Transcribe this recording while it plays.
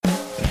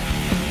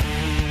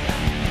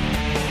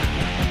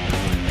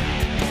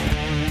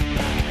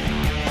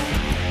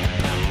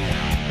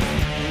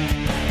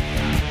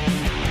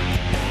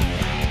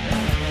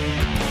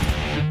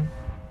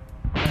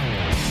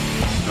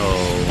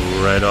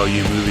all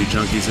you movie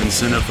junkies and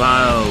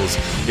cinephiles.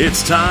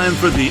 It's time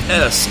for the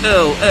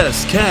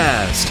SLS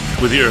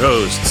Cast with your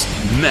hosts,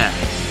 Matt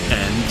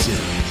and Tim.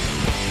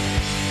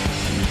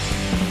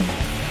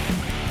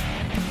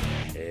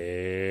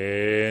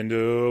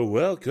 And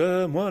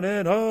welcome one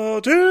and all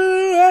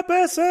to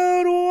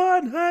episode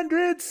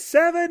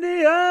 170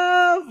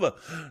 of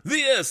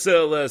the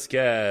SLS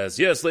Cast.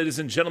 Yes, ladies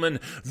and gentlemen,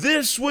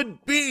 this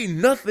would be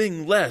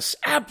nothing less,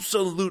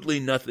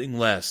 absolutely nothing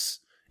less.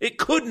 It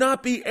could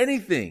not be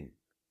anything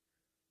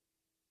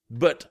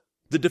but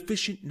the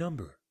deficient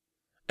number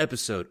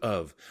episode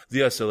of the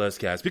SLS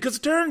Cast, because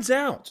it turns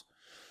out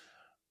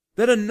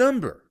that a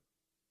number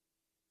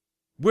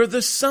where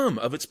the sum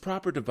of its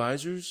proper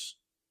divisors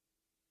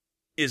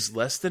is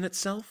less than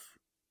itself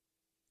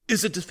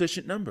is a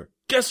deficient number.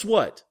 Guess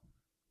what?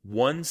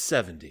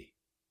 170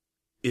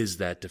 is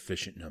that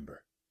deficient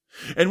number.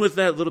 And with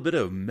that little bit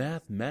of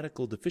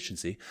mathematical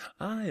deficiency,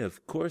 I,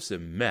 of course,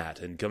 am Matt,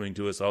 and coming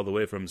to us all the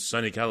way from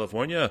sunny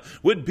California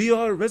would be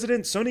our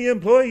resident Sony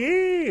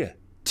employee,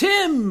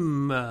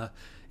 Tim! And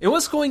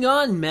what's going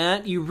on,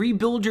 Matt? You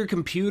rebuild your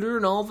computer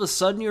and all of a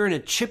sudden you're in a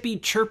chippy,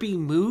 chirpy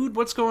mood?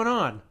 What's going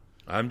on?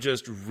 I'm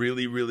just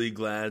really, really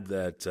glad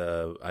that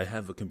I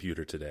have a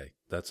computer today.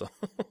 That's all.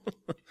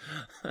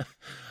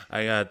 I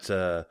have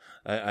a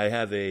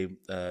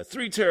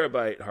 3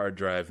 terabyte hard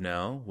drive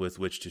now with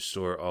which to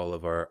store all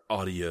of our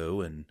audio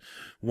and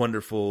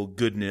wonderful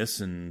goodness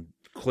and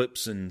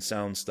clips and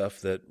sound stuff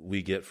that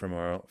we get from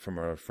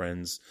our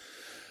friends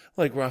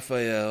like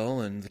Raphael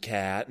and the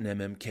Cat and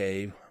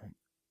MMK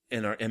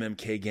and our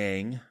MMK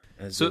gang.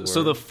 So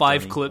the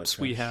 5 clips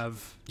we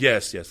have.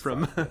 Yes.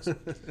 From 5,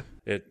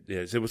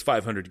 yes. It was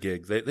 500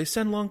 gigs. They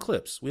send long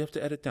clips. We have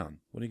to edit down.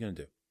 What are you going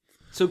to do?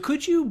 So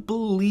could you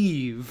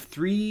believe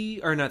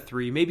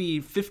maybe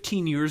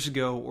 15 years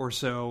ago or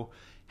so,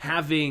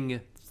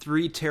 having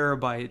 3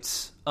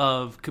 terabytes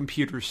of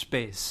computer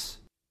space?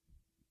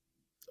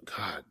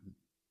 God.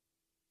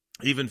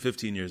 Even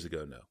 15 years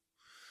ago, no.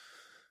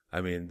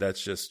 I mean,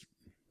 that's just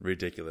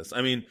ridiculous.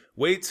 I mean,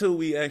 wait till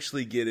we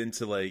actually get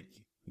into, like,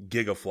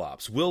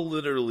 gigaflops. We'll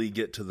literally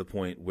get to the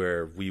point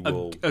where we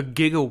will... A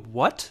giga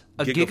what?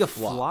 A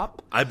gigaflop?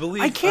 I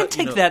believe... I can't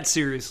take that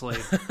seriously.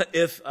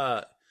 If...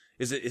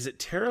 Is it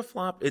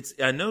teraflop?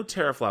 I know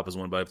teraflop is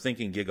one, but I'm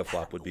thinking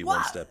gigaflop would be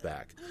one step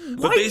back.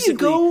 Why do you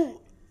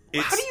go?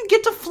 How do you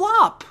get to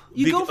flop?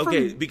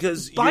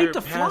 Because byte you're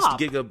to past flop.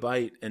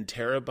 gigabyte and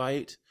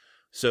terabyte,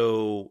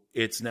 so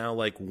it's now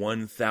like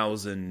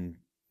 1,000.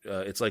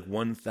 It's like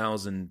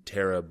 1,000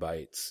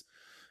 terabytes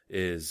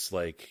is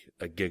like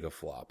a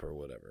gigaflop or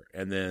whatever,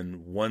 and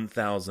then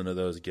 1,000 of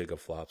those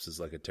gigaflops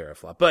is like a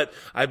teraflop. But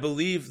I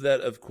believe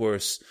that, of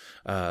course,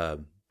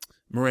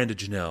 Miranda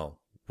Janelle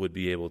would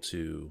be able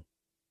to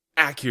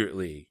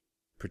accurately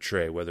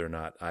portray whether or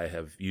not I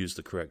have used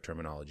the correct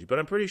terminology, but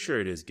I'm pretty sure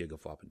it is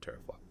gigaflop and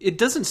teraflop. It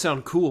doesn't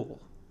sound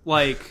cool.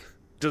 Like,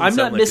 Doesn't I'm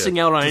not like missing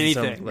out on doesn't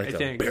anything. sound like I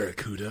think a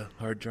Barracuda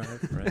hard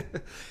drive, right?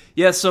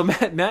 Yeah. So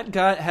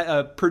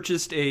Matt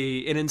purchased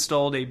and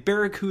installed a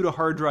Barracuda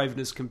hard drive in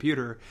his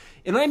computer,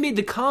 and I made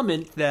the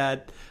comment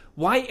that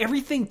why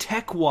everything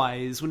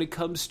tech-wise, when it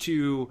comes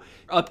to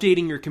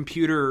updating your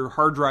computer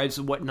hard drives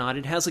and whatnot,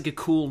 it has like a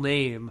cool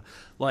name,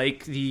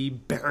 like the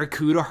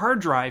Barracuda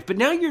hard drive. But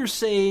now you're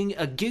saying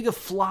a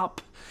gigaflop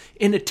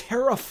and a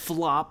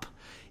teraflop.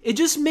 It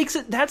just makes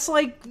it, that's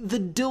like the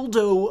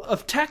dildo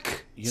of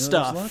tech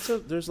stuff.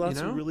 There's lots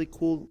of really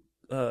cool,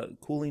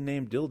 coolly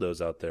named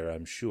dildos out there,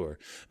 I'm sure.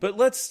 But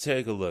let's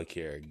take a look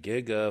here.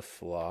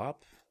 Gigaflop,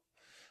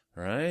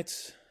 right?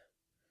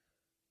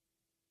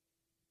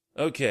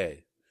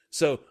 Okay.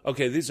 So,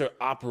 these are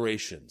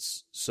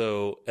operations.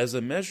 So, as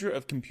a measure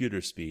of computer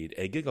speed,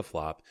 a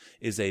gigaflop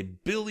is a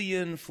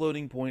billion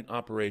floating point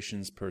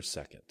operations per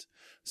second.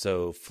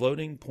 So,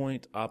 floating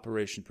point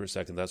operation per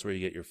second, that's where you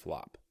get your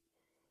flop.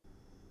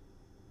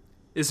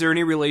 Is there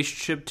any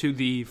relationship to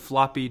the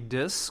floppy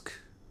disk?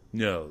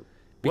 No.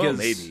 Well,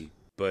 maybe,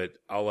 but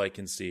all I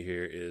can see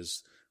here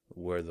is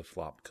where the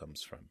flop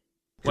comes from.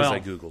 Because I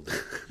Googled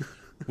it.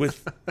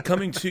 With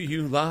coming to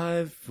you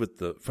live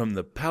from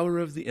the power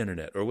of the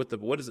internet, or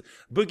what is it?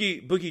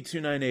 Boogie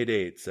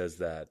 2988 says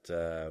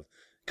that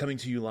coming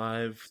to you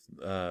live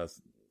via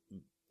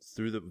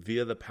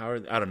the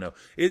power. I don't know.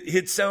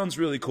 It sounds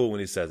really cool when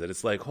he says it.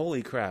 It's like,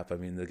 holy crap! I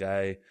mean, the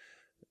guy,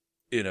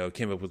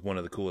 came up with one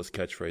of the coolest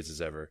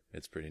catchphrases ever.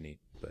 It's pretty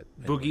neat. But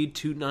anyway. Boogie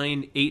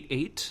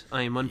 2988.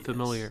 I am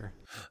unfamiliar.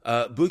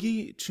 Yes.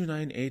 Boogie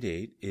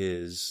 2988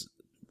 is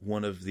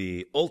one of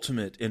the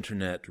ultimate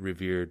internet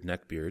revered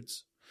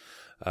neckbeards.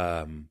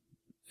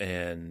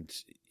 And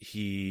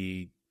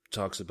he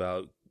talks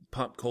about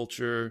pop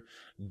culture,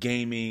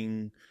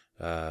 gaming,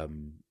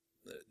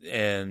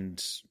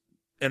 and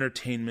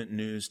entertainment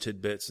news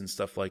tidbits and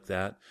stuff like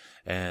that.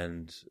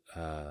 And,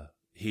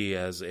 he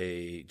has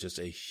just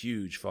a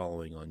huge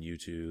following on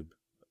YouTube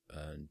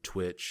and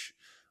Twitch,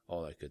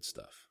 all that good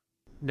stuff.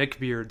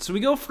 Neckbeard. So we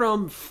go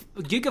from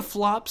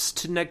gigaflops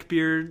to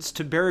neckbeards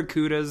to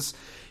barracudas,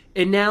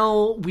 and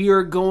now we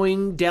are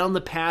going down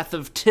the path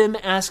of Tim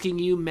asking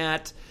you,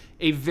 Matt,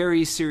 a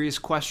very serious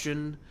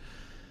question.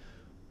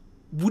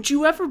 Would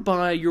you ever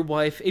buy your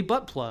wife a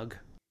butt plug?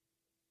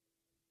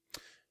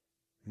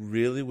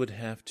 Really would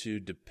have to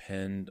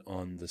depend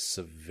on the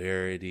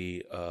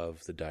severity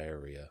of the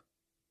diarrhea.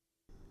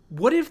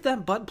 What if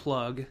that butt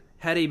plug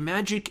had a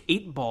magic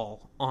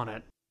 8-ball on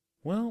it?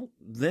 Well,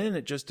 then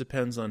it just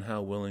depends on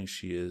how willing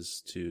she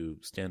is to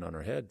stand on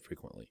her head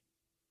frequently.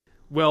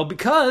 Well,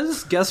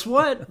 because, guess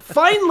what?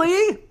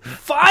 Finally,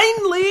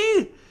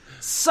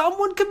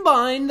 someone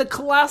combined the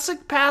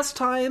classic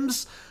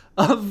pastimes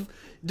of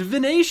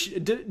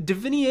divination,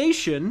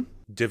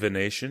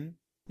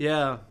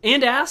 yeah,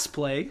 and ass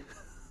play.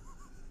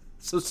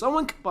 So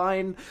someone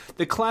combined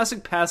the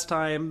classic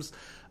pastimes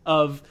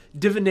of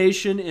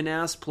divination and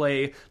ass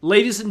play.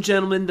 Ladies and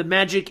gentlemen, the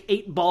magic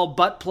 8-ball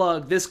butt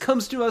plug. This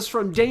comes to us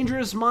from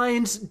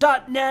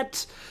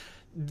dangerousminds.net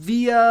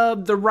via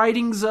the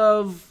writings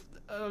of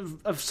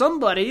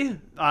somebody.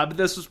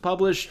 This was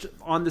published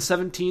on the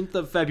 17th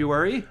of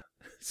February.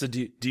 So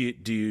do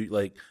you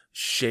like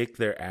shake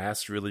their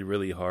ass really,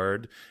 really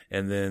hard,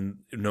 and then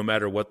no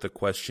matter what the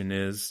question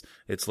is,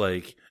 it's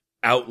like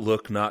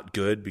outlook not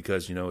good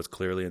because it's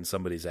clearly in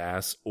somebody's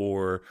ass,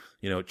 or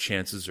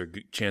chances are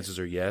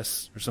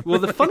yes or something. Well,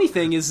 the funny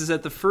thing is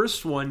that the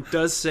first one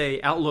does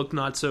say outlook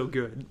not so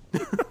good.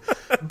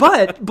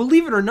 But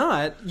believe it or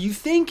not, you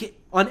think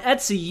on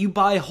Etsy you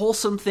buy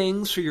wholesome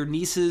things for your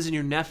nieces and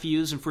your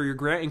nephews and for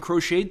your and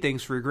crocheted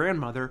things for your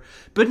grandmother.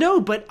 But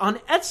no, but on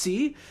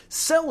Etsy,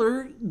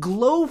 seller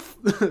Glow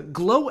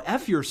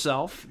F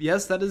Yourself,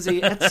 yes, that is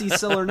a Etsy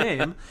seller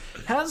name,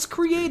 has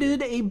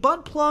created a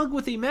butt plug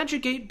with a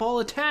magic 8-ball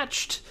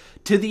attached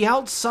to the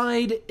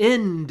outside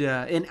end.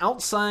 And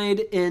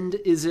outside end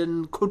is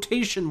in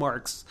quotation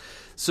marks.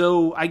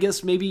 So I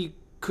guess maybe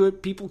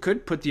people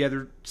could put the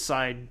other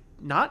side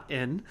not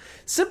in.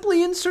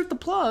 Simply insert the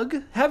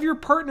plug, have your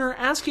partner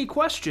ask a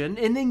question,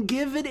 and then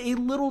give it a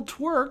little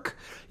twerk.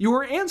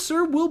 Your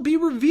answer will be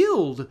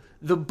revealed.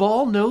 The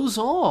ball knows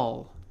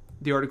all,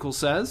 the article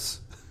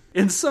says.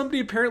 And somebody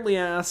apparently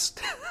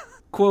asked,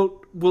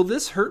 quote, will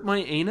this hurt my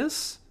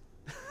anus?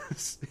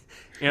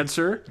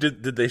 Answer.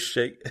 Did they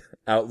shake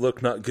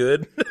outlook not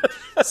good?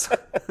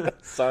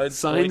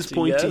 Signs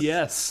point to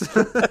yes.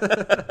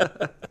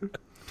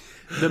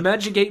 The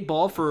Magic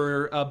 8-Ball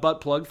for a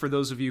butt plug, for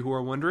those of you who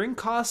are wondering,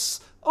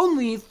 costs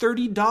only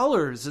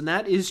 $30, and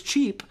that is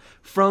cheap.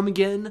 From,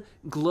 again,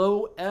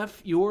 Glow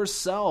F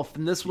Yourself.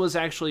 And this was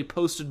actually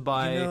posted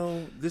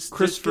by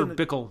Christopher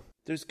Bickle.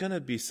 There's going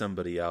to be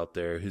somebody out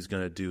there who's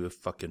going to do a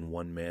fucking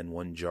one-man,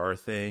 one-jar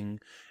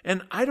thing.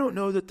 And I don't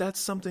know that that's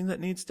something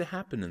that needs to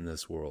happen in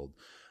this world.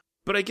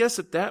 But I guess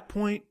at that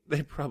point,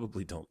 they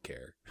probably don't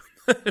care.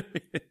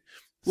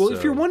 Well,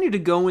 if you're wanting to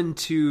go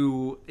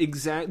into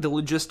the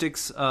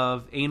logistics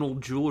of anal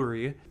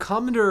jewelry,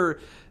 Commodore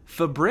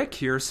Fabric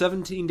here,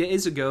 17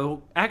 days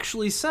ago,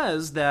 actually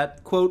says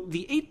that, quote,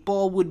 the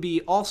 8-ball would be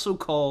also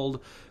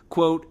called,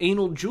 quote,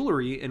 anal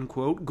jewelry, end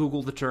quote,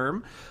 Google the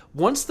term.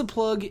 Once the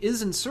plug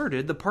is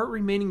inserted, the part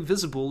remaining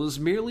visible is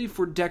merely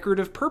for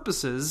decorative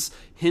purposes,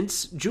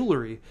 hence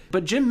jewelry.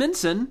 But Jim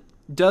Minson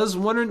does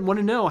want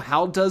to know,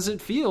 how does it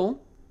feel?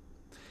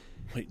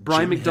 Wait,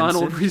 Brian Jim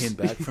McDonald came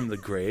back from the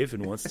grave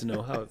and wants to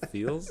know how it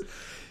feels?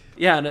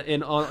 Yeah,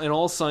 and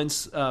all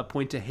signs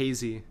point to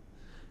hazy.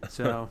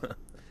 So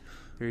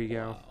there you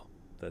go. Wow,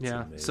 that's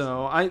amazing.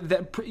 So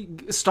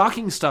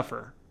stocking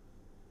stuffer.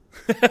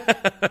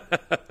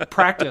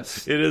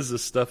 Practice. It is a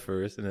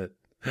stuffer, isn't it?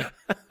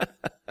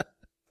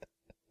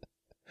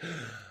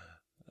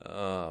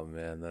 Oh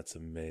man, that's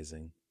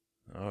amazing.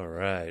 All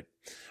right.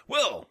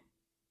 Well,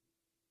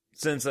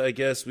 since I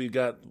guess we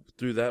got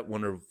through that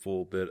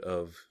wonderful bit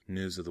of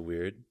news of the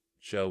weird,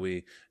 shall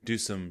we do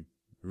some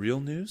real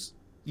news?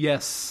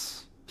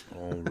 Yes.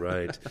 All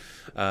right.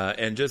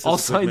 And just all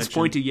signs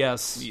point to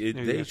yes.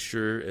 They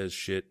sure as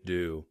shit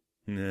do.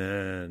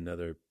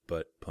 Another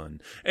butt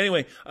pun.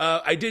 Anyway,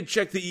 I did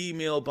check the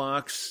email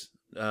box,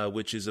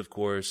 which is, of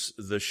course,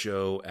 the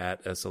show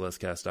at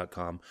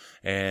slscast.com,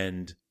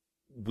 and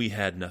we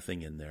had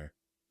nothing in there.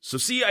 So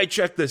see, I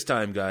checked this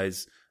time,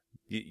 guys.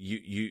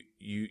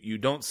 You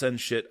don't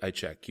send shit, I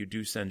check. You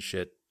do send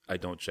shit, I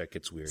don't check.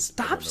 It's weird.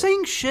 Stop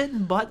saying shit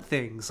and butt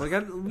things. Like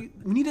we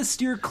need to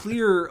steer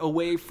clear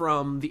away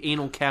from the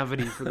anal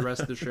cavity for the rest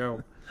of the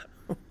show.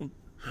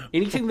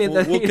 Anything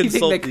that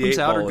comes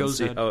out or goes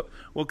in.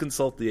 We'll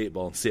consult the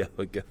 8-ball and see how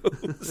it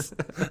goes.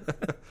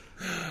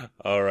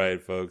 All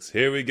right, folks,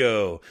 here we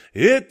go.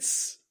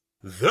 It's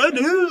the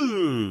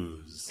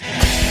news.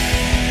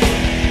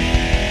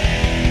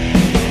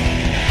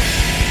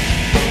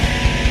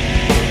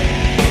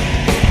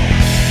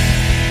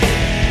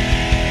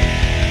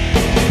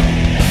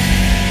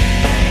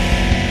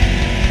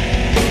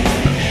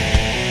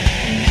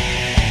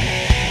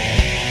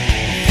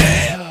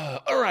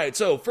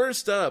 So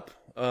first up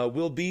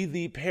will be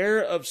the pair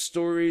of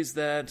stories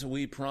that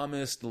we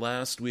promised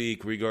last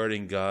week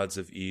regarding gods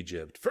of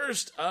Egypt.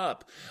 First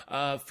up,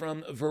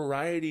 from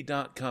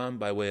Variety.com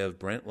by way of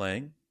Brent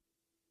Lang.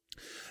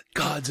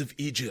 Gods of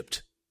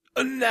Egypt,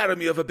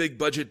 anatomy of a big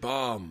budget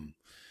bomb.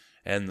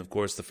 And, of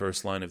course, the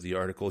first line of the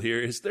article here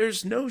is,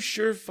 there's no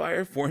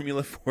surefire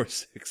formula for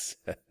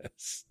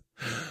success.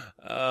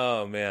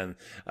 Oh, man.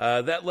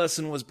 That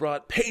lesson was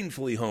brought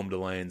painfully home to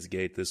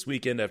Lionsgate this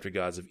weekend after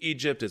Gods of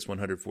Egypt, its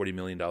 $140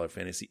 million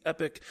fantasy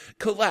epic,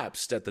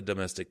 collapsed at the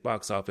domestic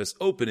box office,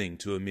 opening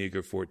to a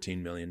meager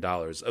 $14 million.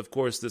 Of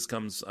course, this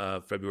comes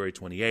February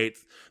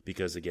 28th,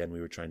 because, again,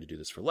 we were trying to do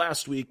this for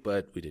last week,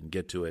 but we didn't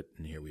get to it,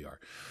 and here we are.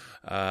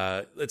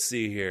 Let's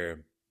see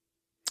here.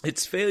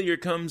 Its failure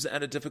comes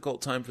at a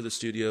difficult time for the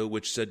studio,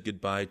 which said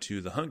goodbye to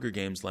The Hunger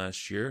Games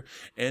last year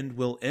and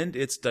will end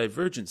its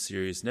Divergent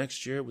series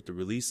next year with the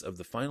release of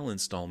the final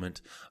installment,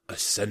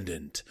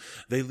 Ascendant.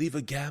 They leave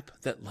a gap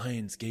that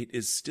Lionsgate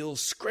is still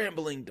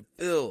scrambling to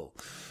fill.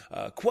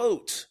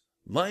 Quote,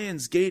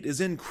 Lionsgate is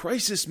in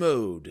crisis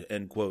mode,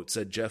 end quote,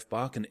 said Jeff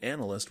Bach, an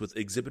analyst with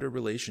Exhibitor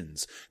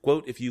Relations.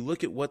 Quote, if you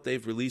look at what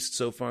they've released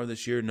so far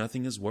this year,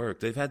 nothing has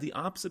worked. They've had the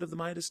opposite of the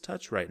Midas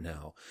touch right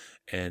now,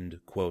 end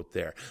quote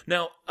there.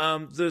 Now,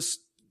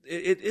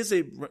 it is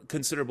a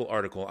considerable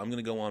article. I'm going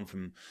to go on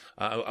from,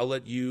 I'll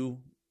let you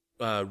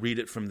read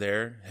it from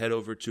there. Head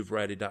over to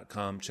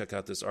Variety.com. Check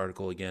out this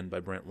article again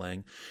by Brent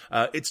Lang.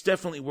 It's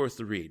definitely worth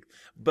the read.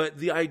 But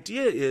the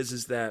idea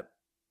is that,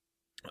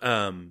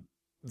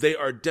 they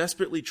are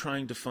desperately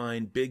trying to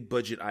find big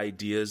budget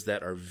ideas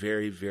that are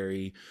very,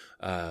 very,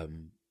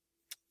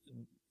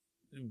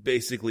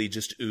 basically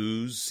just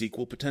ooze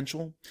sequel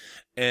potential.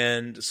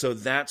 And so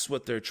that's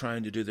what they're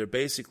trying to do. They're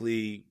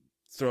basically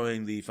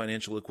throwing the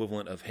financial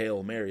equivalent of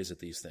Hail Marys at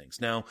these things.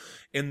 Now,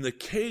 in the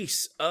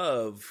case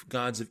of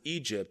Gods of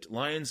Egypt,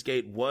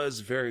 Lionsgate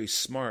was very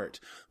smart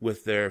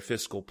with their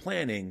fiscal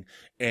planning,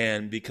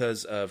 and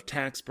because of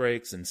tax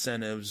breaks,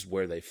 incentives,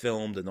 where they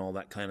filmed and all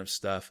that kind of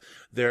stuff,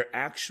 their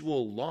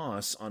actual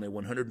loss on a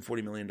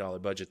 $140 million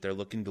budget, they're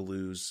looking to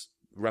lose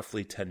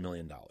roughly $10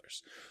 million.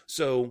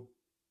 So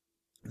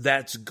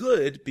that's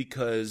good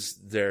because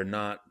they're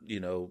not,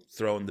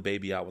 throwing the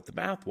baby out with the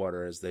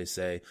bathwater, as they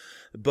say.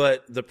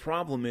 But the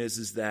problem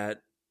is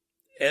that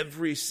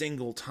every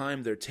single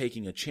time they're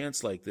taking a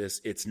chance like this,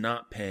 it's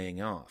not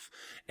paying off.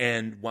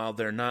 And while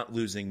they're not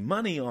losing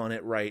money on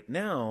it right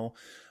now,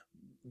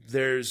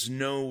 there's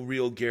no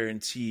real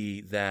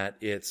guarantee that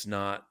it's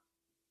not,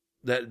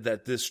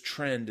 that this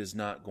trend is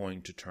not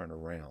going to turn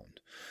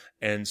around.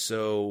 And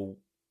so,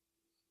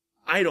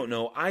 I don't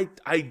know.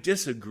 I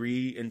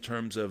disagree in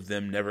terms of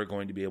them never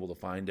going to be able to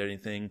find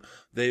anything.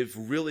 They've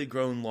really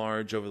grown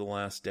large over the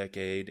last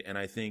decade, and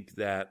I think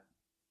that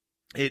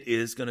it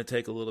is going to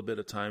take a little bit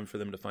of time for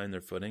them to find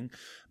their footing,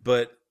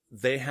 but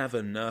they have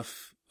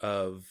enough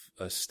of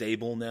a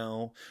stable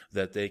now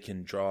that they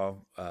can draw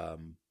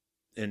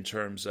in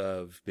terms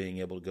of being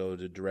able to go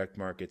to direct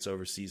markets,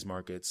 overseas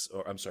markets,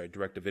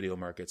 direct to video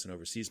markets and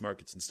overseas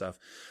markets and stuff,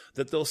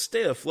 that they'll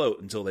stay afloat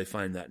until they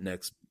find that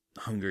next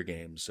Hunger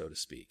Games, so to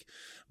speak.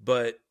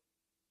 But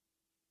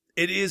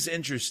it is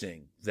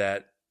interesting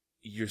that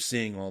you're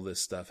seeing all this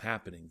stuff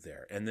happening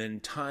there. And then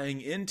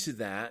tying into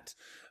that,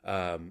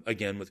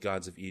 again, with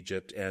Gods of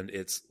Egypt and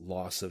its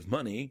loss of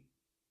money,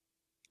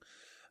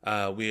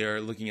 we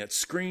are looking at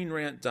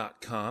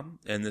ScreenRant.com,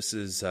 and this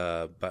is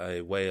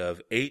by way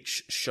of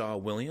H. Shaw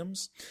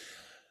Williams.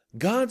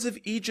 Gods of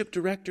Egypt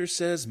director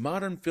says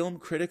modern film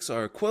critics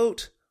are,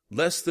 quote,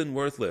 less than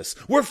worthless.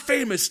 We're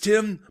famous,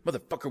 Tim!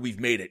 Motherfucker,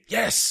 we've made it.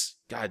 Yes!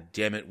 God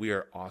damn it, we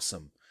are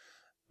awesome.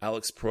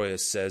 Alex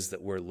Proyas says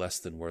that we're less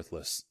than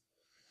worthless.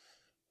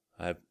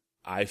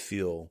 I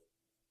feel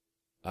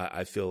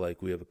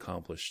like we have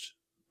accomplished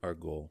our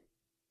goal.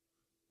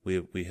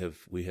 We've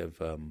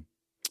come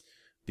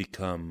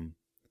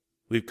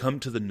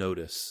to the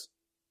notice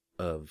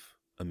of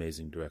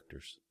amazing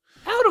directors.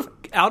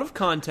 Out of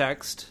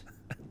context,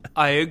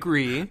 I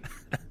agree.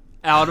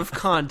 Out of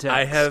context.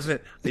 I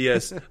haven't.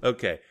 Yes.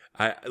 Okay.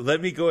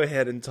 Let me go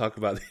ahead and talk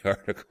about the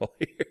article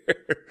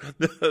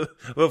here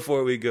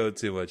before we go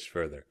too much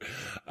further.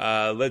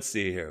 Let's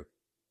see here.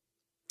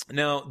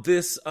 Now,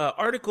 this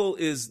article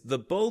the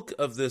bulk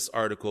of this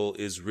article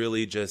is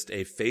really just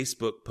a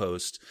Facebook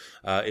post.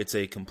 It's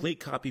a complete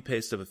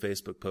copy-paste of a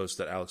Facebook post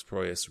that Alex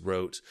Proyas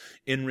wrote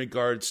in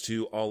regards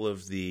to all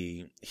of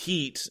the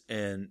heat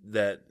and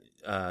that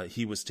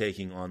he was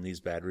taking on these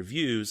bad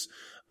reviews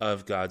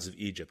of Gods of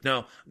Egypt.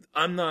 Now,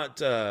 I'm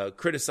not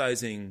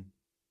criticizing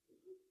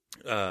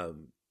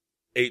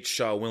H.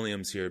 Shaw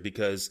Williams here,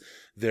 because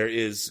there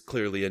is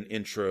clearly an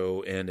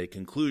intro and a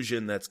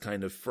conclusion that's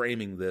kind of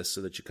framing this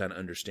so that you kind of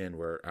understand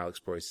where Alex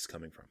Proyas is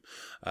coming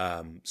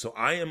from. So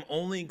I am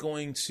only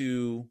going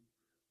to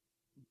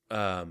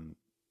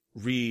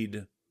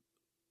read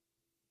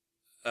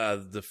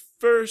the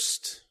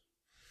first...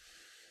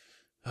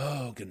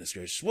 Oh, goodness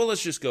gracious. Well,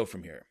 let's just go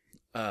from here.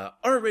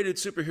 R-rated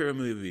superhero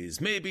movies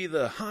may be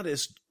the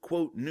hottest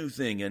quote, new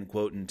thing, end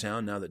quote, in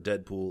town now that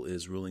Deadpool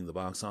is ruling the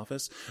box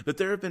office, but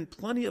there have been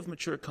plenty of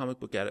mature comic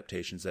book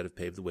adaptations that have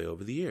paved the way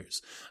over the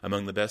years.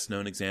 Among the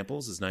best-known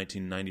examples is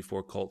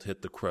 1994 cult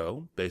hit The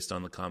Crow, based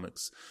on the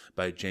comics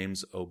by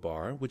James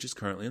O'Barr, which is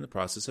currently in the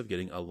process of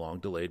getting a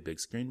long-delayed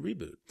big-screen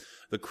reboot.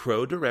 The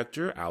Crow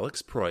director,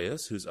 Alex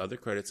Proyas, whose other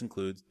credits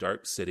include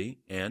Dark City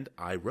and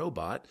I,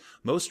 Robot,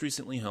 most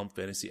recently helmed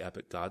fantasy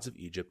epic Gods of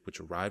Egypt, which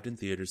arrived in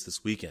theaters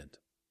this weekend.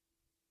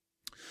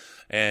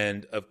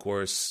 And, of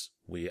course,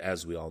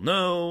 as we all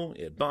know,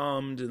 it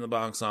bombed in the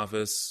box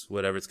office,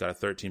 whatever. It's got a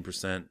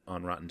 13%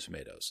 on Rotten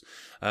Tomatoes.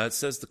 It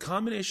says the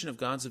combination of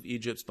Gods of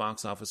Egypt's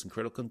box office and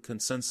critical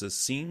consensus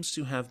seems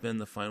to have been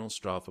the final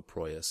straw for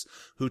Proyas,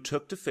 who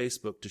took to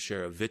Facebook to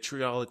share a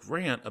vitriolic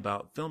rant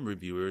about film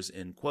reviewers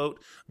in, quote,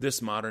 this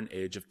modern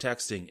age of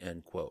texting,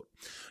 end quote.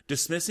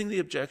 Dismissing the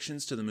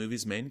objections to the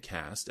movie's main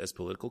cast as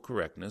political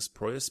correctness,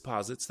 Proyas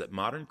posits that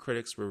modern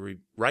critics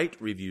write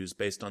reviews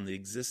based on the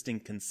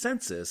existing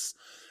consensus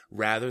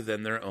rather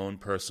than their own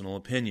personal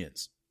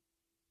opinions.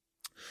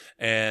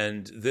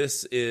 And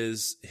this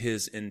is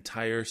his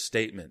entire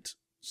statement,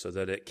 so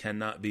that it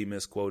cannot be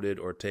misquoted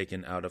or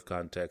taken out of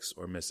context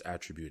or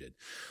misattributed.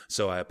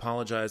 So I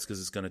apologize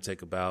because it's going to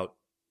take about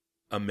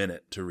a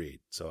minute to read.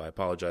 So I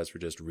apologize for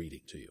just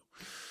reading to you.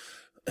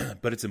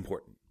 But it's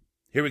important.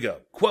 Here we go.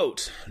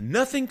 Quote,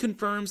 nothing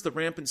confirms the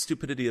rampant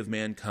stupidity of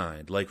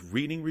mankind like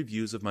reading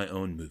reviews of my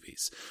own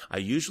movies. I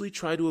usually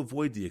try to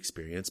avoid the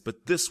experience,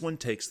 but this one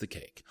takes the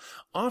cake.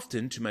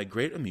 Often, to my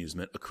great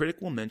amusement, a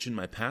critic will mention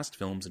my past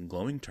films in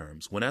glowing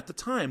terms, when at the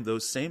time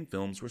those same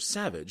films were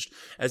savaged,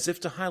 as if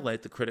to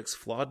highlight the critic's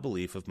flawed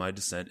belief of my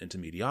descent into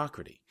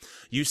mediocrity.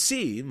 You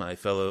see, my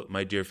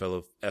dear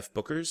fellow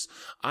F-bookers,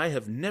 I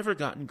have never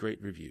gotten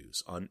great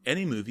reviews on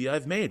any movie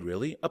I've made,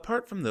 really,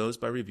 apart from those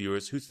by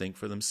reviewers who think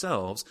for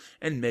themselves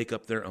and make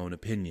up their own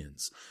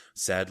opinions.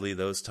 Sadly,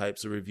 those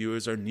types of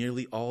reviewers are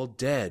nearly all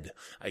dead.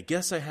 I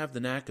guess I have the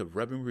knack of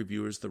rubbing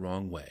reviewers the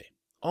wrong way.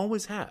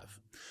 Always have.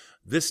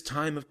 This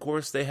time, of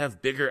course, they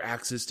have bigger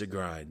axes to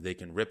grind. They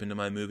can rip into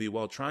my movie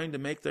while trying to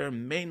make their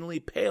mainly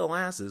pale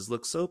asses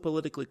look so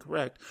politically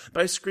correct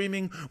by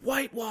screaming,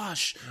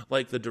 whitewash,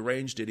 like the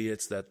deranged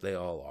idiots that they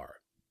all are.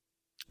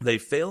 They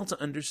fail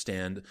to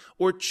understand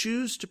or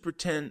chose to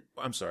pretend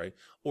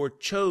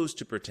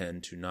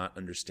to not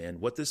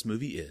understand what this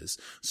movie is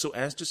so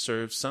as to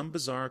serve some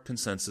bizarre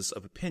consensus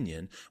of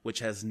opinion which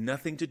has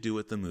nothing to do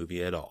with the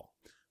movie at all.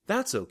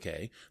 That's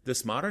okay.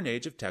 This modern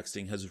age of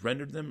texting has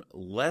rendered them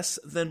less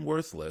than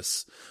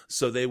worthless,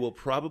 so they will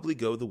probably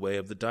go the way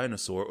of the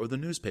dinosaur or the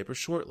newspaper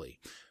shortly.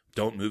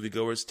 Don't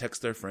moviegoers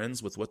text their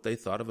friends with what they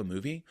thought of a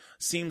movie?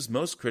 Seems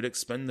most critics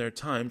spend their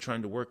time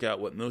trying to work out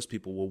what most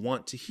people will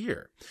want to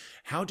hear.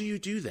 How do you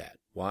do that?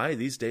 Why,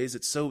 these days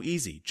it's so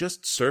easy.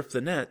 Just surf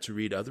the net to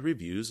read other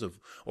reviews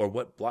or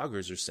what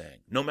bloggers are saying,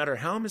 no matter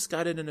how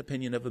misguided an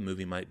opinion of a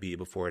movie might be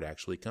before it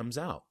actually comes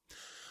out.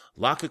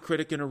 Lock a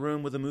critic in a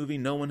room with a movie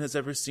no one has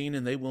ever seen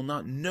and they will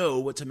not know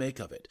what to make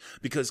of it,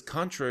 because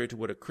contrary to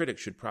what a critic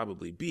should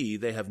probably be,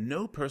 they have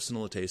no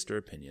personal taste or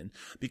opinion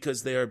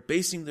because they are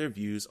basing their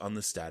views on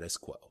the status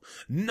quo.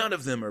 None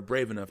of them are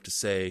brave enough to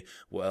say,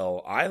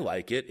 well, I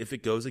like it if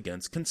it goes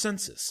against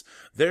consensus.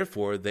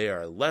 Therefore, they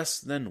are less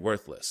than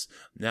worthless.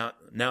 Now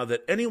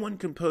that anyone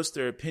can post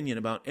their opinion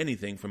about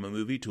anything from a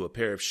movie to a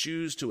pair of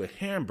shoes to a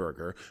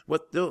hamburger,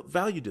 what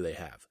value do they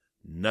have?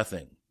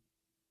 Nothing.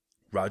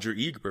 Roger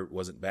Ebert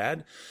wasn't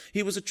bad.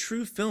 He was a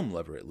true film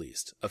lover, at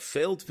least, a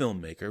failed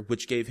filmmaker,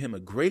 which gave him a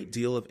great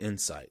deal of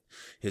insight.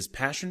 His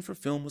passion for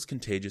film was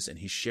contagious, and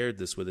he shared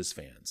this with his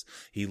fans.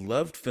 He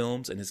loved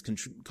films, and his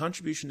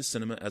contribution to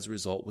cinema as a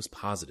result was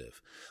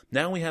positive.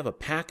 Now we have a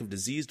pack of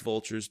diseased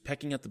vultures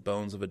pecking at the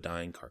bones of a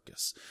dying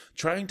carcass,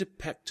 trying to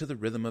peck to the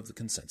rhythm of the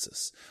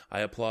consensus.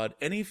 I applaud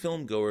any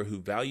film goer who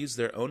values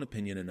their own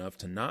opinion enough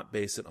to not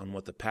base it on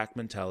what the pack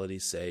mentality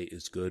say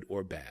is good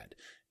or bad.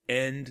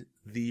 End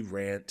the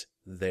rant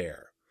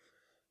there.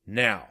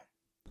 Now,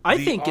 I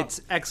think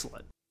it's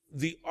excellent.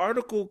 The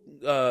article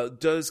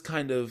does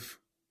kind of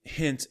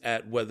hint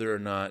at whether or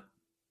not,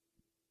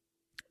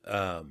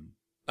 and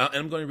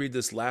I'm going to read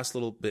this last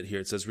little bit here.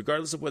 It says,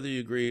 regardless of whether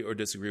you agree or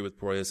disagree with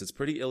Proyas, it's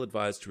pretty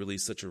ill-advised to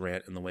release such a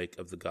rant in the wake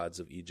of the Gods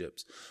of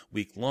Egypt's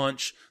week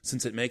launch,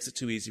 since it makes it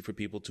too easy for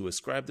people to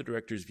ascribe the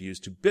director's views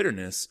to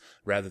bitterness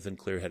rather than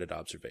clear-headed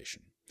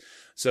observation.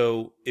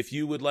 So if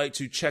you would like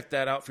to check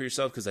that out for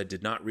yourself, because I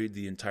did not read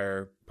the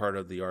entire part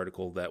of the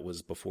article that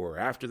was before or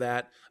after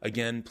that,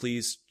 again,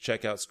 please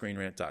check out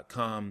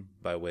ScreenRant.com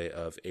by way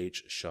of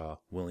H. Shaw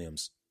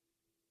Williams.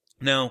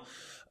 Now,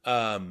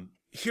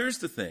 here's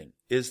the thing,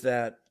 is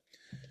that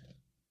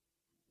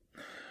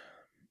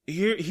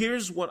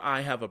here's what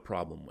I have a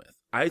problem with.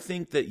 I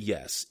think that,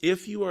 yes,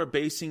 if you are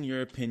basing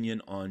your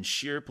opinion on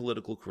sheer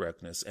political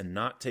correctness and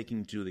not taking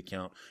into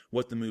account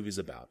what the movie's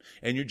about,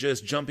 and you're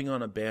just jumping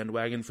on a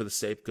bandwagon for the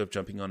sake of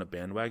jumping on a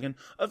bandwagon,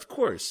 of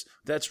course,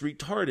 that's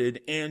retarded,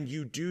 and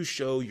you do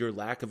show your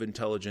lack of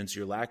intelligence,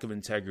 your lack of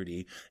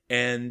integrity,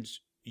 and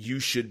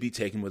you should be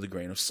taken with a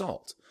grain of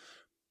salt.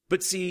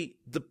 But see,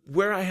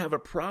 where I have a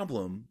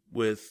problem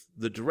with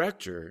the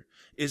director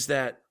is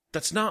that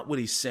that's not what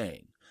he's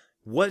saying.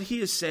 What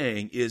he is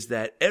saying is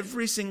that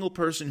every single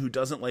person who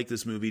doesn't like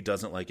this movie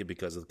doesn't like it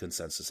because of the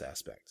consensus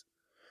aspect.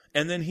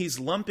 And then he's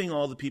lumping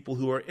all the people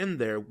who are in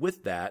there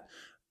with that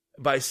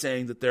by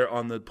saying that they're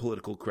on the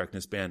political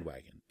correctness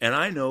bandwagon. And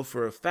I know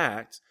for a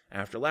fact,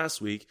 after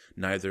last week,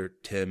 neither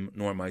Tim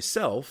nor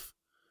myself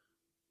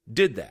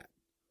did that.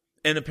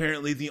 And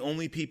apparently the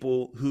only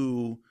people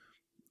who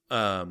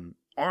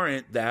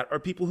aren't that are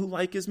people who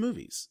like his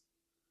movies.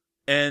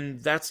 And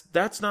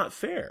that's not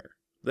fair.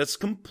 That's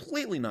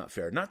completely not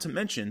fair. Not to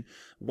mention,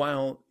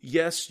 while,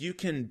 yes, you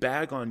can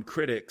bag on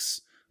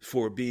critics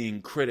for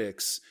being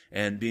critics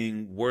and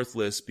being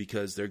worthless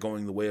because they're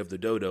going the way of the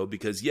dodo,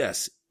 because,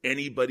 yes,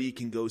 anybody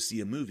can go see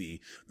a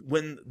movie.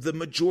 When the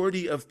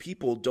majority of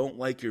people don't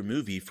like your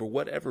movie for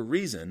whatever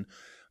reason,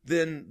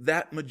 then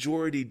that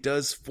majority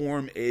does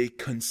form a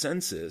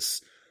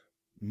consensus,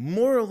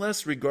 more or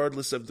less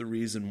regardless of the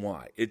reason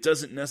why. It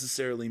doesn't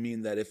necessarily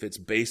mean that if it's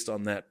based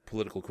on that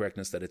political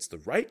correctness that it's the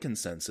right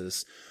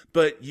consensus,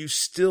 but you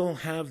still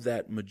have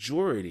that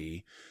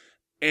majority,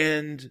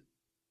 and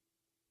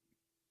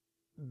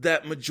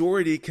that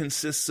majority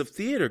consists of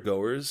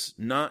theatergoers,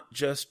 not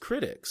just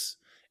critics.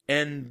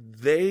 And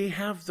they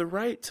have the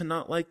right to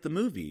not like the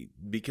movie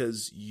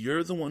because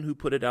you're the one who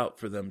put it out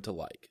for them to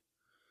like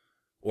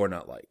or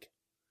not like.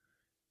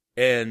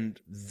 And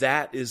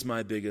that is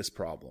my biggest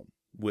problem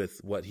with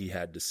what he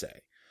had to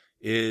say,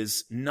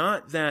 is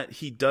not that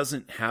he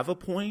doesn't have a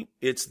point,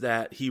 it's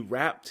that he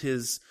wrapped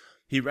his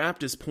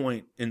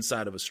point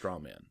inside of a straw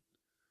man.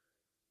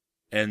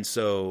 And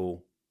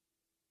so,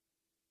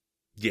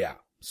 yeah.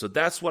 So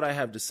that's what I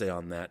have to say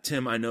on that.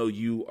 Tim, I know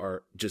you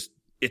are just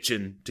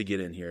itching to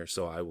get in here,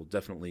 so I will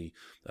definitely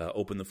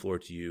open the floor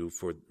to you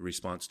for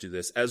response to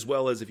this, as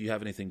well as if you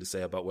have anything to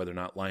say about whether or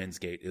not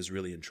Lionsgate is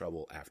really in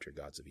trouble after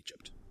Gods of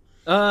Egypt.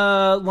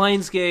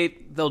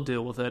 Lionsgate, they'll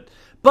deal with it.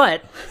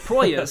 But,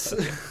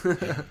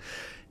 Proyas,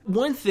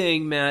 one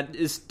thing, Matt,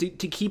 is to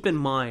keep in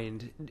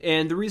mind,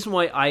 and the reason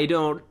why I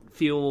don't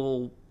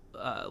feel...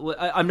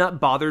 I'm not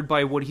bothered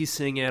by what he's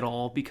saying at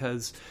all,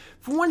 because,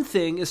 for one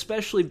thing,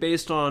 especially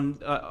based on,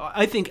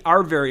 I think,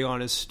 our very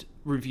honest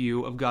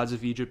review of Gods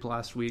of Egypt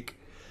last week,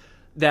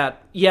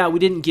 that, yeah, we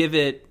didn't give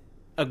it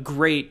a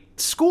great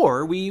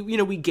score.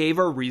 We gave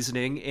our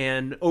reasoning,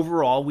 and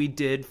overall we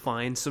did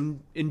find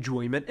some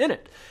enjoyment in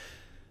it.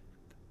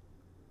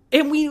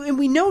 And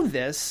we know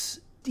this.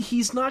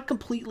 He's not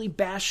completely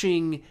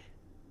bashing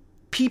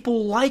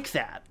people like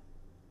that.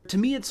 To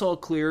me, it's all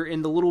clear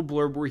in the little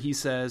blurb where he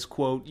says,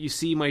 quote, "You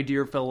see, my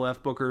dear fellow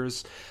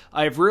F-bookers,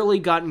 I've rarely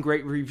gotten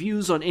great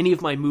reviews on any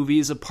of my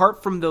movies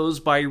apart from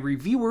those by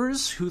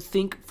reviewers who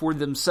think for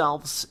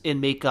themselves and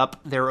make up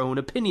their own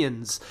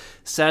opinions.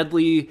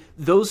 Sadly,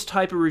 those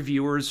type of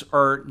reviewers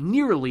are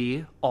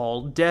nearly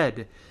all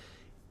dead."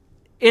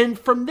 And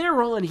from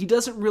there on, he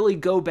doesn't really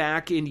go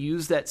back and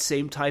use that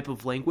same type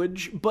of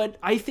language, but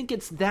I think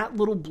it's that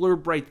little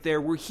blurb right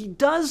there where he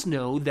does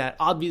know that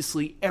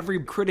obviously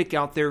every critic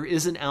out there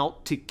isn't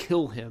out to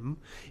kill him,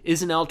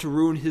 isn't out to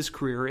ruin his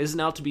career, isn't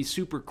out to be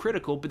super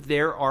critical, but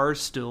there are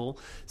still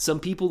some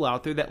people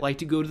out there that like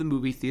to go to the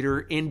movie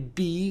theater and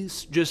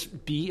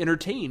just be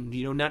entertained.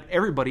 You know, not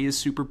everybody is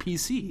super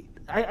PC.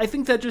 I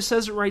think that just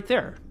says it right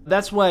there.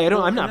 That's why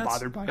I'm not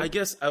bothered by it. I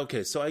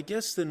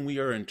guess then we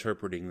are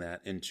interpreting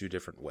that in two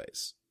different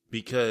ways.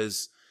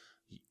 Because,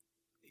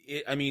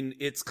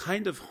 it's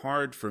kind of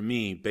hard for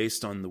me,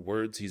 based on the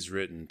words he's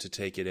written, to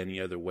take it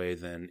any other way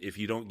than, if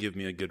you don't give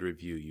me a good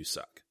review, you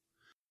suck.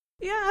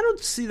 Yeah, I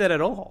don't see that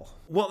at all.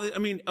 Well,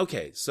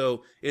 okay,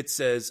 so it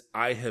says,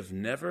 I have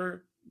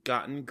never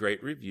gotten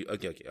great review.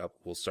 Okay,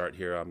 we'll start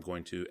here. I'm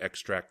going to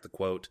extract the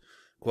quote.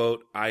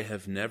 Quote, "I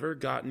have never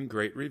gotten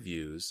great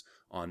reviews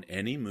on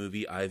any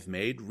movie I've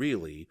made,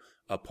 really,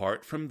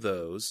 apart from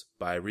those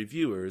by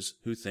reviewers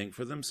who think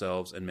for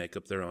themselves and make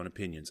up their own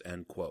opinions,"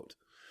 end quote.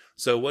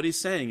 So what he's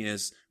saying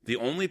is the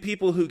only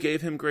people who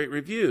gave him great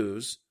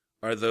reviews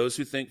are those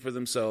who think for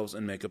themselves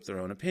and make up their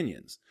own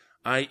opinions.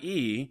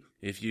 i.e.,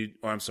 e.g.,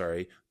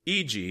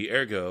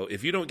 ergo,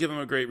 if you don't give him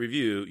a great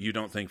review, you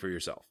don't think for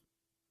yourself.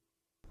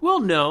 Well,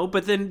 no,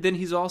 but then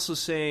he's also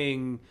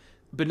saying...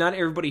 But not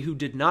everybody who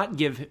did not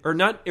give, or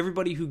not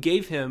everybody who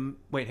gave him,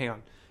 wait, hang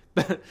on.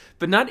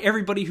 But not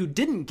everybody who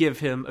didn't give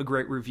him a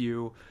great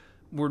review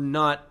were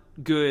not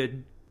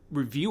good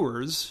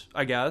reviewers,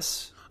 I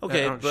guess.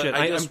 Okay,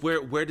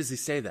 where does he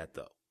say that,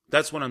 though?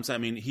 That's what I'm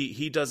saying.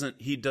 He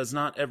does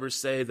not ever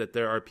say that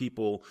there are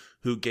people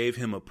who gave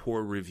him a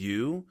poor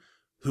review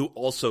who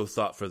also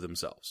thought for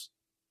themselves.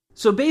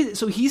 So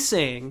he's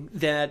saying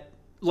that,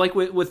 like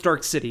with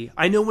Dark City,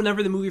 I know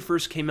whenever the movie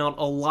first came out,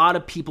 a lot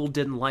of people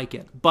didn't like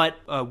it. But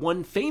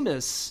one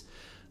famous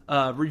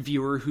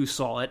reviewer who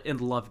saw it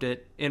and loved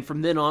it, and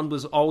from then on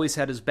always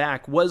had his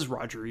back, was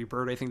Roger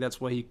Ebert. I think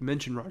that's why he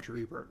mentioned Roger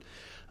Ebert.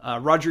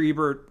 Roger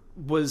Ebert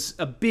was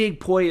a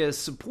big Proyas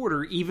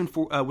supporter, even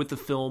for with the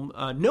film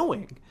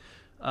Knowing,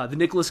 the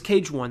Nicolas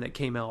Cage one that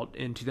came out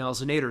in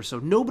 2008 or so.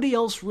 Nobody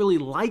else really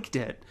liked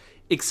it.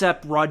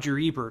 except Roger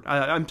Ebert.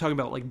 I'm talking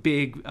about like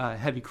big,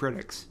 heavy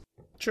critics.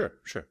 Sure.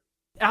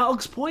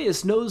 Alex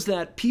Proyas knows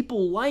that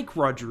people like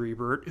Roger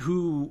Ebert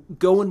who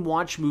go and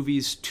watch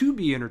movies to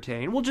be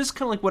entertained, well, just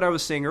kind of like what I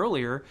was saying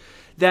earlier,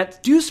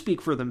 that do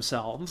speak for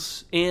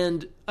themselves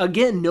and,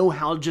 again, know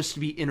how just to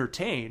be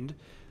entertained.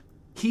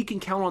 He can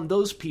count on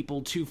those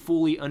people to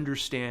fully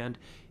understand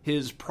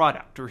his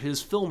product or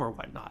his film or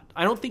whatnot.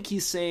 I don't think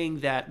he's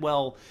saying that,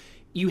 well,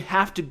 you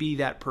have to be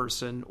that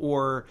person,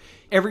 or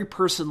every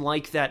person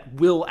like that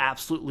will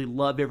absolutely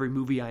love every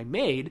movie I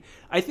made.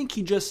 I think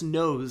he just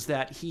knows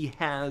that he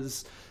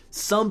has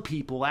some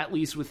people, at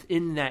least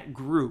within that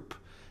group,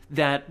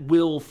 that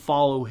will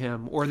follow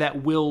him or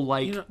that will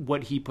like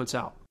what he puts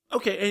out.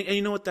 Okay, and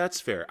you know what? That's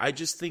fair. I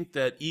just think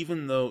that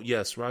even though,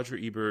 yes, Roger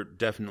Ebert,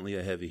 definitely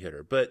a heavy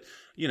hitter, but,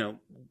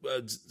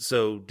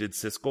 so did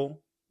Siskel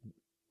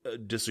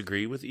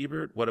disagree with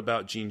Ebert? What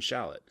about Gene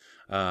Shalit?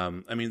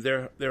 I mean,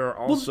 there are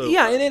also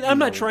I'm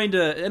not trying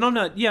to, and I'm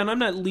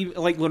not leaving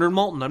like Leonard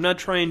Maltin. I'm not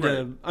trying to.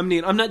 Right. I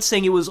mean, I'm not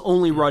saying it was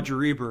only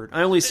Roger Ebert.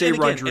 I only say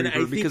Roger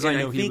Ebert because I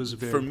know he was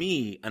very.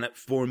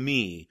 For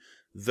me,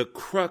 the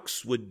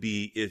crux would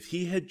be if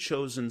he had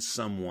chosen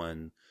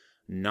someone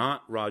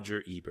not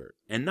Roger Ebert,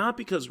 and not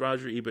because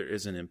Roger Ebert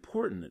isn't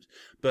important,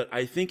 but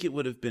I think it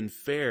would have been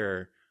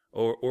fair,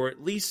 or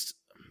at least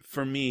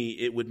for me,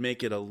 it would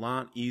make it a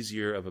lot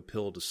easier of a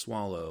pill to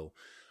swallow.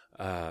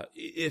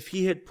 If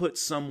he had put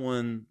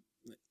someone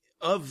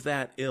of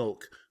that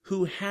ilk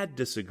who had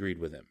disagreed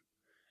with him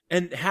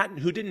and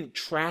who didn't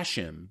trash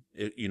him,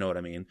 you know what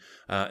I mean?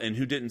 And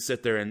who didn't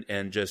sit there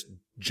and just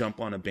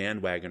jump on a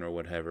bandwagon or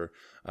whatever,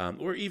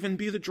 or even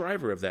be the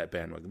driver of that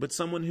bandwagon, but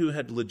someone who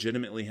had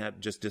legitimately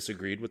had just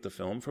disagreed with the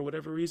film for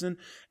whatever reason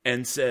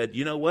and said,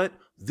 you know what?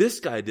 This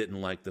guy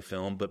didn't like the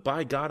film, but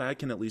by God, I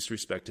can at least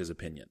respect his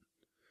opinion.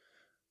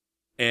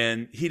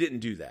 And he didn't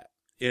do that.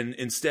 And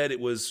instead, it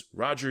was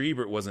Roger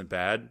Ebert wasn't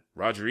bad.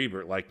 Roger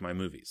Ebert liked my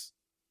movies.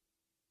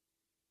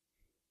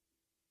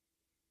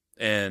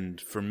 And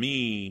for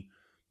me,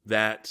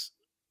 that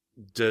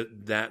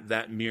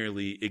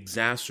merely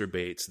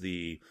exacerbates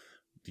the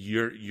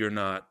you're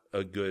not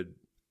a good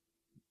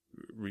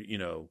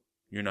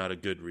you're not a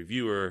good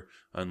reviewer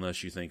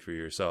unless you think for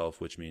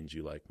yourself, which means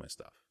you like my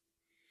stuff.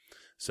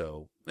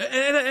 So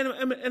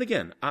and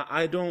again,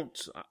 I don't.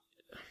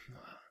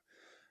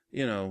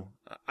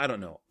 I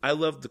don't know. I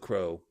love The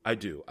Crow. I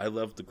do. I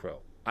love The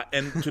Crow.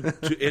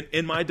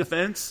 In my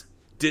defense,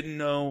 didn't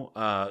know,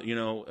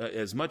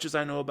 as much as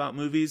I know about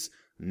movies,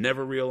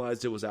 never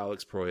realized it was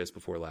Alex Proyas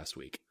before last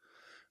week.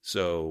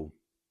 So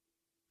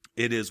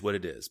it is what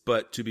it is.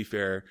 But to be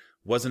fair,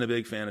 wasn't a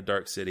big fan of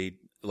Dark City.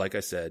 Like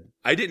I said,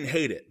 I didn't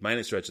hate it by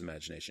any stretch of the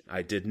imagination.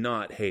 I did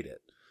not hate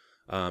it.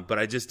 But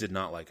I just did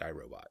not like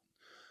iRobot.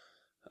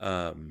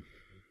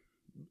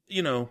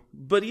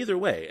 But either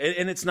way,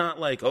 and it's not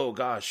like, oh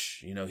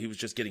gosh, he was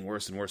just getting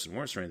worse and worse and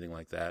worse or anything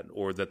like that,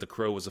 or that The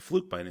Crow was a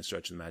fluke by any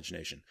stretch of the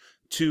imagination.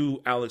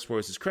 To Alex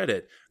Proyas'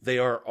 credit, they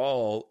are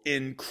all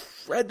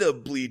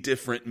incredibly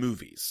different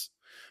movies.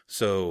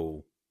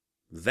 So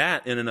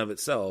that in and of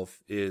itself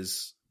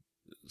is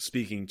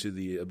speaking to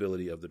the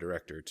ability of the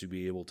director to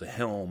be able to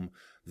helm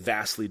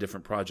vastly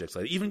different projects,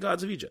 like even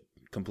Gods of Egypt,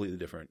 completely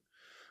different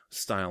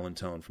style and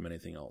tone from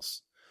anything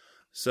else.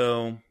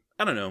 So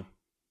I don't know.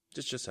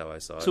 It's just how I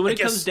saw it. So when it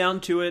comes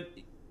down to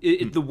it,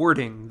 the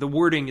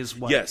wording is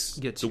what gets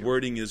you. The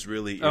wording is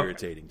really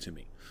irritating to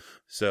me.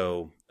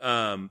 So,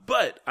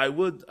 but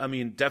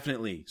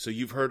definitely. So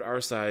you've heard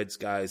our sides,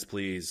 guys.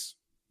 Please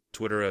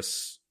Twitter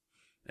us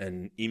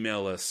and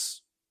email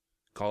us,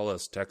 call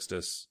us, text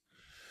us.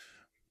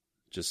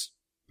 Just,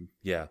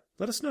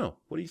 let us know.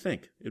 What do you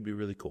think? It'd be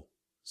really cool.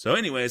 So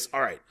anyways,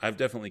 all right. I've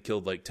definitely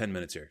killed like 10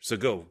 minutes here. So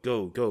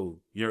go.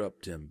 You're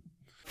up, Tim.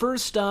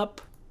 First up,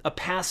 a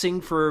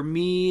passing for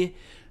me,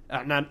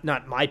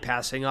 not my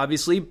passing,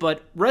 obviously,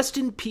 but rest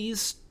in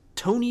peace,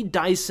 Tony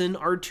Dyson,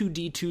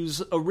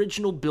 R2-D2's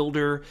original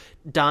builder,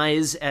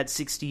 dies at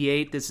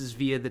 68. This is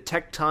via the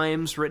Tech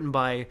Times, written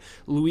by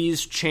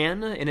Louise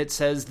Chan, and it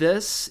says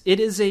this: "It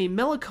is a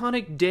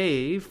melancholic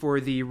day for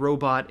the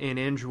robot and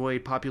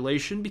android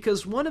population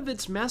because one of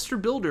its master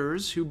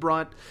builders who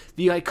brought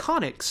the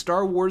iconic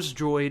Star Wars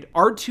droid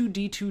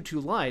R2-D2 to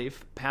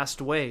life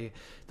passed away.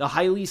 The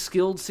highly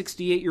skilled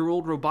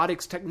 68-year-old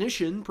robotics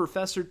technician,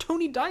 Professor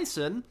Tony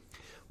Dyson,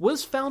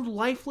 was found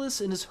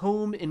lifeless in his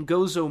home in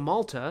Gozo,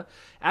 Malta,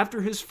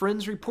 after his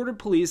friends reported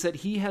police that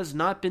he has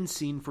not been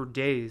seen for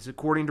days.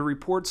 According to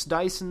reports,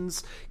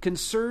 Dyson's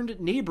concerned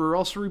neighbor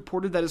also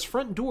reported that his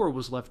front door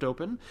was left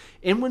open,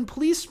 and when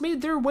police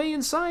made their way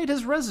inside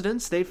his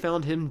residence, they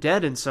found him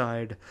dead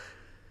inside."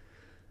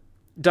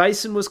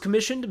 Dyson was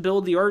commissioned to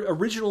build the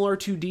original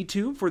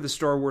R2-D2 for the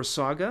Star Wars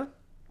saga,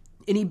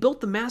 and he built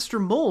the master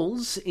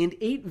molds and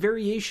 8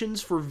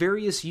 variations for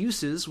various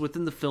uses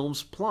within the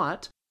film's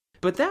plot.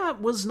 But that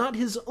was not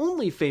his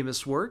only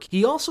famous work.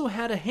 He also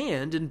had a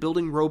hand in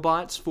building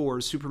robots for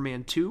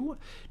Superman 2,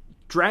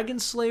 Dragon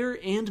Slayer,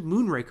 and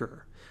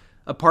Moonraker.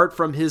 Apart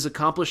from his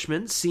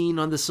accomplishments seen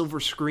on the silver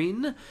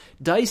screen,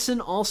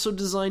 Dyson also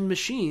designed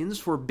machines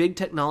for big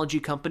technology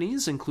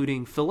companies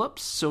including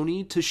Philips,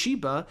 Sony,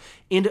 Toshiba,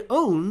 and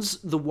owns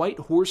the White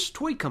Horse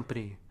Toy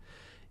Company.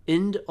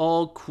 End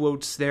all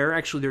quotes there.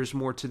 Actually, there's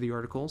more to the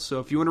article. So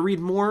if you want to read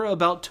more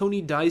about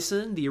Tony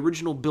Dyson, the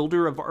original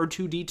builder of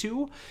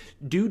R2-D2,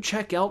 do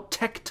check out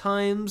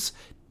techtimes.com.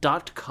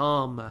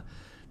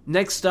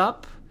 Next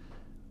up,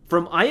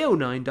 from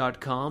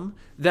io9.com,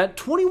 that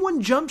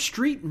 21 Jump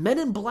Street Men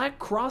in Black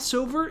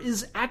crossover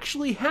is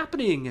actually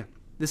happening.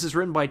 This is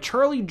written by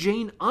Charlie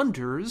Jane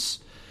Anders,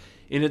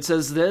 and it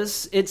says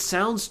this: "It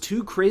sounds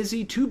too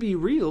crazy to be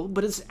real,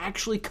 but it's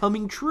actually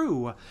coming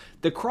true.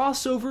 The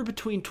crossover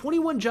between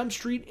 21 Jump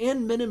Street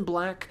and Men in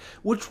Black,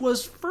 which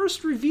was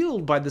first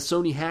revealed by the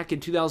Sony hack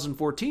in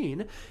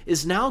 2014,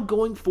 is now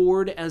going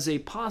forward as a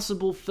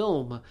possible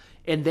film,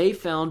 and they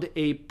found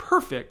a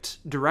perfect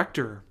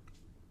director."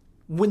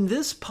 When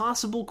this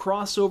possible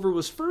crossover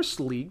was first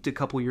leaked a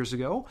couple years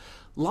ago,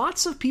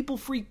 lots of people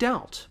freaked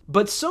out.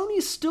 But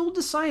Sony still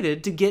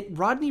decided to get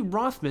Rodney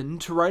Rothman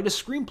to write a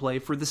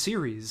screenplay for the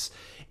series,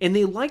 and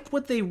they liked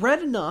what they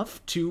read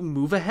enough to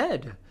move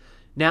ahead.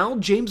 Now,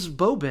 James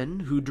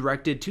Bobin, who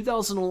directed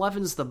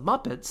 2011's The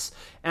Muppets,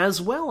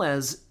 as well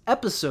as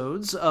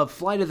episodes of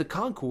Flight of the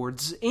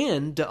Conchords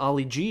and The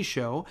Ali G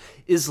Show,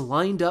 is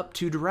lined up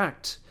to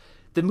direct.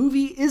 The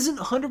movie isn't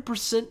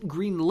 100%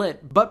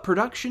 green-lit, but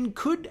production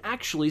could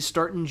actually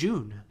start in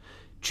June.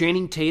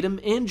 Channing Tatum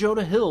and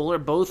Jonah Hill are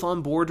both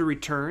on board to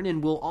return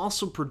and will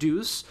also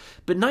produce,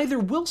 but neither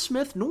Will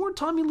Smith nor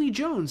Tommy Lee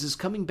Jones is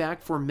coming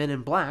back for Men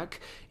in Black,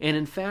 and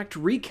in fact,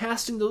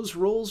 recasting those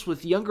roles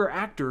with younger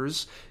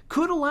actors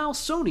could allow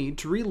Sony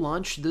to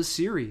relaunch the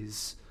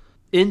series.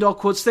 End all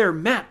quotes there.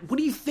 Matt, what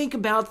do you think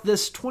about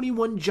this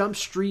 21 Jump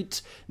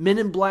Street Men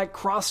in Black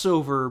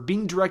crossover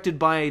being directed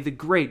by the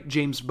great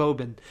James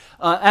Bobin?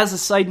 As a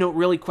side note,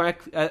 really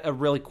quick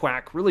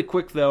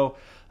though,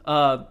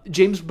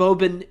 James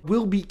Bobin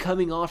will be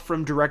coming off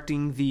from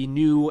directing the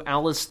new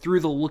Alice Through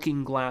the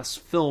Looking Glass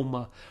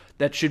film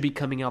that should be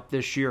coming out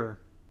this year.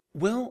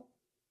 Well,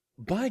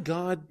 by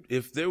God,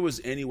 if there was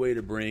any way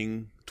to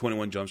bring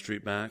 21 Jump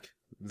Street back,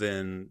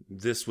 then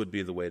this would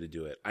be the way to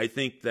do it. I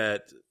think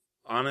that,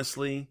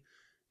 honestly,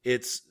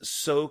 it's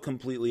so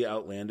completely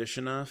outlandish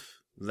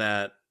enough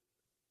that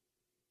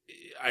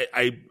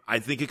I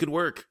think it could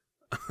work.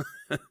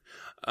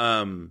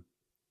 I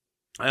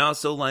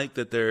also like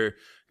that they're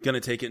going to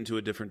take it into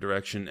a different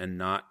direction and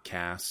not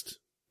cast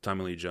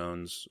Tommy Lee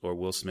Jones or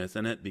Will Smith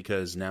in it,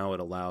 because now it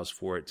allows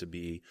for it to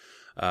be,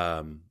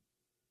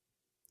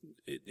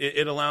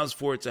 it allows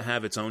for it to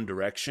have its own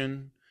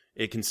direction.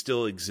 It can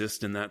still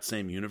exist in that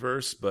same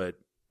universe, but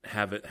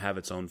have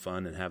its own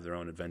fun and have their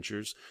own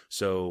adventures.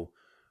 So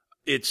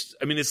it's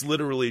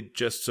literally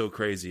just so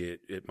crazy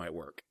it might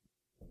work.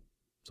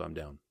 So I'm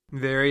down.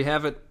 There you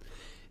have it.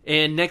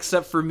 And next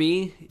up for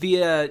me,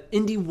 via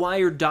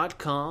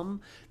IndieWire.com,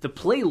 the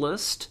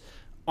playlist,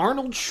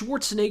 Arnold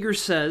Schwarzenegger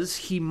says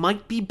he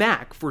might be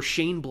back for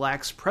Shane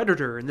Black's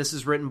Predator. And this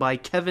is written by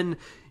Kevin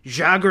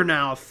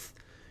Jagernauth.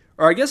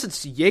 Or I guess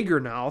it's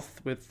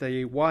Jaegernauth with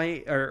a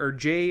Y, or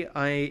Jageer.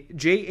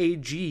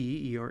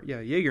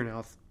 Yeah,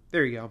 Jaegernauth.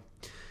 There you go.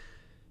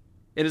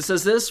 And it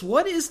says this: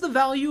 "What is the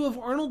value of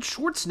Arnold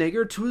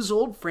Schwarzenegger to his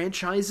old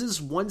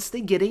franchises once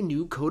they get a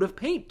new coat of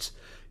paint?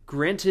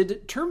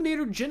 Granted,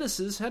 Terminator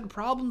Genisys had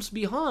problems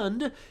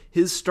beyond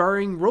his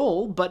starring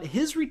role, but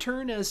his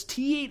return as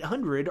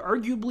T-800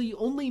 arguably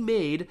only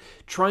made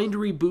trying to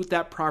reboot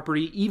that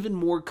property even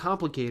more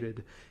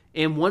complicated.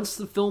 And once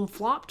the film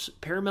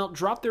flopped, Paramount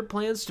dropped their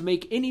plans to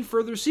make any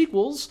further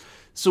sequels,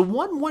 so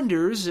one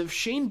wonders if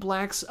Shane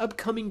Black's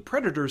upcoming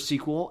Predator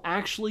sequel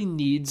actually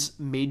needs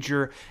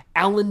Major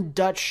Alan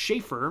Dutch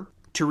Schaefer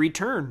to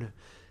return.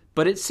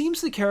 But it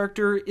seems the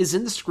character is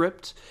in the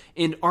script,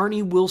 and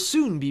Arnie will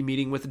soon be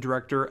meeting with the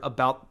director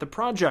about the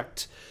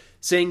project."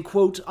 Saying,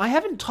 quote, "I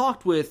haven't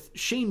talked with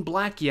Shane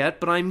Black yet,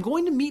 but I'm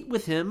going to meet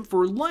with him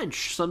for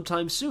lunch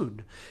sometime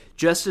soon.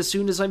 Just as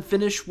soon as I'm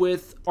finished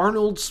with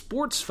Arnold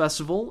Sports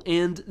Festival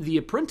and The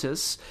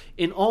Apprentice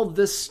and all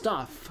this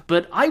stuff.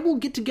 But I will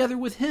get together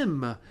with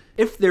him.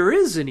 If there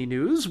is any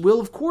news, we'll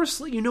of course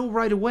let you know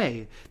right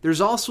away.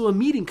 There's also a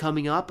meeting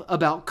coming up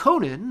about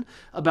Conan,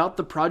 about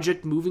the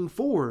project moving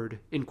forward,"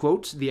 end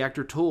quote, the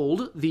actor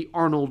told the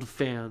Arnold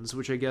fans,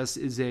 which I guess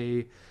is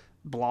a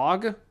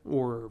blog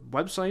or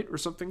website or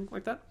something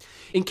like that.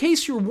 In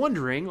case you're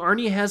wondering,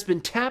 Arnie has been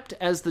tapped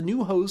as the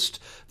new host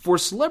for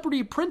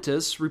Celebrity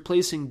Apprentice,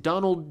 replacing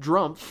Donald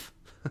Drumpf.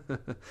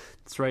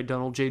 That's right,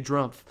 Donald J.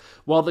 Drumpf.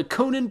 While the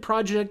Conan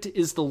project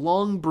is the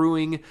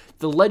long-brewing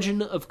The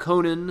Legend of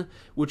Conan,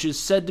 which is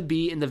said to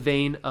be in the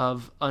vein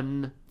of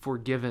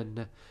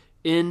Unforgiven.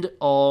 End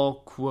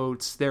all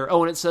quotes there.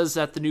 Oh, and it says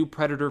that the new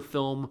Predator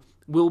film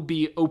will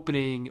be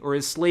opening, or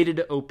is slated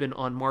to open,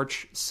 on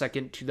March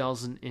 2nd,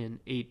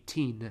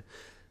 2018.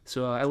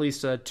 So at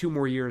least 2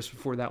 more years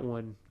before that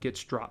one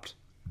gets dropped.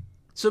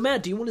 So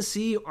Matt, do you want to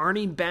see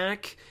Arnie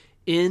back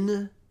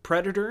in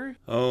Predator?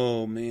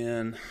 Oh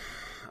man,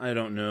 I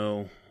don't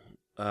know.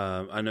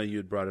 I know you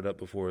had brought it up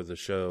before the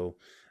show.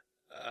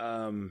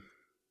 I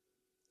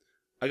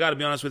got to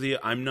be honest with you,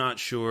 I'm not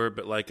sure,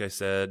 but like I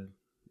said,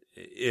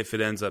 if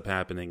it ends up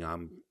happening,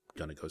 I'm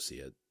going to go see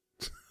it.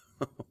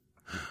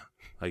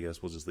 I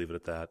guess we'll just leave it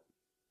at that.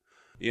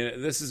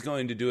 This is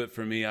going to do it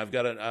for me. I've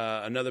got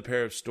another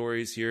pair of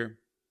stories here.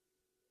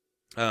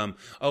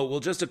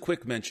 Just a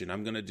quick mention.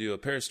 I'm going to do a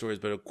pair of stories,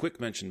 but a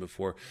quick mention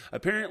before.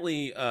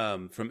 Apparently,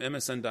 from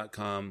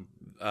MSN.com,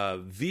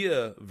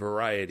 via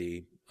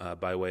Variety,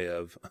 by way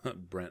of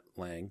Brent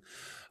Lang,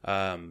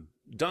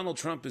 Donald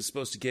Trump is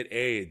supposed to get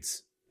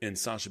AIDS in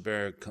Sacha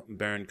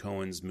Baron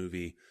Cohen's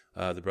movie,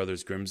 The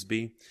Brothers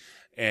Grimsby.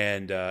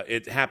 And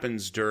it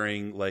happens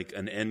during like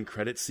an end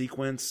credit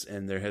sequence,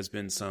 and there has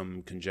been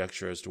some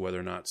conjecture as to whether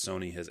or not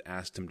Sony has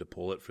asked him to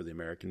pull it for the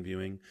American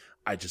viewing.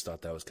 I just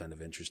thought that was kind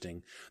of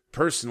interesting.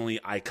 Personally,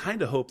 I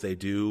kind of hope they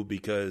do,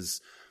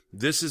 because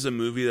this is a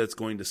movie that's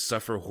going to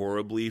suffer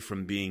horribly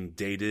from being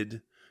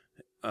dated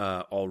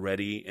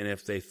already, and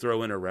if they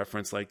throw in a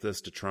reference like this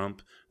to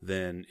Trump,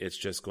 then it's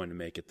just going to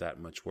make it that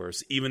much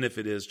worse, even if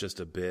it is just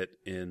a bit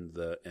in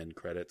the end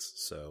credits.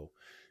 So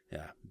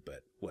yeah,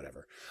 but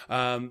whatever.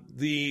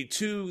 The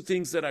two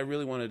things that I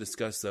really want to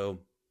discuss, though,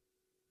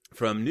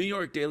 from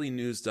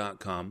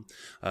NewYorkDailyNews.com,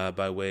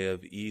 by way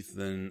of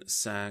Ethan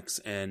Sachs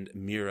and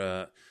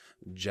Mira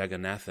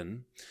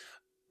Jagannathan,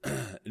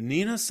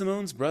 Nina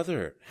Simone's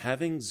brother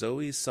having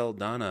Zoe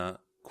Saldana,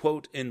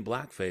 quote, in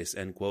blackface,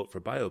 end quote, for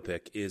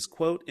biopic is,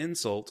 quote,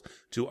 insult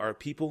to our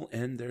people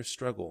and their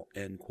struggle,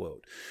 end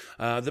quote.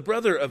 The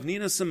brother of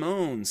Nina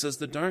Simone says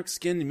the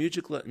dark-skinned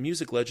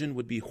music legend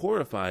would be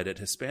horrified at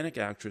Hispanic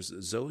actress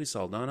Zoe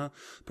Saldana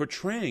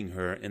portraying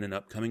her in an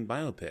upcoming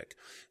biopic.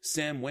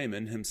 Sam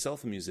Wayman,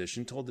 himself a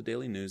musician, told the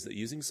Daily News that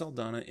using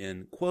Saldana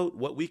in, quote,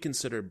 what we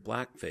consider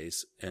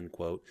blackface, end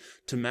quote,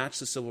 to match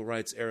the civil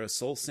rights era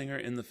soul singer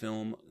in the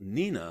film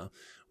Nina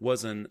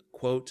was an,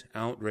 quote,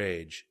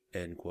 outrage,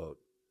 end quote.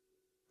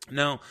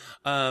 Now,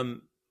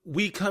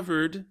 we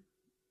covered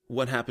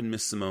What Happened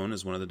Miss Simone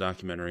as one of the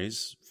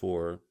documentaries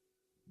for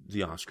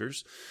the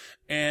Oscars.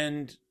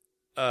 And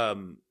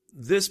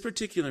this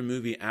particular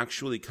movie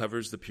actually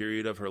covers the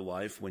period of her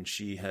life when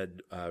she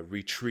had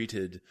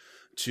retreated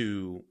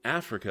to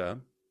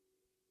Africa.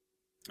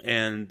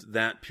 And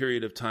that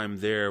period of time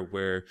there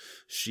where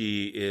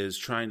she is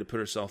trying to put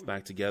herself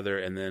back together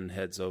and then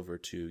heads over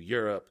to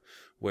Europe,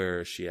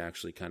 where she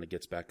actually kind of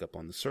gets back up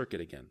on the circuit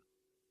again.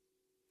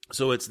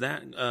 So it's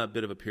that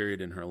bit of a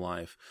period in her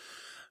life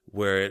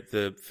where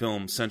the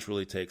film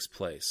centrally takes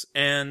place.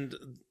 And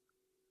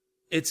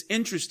it's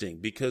interesting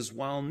because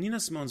while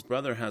Nina Simone's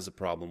brother has a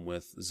problem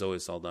with Zoe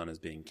Saldana's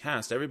being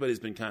cast, everybody's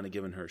been kind of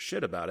giving her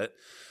shit about it.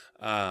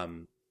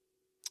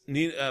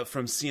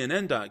 From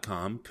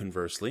CNN.com,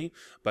 conversely,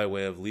 by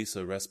way of Lisa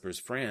Respers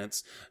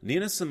France,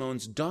 Nina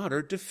Simone's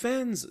daughter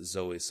defends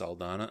Zoe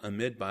Saldana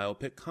amid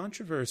biopic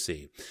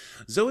controversy.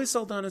 Zoe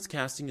Saldana's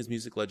casting as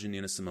music legend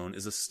Nina Simone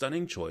is a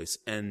stunning choice,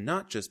 and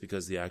not just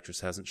because the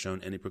actress hasn't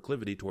shown any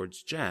proclivity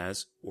towards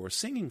jazz, or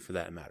singing for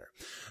that matter.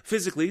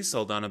 Physically,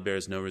 Saldana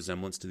bears no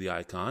resemblance to the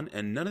icon,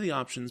 and none of the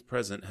options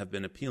present have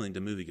been appealing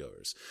to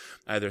moviegoers.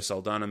 Either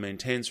Saldana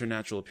maintains her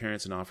natural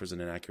appearance and offers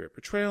an inaccurate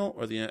portrayal,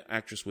 or the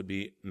actress would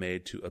be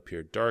made to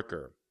appear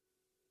darker.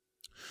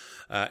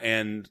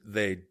 And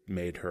they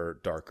made her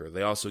darker.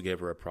 They also gave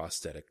her a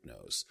prosthetic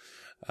nose.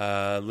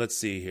 Let's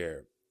see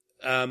here.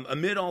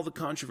 Amid all the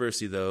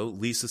controversy, though,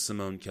 Lisa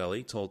Simone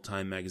Kelly told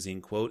Time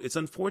magazine, quote, it's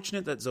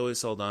unfortunate that Zoe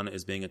Saldana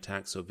is being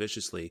attacked so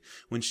viciously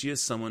when she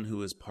is someone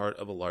who is part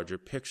of a larger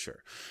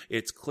picture.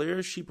 It's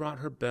clear she brought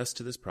her best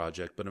to this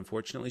project, but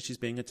unfortunately she's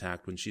being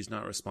attacked when she's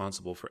not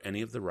responsible for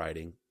any of the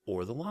writing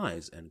or the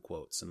lies, end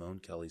quote, Simone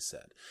Kelly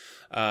said.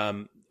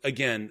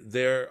 Again,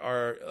 there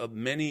are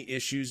many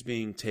issues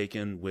being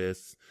taken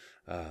with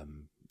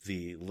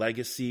the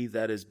legacy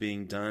that is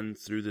being done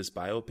through this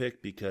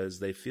biopic, because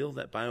they feel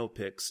that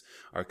biopics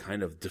are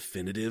kind of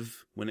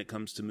definitive when it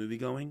comes to movie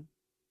going.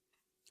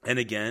 And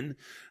again,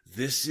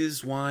 this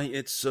is why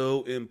it's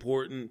so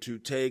important to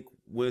take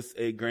with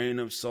a grain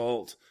of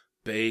salt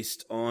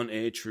based on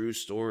a true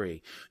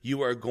story.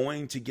 You are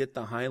going to get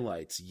the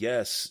highlights.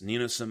 Yes,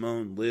 Nina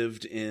Simone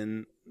lived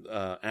in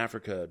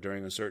Africa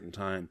during a certain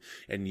time,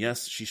 and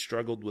yes, she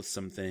struggled with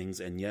some things,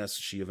 and yes,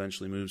 she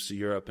eventually moves to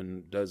Europe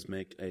and does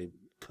make a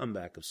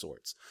comeback of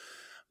sorts.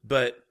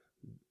 But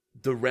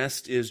the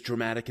rest is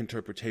dramatic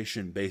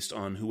interpretation based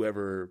on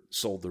whoever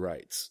sold the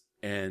rights.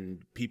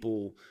 And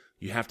people,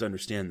 you have to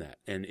understand that.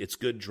 And it's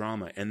good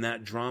drama. And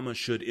that drama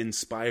should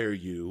inspire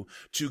you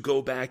to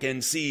go back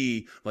and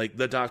see, like,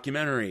 the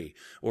documentary,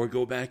 or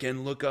go back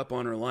and look up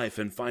on her life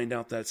and find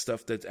out that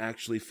stuff that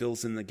actually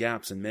fills in the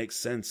gaps and makes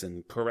sense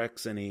and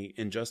corrects any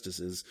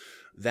injustices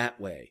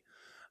that way.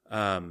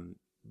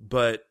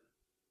 But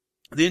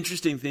the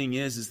interesting thing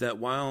is that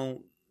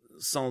while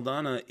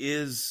Saldana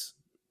is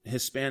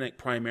Hispanic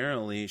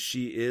primarily,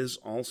 she is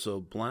also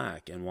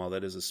black. And while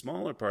that is a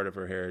smaller part of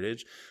her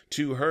heritage,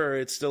 to her,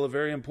 it's still a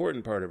very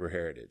important part of her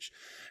heritage.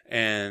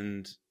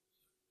 And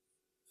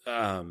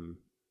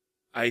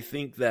I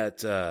think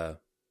that,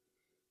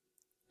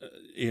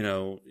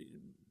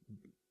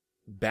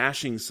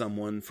 bashing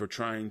someone for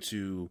trying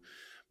to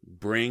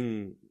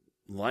bring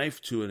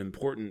life to an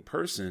important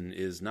person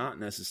is not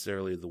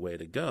necessarily the way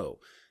to go.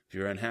 If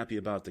you're unhappy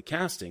about the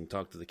casting,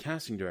 talk to the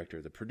casting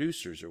director, the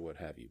producers, or what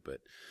have you. But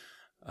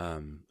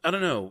I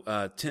don't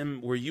know.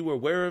 Tim, were you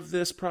aware of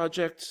this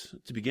project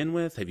to begin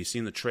with? Have you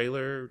seen the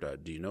trailer?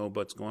 Do you know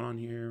what's going on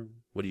here?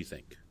 What do you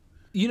think?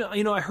 You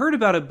know, I heard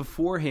about it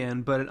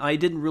beforehand, but I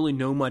didn't really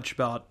know much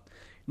about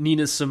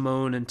Nina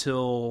Simone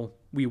until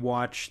we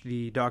watched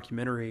the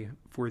documentary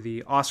for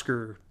the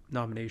Oscar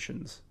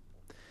nominations.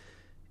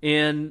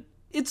 And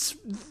it's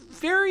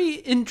very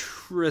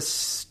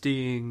interesting.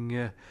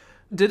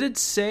 Did it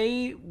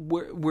say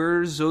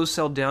where Zoe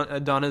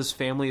Saldana's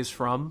family is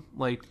from?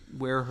 Like,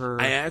 where her...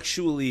 I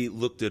actually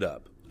looked it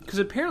up. Because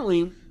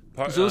apparently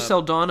Zoe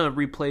Saldana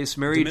replaced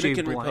Mary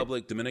J.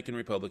 Blige. Dominican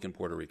Republic and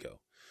Puerto Rico.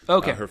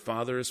 Okay. Her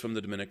father is from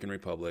the Dominican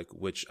Republic,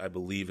 which I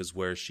believe is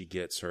where she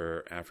gets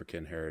her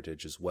African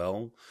heritage as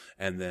well.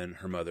 And then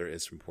her mother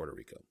is from Puerto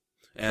Rico.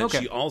 And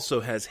she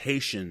also has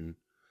Haitian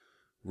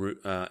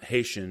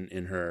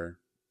in her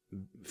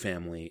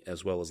family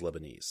as well as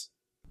Lebanese.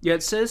 Yeah,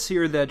 it says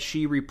here that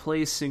she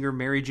replaced singer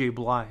Mary J.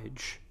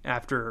 Blige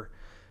after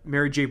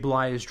Mary J.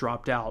 Blige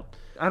dropped out.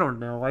 I don't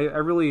know. I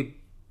really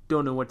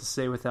don't know what to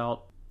say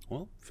without...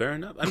 Well, fair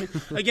enough. I mean,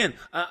 again,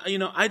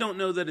 I don't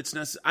know that it's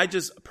necessary. I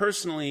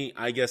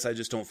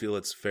just don't feel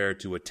it's fair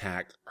to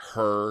attack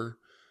her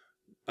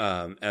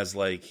as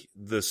like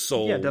the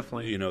sole,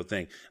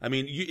 thing. I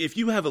mean, if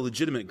you have a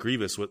legitimate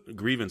grievance with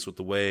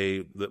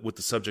the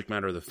subject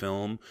matter of the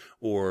film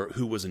or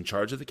who was in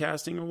charge of the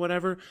casting or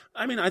whatever,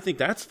 I mean, I think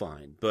that's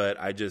fine. But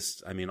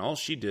all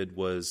she did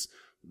was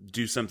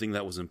do something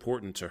that was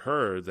important to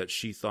her that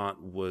she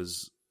thought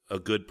was a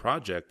good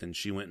project, and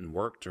she went and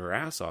worked her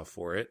ass off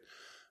for it.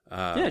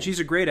 Yeah, she's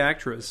a great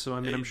actress, so I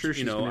mean, I'm sure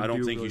she's going to do really well. I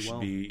don't think you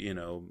should be,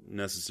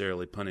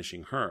 necessarily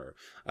punishing her.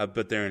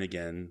 But then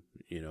again,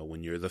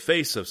 when you're the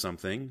face of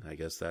something, I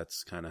guess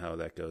that's kind of how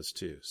that goes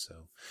too. So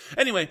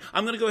anyway,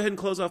 I'm going to go ahead and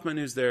close off my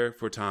news there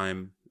for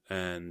time,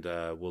 and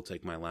we'll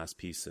take my last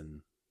piece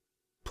and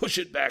push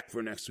it back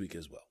for next week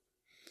as well.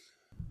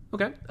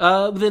 Okay.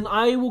 Then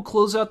I will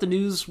close out the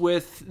news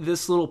with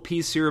this little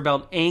piece here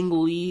about Ang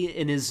Lee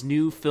in his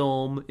new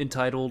film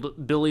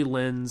entitled Billy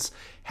Lynn's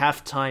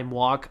Halftime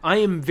Walk. I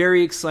am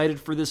very excited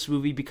for this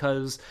movie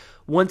because,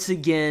 once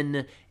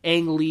again,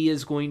 Ang Lee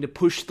is going to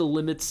push the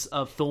limits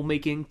of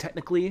filmmaking,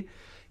 technically.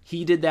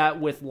 He did that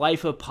with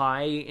Life of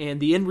Pi, and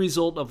the end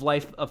result of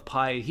Life of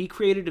Pi, he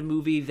created a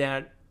movie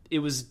that it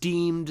was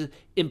deemed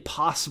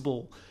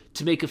impossible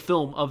to make a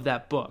film of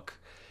that book.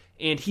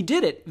 And he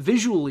did it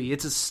visually.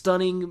 It's a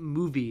stunning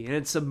movie, and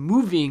it's a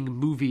moving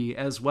movie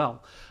as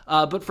well.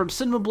 But from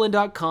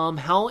CinemaBlend.com,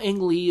 How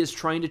Ang Lee is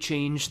trying to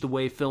change the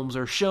way films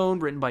are shown,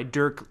 written by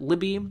Dirk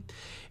Libby.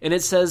 And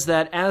it says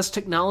that as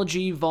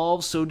technology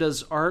evolves, so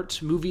does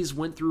art. Movies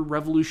went through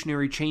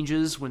revolutionary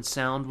changes when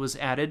sound was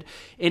added,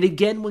 and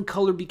again when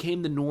color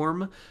became the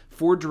norm.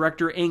 For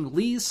director Ang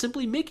Lee,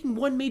 simply making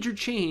one major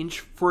change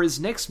for his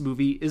next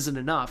movie isn't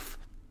enough.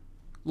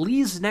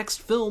 Lee's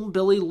next film,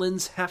 Billy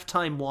Lynn's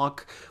Halftime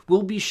Walk,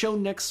 will be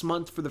shown next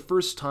month for the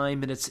first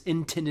time in its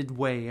intended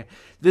way.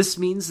 This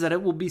means that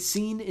it will be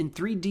seen in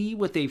 3D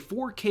with a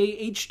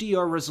 4K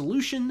HDR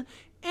resolution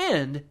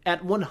and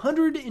at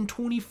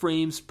 120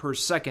 frames per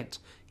second.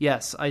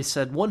 Yes, I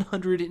said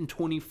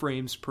 120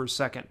 frames per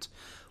second.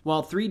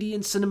 While 3D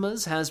in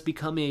cinemas has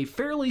become a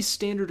fairly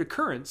standard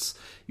occurrence,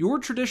 your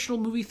traditional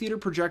movie theater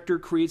projector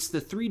creates the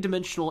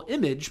three-dimensional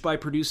image by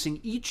producing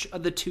each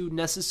of the two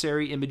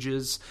necessary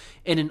images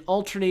in an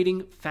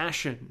alternating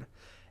fashion.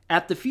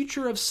 At the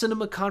Future of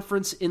Cinema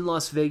conference in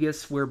Las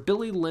Vegas, where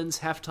Billy Lynn's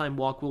Halftime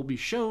Walk will be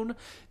shown,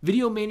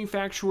 video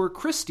manufacturer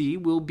Christie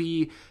will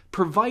be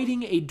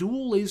providing a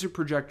dual laser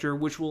projector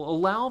which will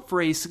allow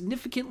for a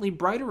significantly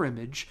brighter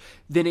image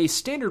than a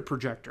standard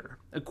projector.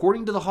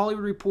 According to The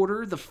Hollywood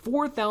Reporter, the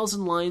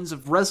 4,000 lines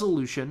of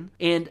resolution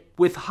and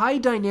with high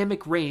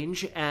dynamic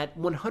range at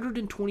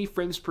 120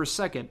 frames per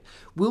second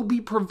will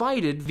be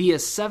provided via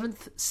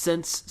Seventh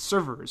Sense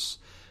servers.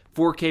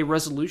 4K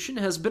resolution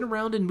has been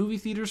around in movie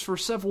theaters for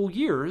several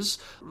years,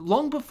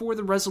 long before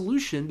the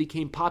resolution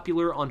became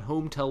popular on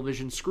home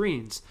television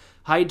screens.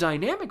 High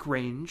dynamic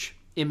range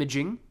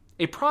imaging,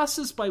 a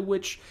process by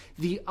which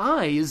the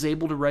eye is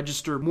able to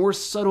register more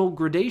subtle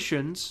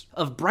gradations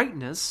of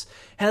brightness,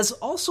 has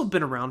also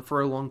been around for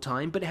a long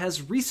time, but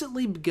has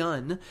recently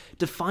begun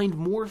to find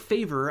more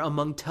favor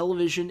among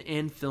television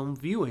and film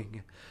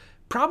viewing.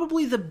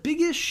 Probably the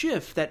biggest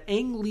shift that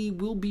Ang Lee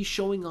will be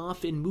showing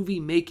off in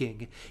movie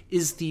making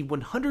is the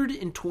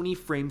 120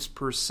 frames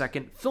per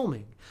second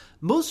filming.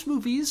 Most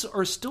movies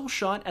are still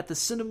shot at the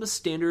cinema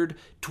standard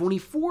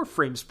 24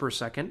 frames per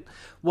second,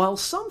 while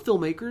some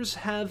filmmakers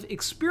have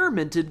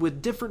experimented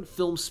with different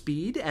film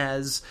speed,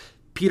 as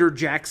Peter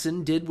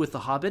Jackson did with The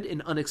Hobbit: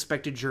 An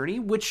Unexpected Journey,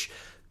 which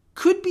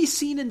could be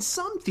seen in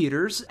some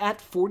theaters at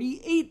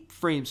 48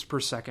 frames per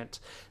second.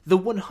 The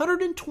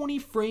 120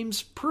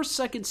 frames per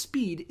second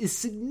speed is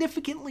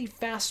significantly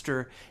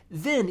faster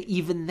than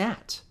even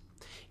that.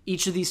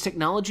 Each of these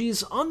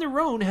technologies on their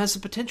own has the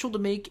potential to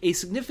make a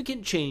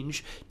significant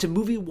change to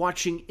movie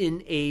watching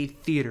in a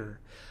theater.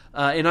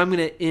 And I'm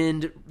going to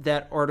end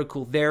that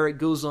article there. It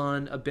goes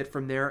on a bit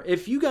from there.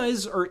 If you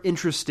guys are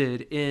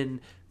interested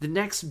in the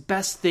next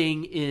best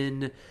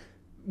thing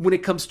when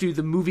it comes to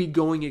the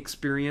movie-going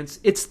experience,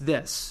 it's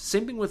this.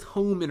 Same thing with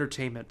home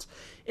entertainment.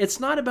 It's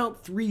not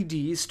about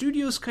 3D.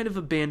 Studios kind of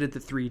abandoned the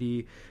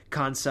 3D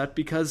concept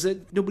because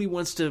nobody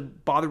wants to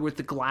bother with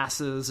the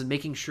glasses and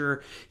making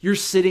sure you're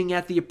sitting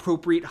at the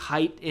appropriate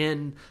height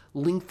and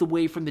length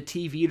away from the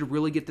TV to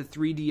really get the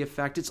 3D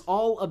effect. It's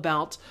all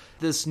about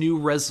this new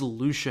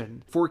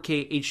resolution,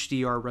 4K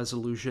HDR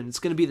resolution. It's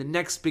going to be the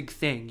next big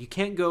thing. You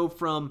can't go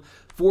from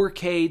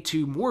 4K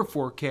to more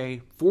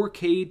 4K,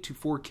 4K to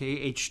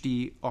 4K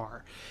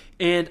HDR.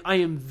 And I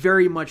am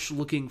very much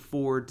looking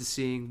forward to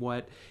seeing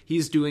what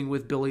he's doing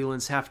with Billy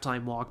Lynn's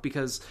Halftime Walk,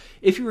 because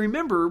if you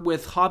remember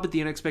with Hobbit: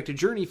 The Unexpected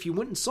Journey, if you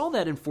went and saw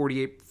that in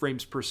 48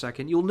 frames per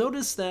second, you'll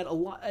notice that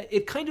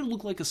it kind of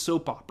looked like a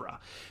soap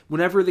opera.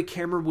 Whenever the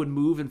camera would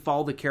move and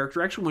follow the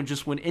character, actually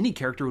when any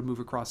character would move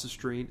across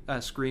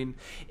the screen,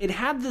 it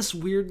had this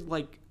weird,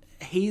 like,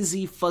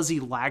 hazy, fuzzy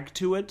lag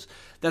to it.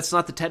 That's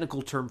not the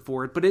technical term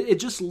for it, but it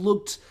just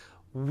looked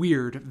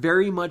weird,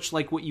 very much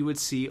like what you would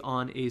see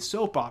on a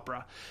soap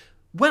opera.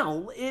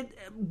 Well,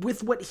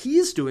 with what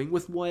he's doing,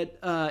 with what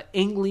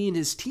Ang Lee and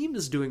his team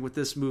is doing with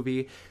this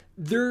movie,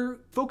 they're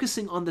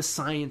focusing on the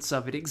science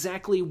of it,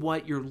 exactly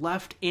what your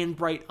left and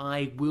right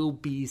eye will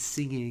be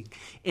seeing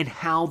and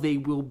how they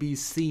will be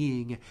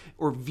seeing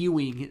or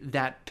viewing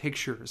that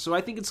picture. So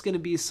I think it's going to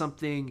be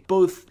something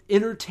both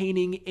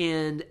entertaining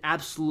and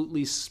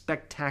absolutely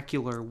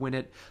spectacular when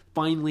it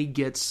finally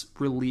gets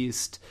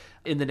released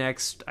in the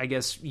next, I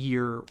guess,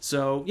 year.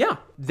 So yeah,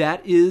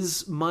 that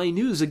is my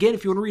news. Again,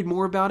 if you want to read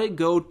more about it,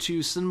 go to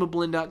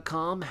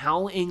cinemablend.com.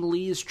 How Ang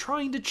Lee is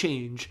trying to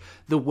change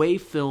the way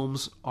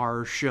films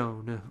are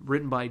shown.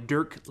 Written by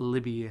Dirk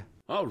Libby.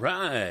 All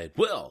right.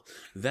 Well,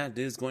 that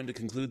is going to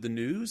conclude the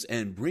news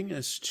and bring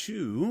us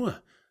to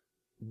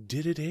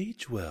Did It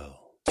Age Well?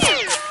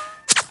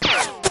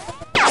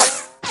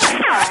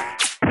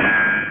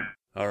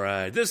 All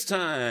right, this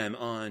time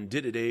on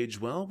Did It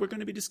Age Well, we're going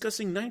to be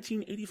discussing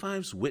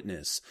 1985's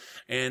Witness.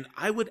 And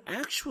I would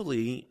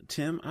actually,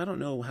 Tim, I don't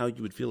know how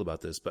you would feel about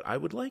this, but I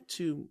would like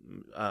to,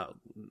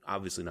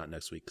 obviously not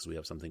next week because we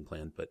have something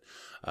planned, but,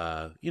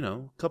 a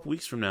couple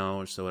weeks from now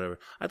or so, whatever,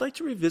 I'd like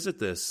to revisit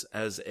this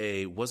as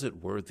a Was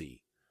It Worthy?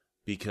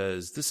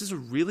 Because this is a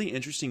really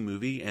interesting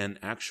movie and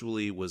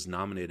actually was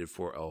nominated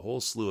for a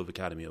whole slew of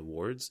Academy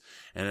Awards,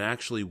 and it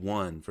actually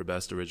won for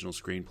Best Original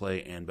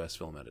Screenplay and Best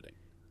Film Editing.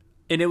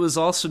 And it was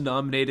also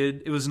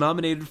nominated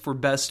for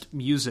Best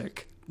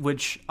Music,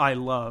 which I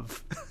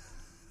love.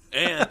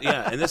 And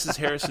this is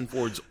Harrison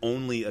Ford's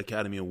only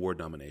Academy Award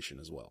nomination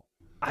as well.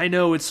 I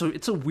know, it's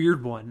a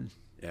weird one.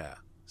 Yeah.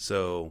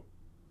 So,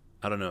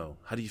 I don't know.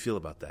 How do you feel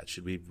about that?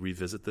 Should we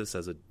revisit this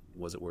as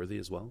Was It Worthy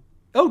as well?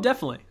 Oh,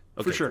 definitely.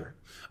 Okay, for sure.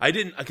 Cool. I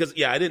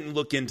didn't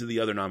look into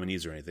the other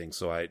nominees or anything,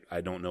 so I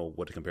don't know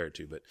what to compare it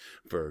to,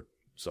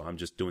 so I'm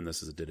just doing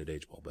this as a Did It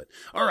Age Well. But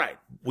all right,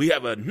 we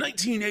have a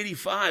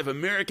 1985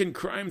 American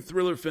crime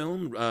thriller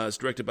film. It's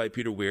directed by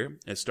Peter Weir.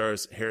 It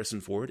stars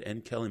Harrison Ford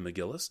and Kelly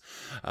McGillis.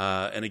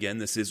 And again,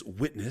 this is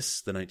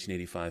Witness, the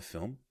 1985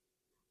 film.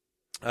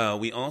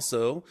 We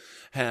also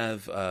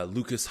have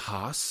Lucas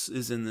Haas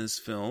is in this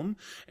film,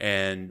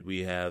 and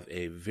we have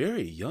a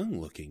very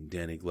young-looking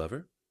Danny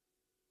Glover,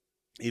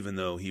 even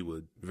though he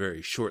would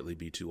very shortly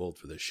be too old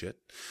for this shit.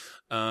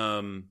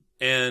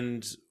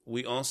 And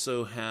we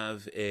also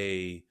have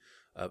a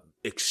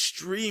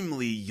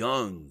extremely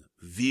young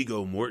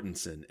Viggo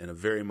Mortensen in a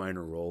very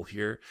minor role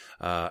here.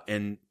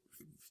 And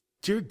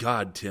dear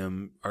God,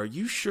 Tim, are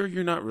you sure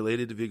you're not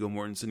related to Viggo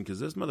Mortensen?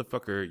 Because this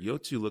motherfucker, you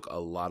two look a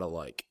lot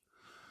alike.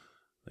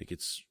 Like,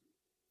 it's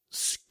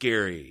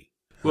scary.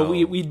 Well,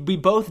 we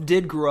both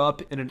did grow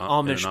up in an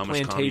Amish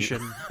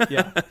plantation,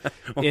 yeah,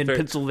 in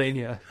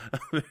Pennsylvania.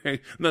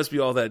 Must be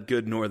all that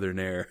good northern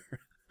air.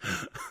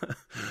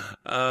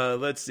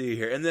 Let's see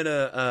here, and then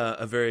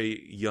a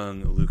very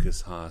young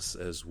Lucas Haas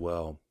as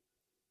well.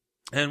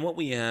 And what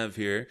we have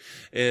here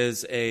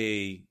is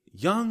a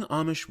young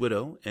Amish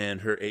widow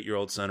and her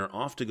 8-year-old son are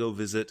off to go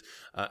visit.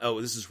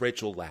 This is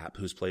Rachel Lapp,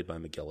 who's played by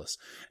McGillis,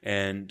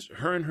 and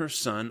her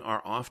son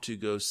are off to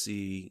go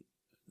see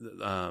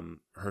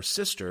her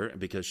sister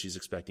because she's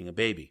expecting a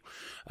baby.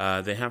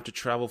 They have to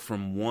travel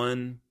from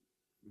one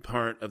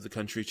part of the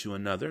country to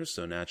another,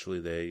 so naturally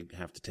they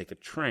have to take a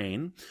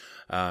train.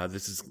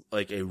 This is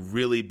like a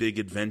really big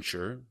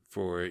adventure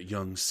for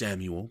young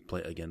Samuel,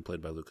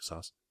 played by Lucas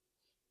Haas.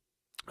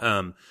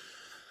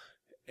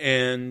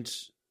 And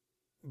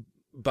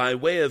by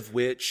way of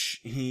which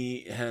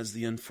he has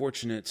the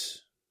unfortunate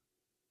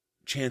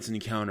chance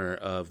encounter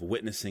of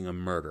witnessing a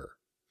murder.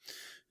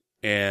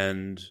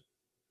 And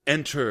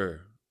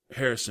enter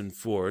Harrison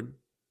Ford,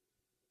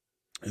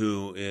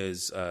 who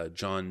is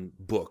John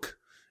Book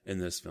in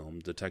this film,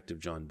 Detective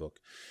John Book.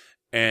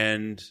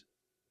 And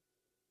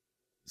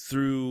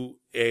through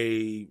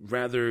a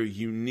rather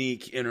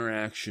unique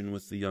interaction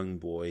with the young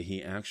boy,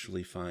 he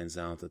actually finds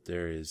out that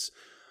there is,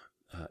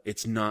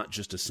 it's not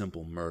just a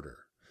simple murder.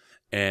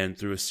 And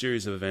through a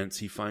series of events,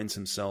 he finds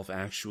himself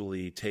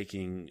actually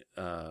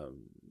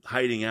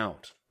hiding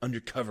out,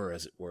 undercover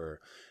as it were,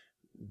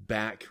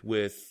 back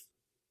with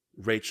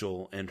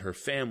Rachel and her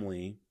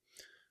family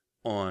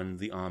on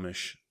the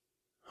Amish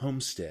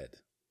homestead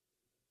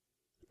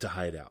to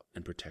hide out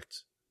and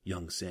protect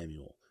young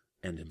Samuel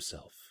and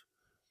himself.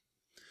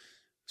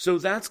 So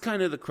that's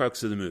kind of the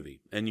crux of the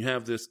movie. And you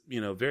have this,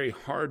 very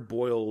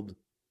hard-boiled,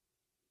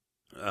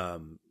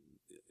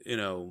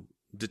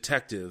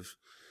 detective,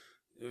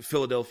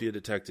 Philadelphia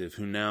detective,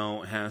 who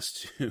now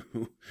has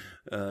to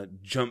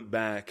jump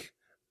back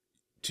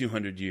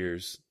 200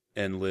 years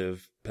and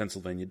live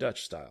Pennsylvania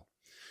Dutch style.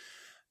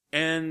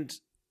 And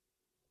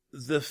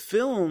the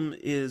film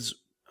is,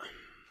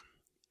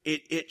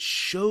 it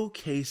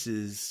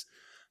showcases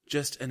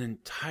just an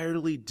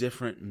entirely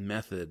different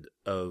method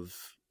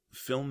of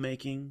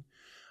filmmaking,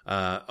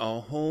 a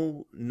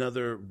whole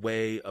nother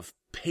way of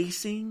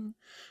pacing,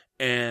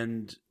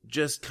 and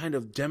just kind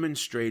of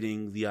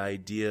demonstrating the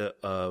idea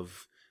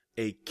of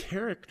a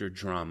character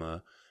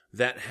drama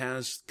that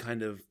has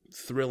kind of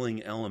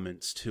thrilling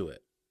elements to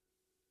it.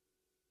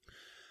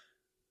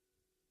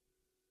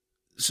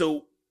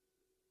 So,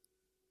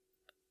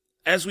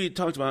 as we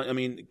talked about,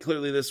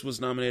 clearly this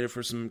was nominated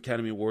for some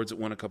Academy Awards. It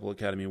won a couple of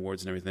Academy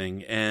Awards and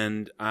everything.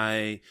 And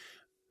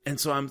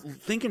so I'm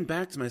thinking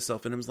back to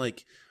myself, and I was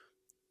like,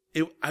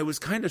 I was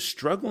kind of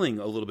struggling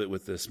a little bit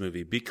with this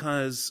movie,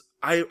 because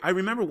I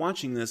remember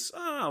watching this,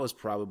 I was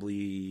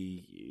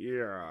probably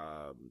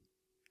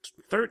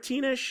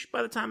 13-ish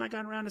by the time I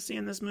got around to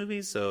seeing this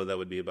movie. So that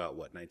would be about,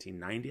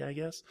 1990, I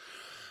guess.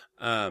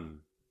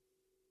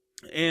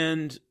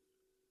 And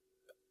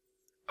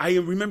I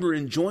remember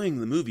enjoying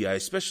the movie. I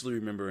especially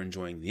remember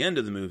enjoying the end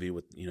of the movie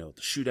with, the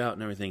shootout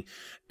and everything.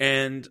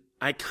 And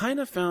I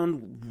kind of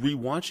found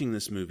rewatching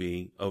this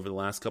movie over the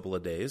last couple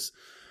of days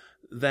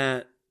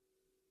that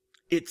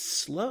it's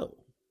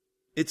slow.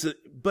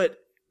 But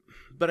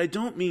I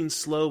don't mean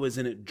slow as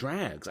in it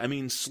drags. I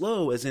mean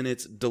slow as in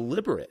it's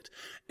deliberate.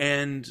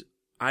 And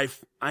I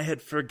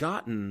had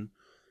forgotten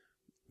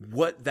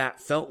what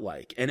that felt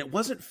like. And it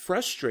wasn't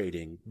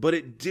frustrating, but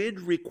it did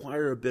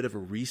require a bit of a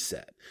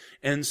reset.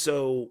 And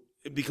so,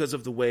 because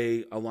of the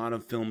way a lot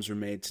of films are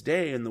made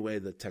today, and the way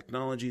the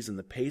technologies and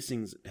the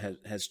pacings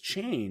has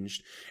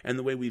changed, and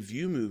the way we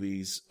view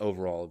movies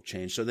overall have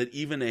changed, so that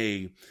even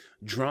a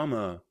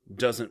drama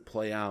doesn't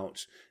play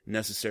out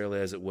necessarily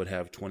as it would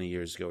have 20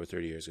 years ago or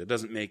 30 years ago. It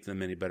doesn't make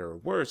them any better or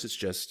worse. It's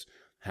just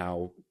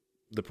how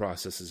the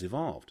process has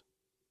evolved.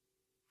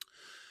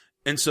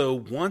 And so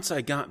once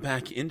I got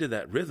back into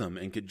that rhythm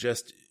and could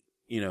just,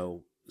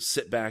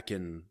 sit back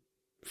and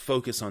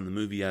focus on the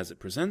movie as it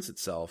presents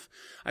itself,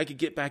 I could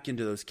get back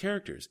into those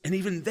characters. And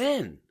even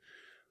then,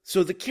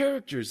 so the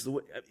characters,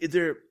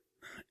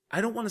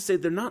 I don't want to say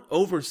they're not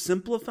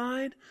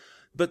oversimplified,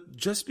 but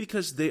just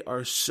because they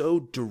are so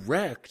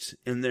direct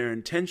in their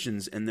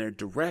intentions and they're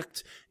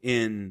direct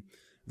in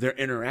their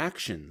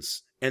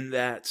interactions, and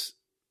that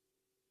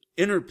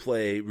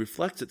interplay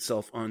reflects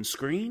itself on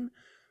screen,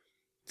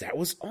 that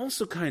was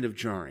also kind of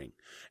jarring.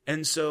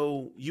 And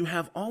so you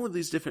have all of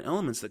these different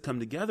elements that come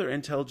together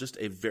and tell just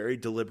a very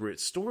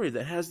deliberate story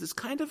that has this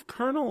kind of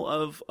kernel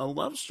of a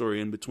love story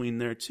in between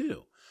there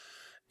too.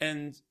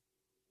 And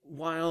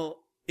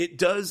while it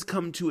does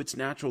come to its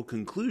natural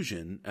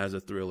conclusion as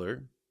a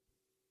thriller,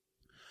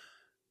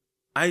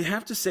 I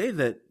have to say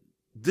that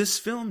this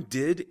film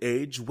did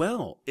age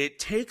well. It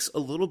takes a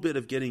little bit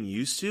of getting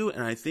used to,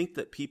 and I think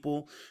that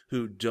people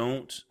who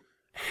don't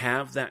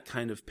have that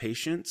kind of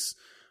patience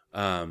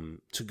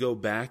to go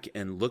back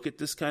and look at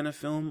this kind of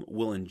film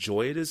will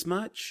enjoy it as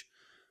much.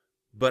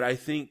 But I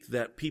think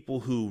that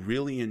people who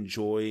really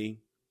enjoy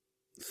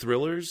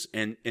thrillers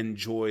and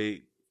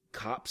enjoy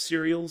cop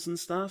serials and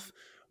stuff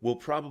will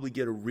probably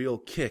get a real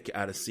kick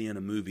out of seeing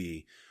a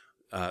movie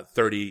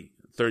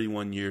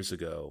 31 years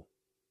ago,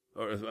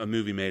 or a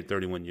movie made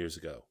 31 years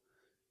ago,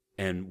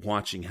 and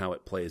watching how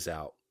it plays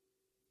out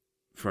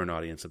for an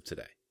audience of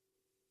today.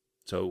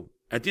 So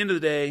at the end of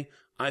the day,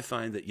 I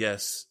find that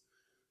yes,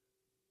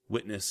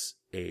 Witness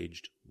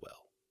aged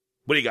well.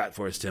 What do you got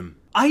for us,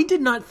 Tim? I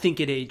did not think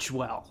it aged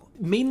well.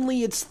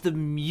 Mainly it's the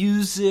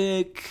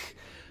music.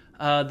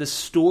 The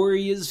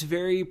story is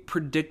very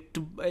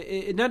predictable.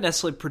 Not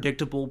necessarily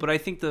predictable, but I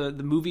think the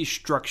movie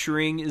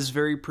structuring is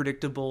very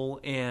predictable,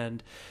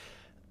 and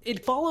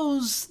it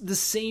follows the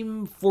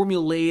same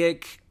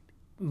formulaic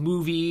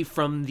movie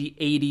from the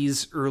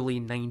 80s, early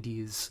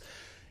 90s.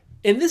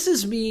 And this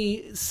is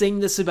me saying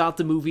this about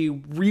the movie,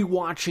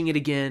 rewatching it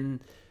again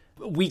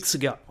weeks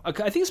ago. I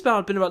think it's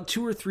been about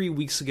 2 or 3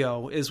 weeks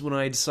ago is when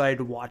I decided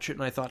to watch it,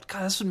 and I thought,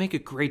 God, this would make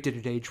it great did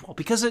it age well,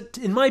 because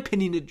in my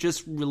opinion, it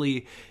just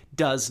really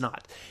does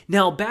not.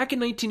 Now, back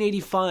in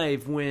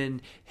 1985,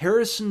 when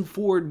Harrison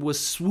Ford was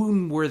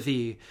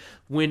swoon-worthy,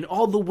 when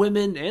all the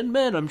women, and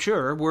men, I'm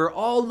sure, were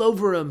all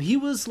over him, he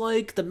was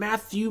like the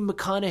Matthew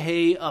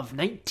McConaughey of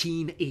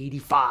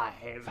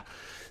 1985.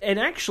 And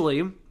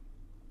actually,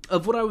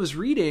 of what I was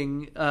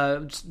reading,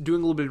 just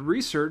doing a little bit of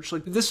research,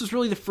 like this was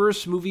really the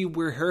first movie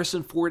where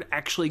Harrison Ford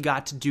actually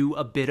got to do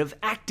a bit of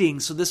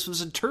acting, so this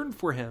was a turn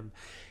for him.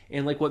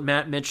 And like what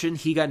Matt mentioned,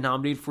 he got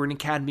nominated for an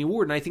Academy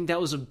Award. And I think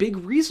that was a big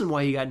reason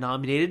why he got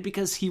nominated,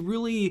 because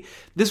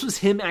this was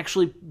him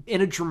actually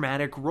in a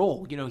dramatic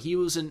role. You know, he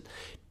wasn't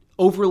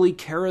overly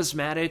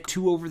charismatic,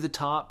 too over the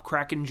top,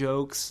 cracking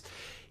jokes.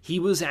 He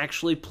was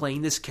actually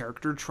playing this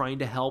character trying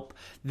to help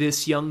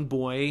this young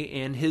boy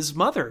and his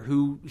mother,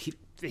 who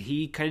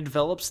he kind of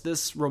develops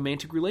this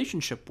romantic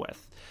relationship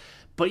with.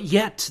 But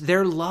yet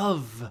their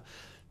love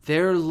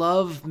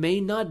may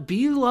not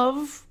be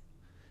love.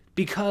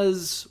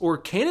 Because, or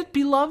can it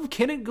be love?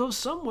 Can it go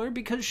somewhere?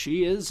 Because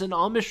she is an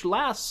Amish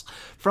lass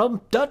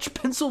from Dutch,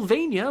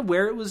 Pennsylvania,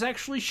 where it was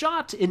actually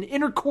shot in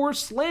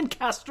Intercourse,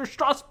 Lancaster,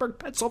 Strasburg,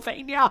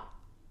 Pennsylvania.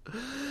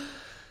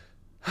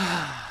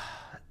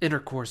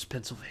 Intercourse,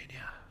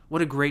 Pennsylvania.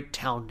 What a great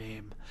town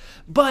name.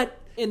 But,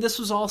 and this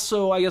was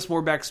also, I guess,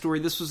 more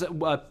backstory. This was,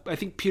 I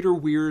think, Peter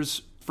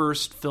Weir's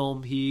first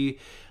film. He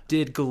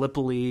did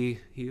Gallipoli,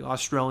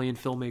 Australian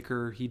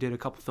filmmaker. He did a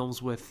couple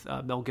films with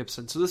Mel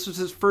Gibson. So this was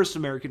his first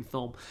American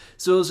film.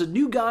 So it was a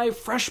new guy,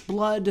 fresh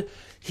blood.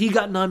 He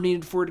got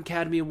nominated for an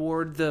Academy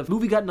Award. The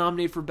movie got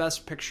nominated for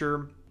Best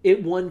Picture.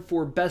 It won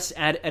for Best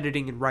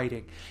Editing and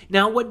Writing.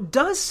 Now, what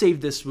does save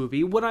this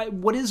movie,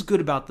 what is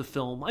good about the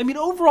film, I mean,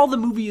 overall the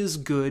movie is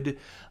good,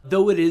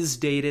 though it is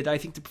dated. I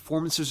think the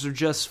performances are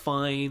just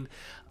fine.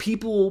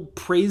 People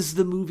praise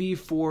the movie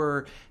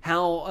for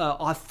how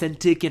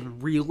authentic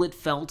and real it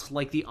felt,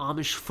 like the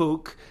Amish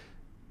folk.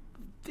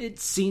 It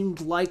seemed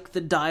like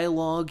the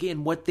dialogue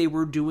and what they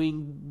were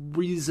doing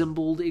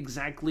resembled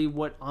exactly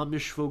what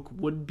Amish folk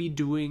would be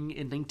doing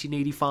in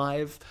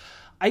 1985.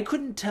 I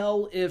couldn't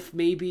tell if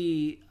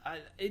maybe,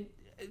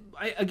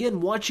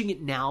 again, watching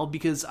it now,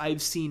 because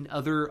I've seen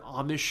other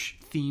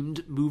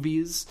Amish-themed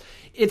movies,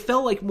 it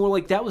felt like more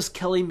like that was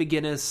Kelly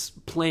McGinnis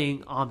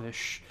playing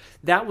Amish.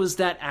 That was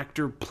that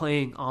actor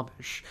playing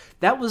Amish.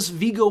 That was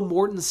Viggo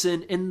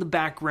Mortensen in the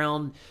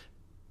background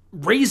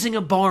raising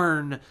a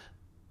barn,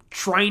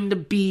 trying to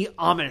be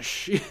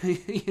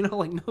Amish. You know,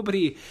 like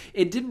nobody,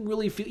 it didn't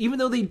really feel, even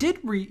though they did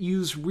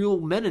use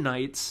real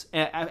Mennonites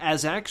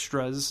as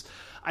extras,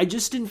 I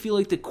just didn't feel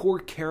like the core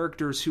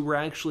characters who were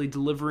actually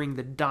delivering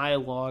the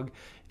dialogue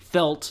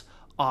felt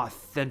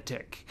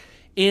authentic.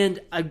 And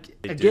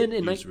again,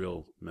 in use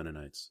real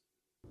Mennonites.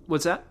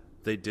 What's that?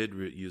 They did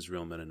use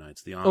real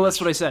Mennonites. The Amish, oh,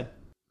 that's what I said.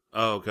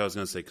 Oh, okay. I was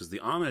going to say, because the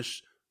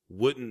Amish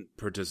wouldn't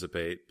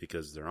participate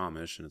because they're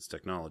Amish and it's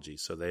technology.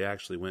 So they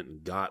actually went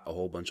and got a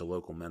whole bunch of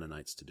local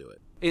Mennonites to do it.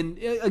 And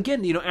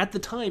again, you know, at the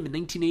time in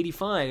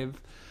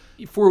 1985,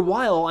 for a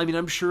while, I mean,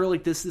 I'm sure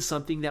like this is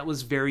something that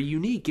was very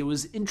unique. It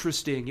was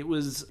interesting.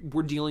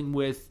 We're dealing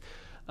with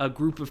a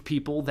group of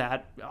people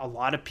that a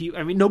lot of people,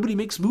 I mean, nobody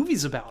makes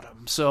movies about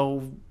them.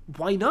 So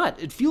why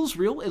not? It feels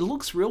real. It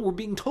looks real. We're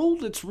being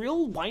told it's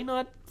real. Why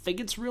not think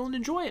it's real and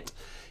enjoy it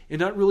and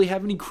not really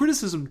have any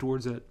criticism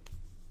towards it?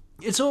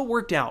 And so it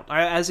worked out.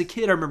 As a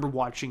kid, I remember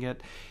watching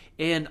it,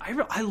 and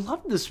I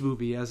loved this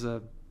movie as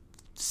a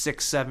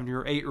 6, 7,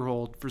 or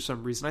 8-year-old for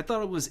some reason. I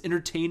thought it was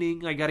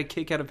entertaining. I got a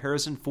kick out of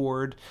Harrison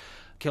Ford,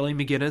 Kelly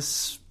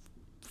McGinnis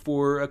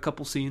for a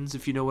couple scenes,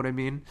 if you know what I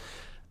mean.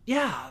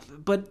 Yeah,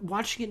 but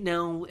watching it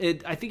now,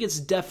 I think it's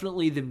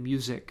definitely the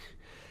music.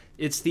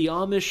 It's the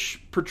Amish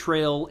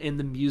portrayal in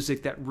the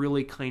music that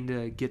really kind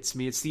of gets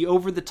me. It's the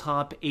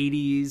over-the-top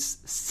 80s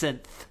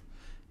synth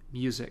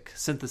music,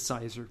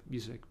 synthesizer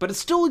music. But it's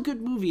still a good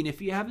movie, and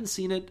if you haven't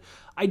seen it,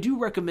 I do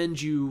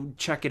recommend you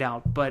check it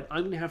out. But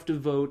I'm going to have to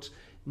vote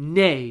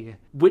nay.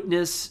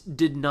 Witness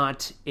did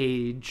not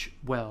age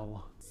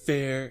well.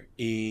 Fair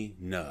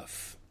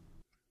enough.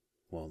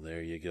 Well,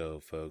 there you go,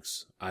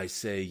 folks. I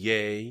say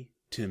yay,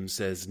 Tim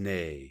says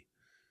nay.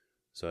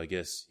 So I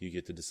guess you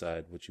get to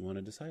decide what you want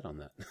to decide on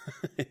that,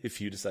 if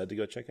you decide to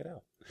go check it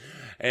out.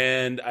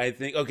 And I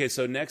think, okay,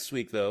 so next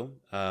week, though,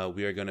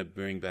 we are going to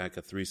bring back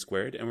a 3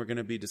 Squared, and we're going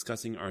to be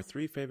discussing our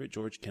 3 favorite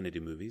George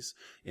Kennedy movies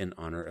in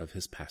honor of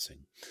his passing.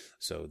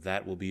 So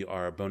that will be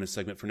our bonus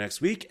segment for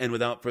next week. And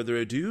without further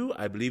ado,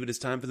 I believe it is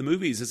time for the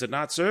movies, is it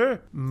not,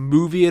 sir?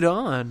 Movie it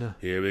on.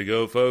 Here we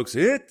go, folks.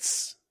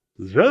 It's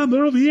the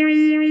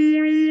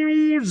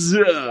movies.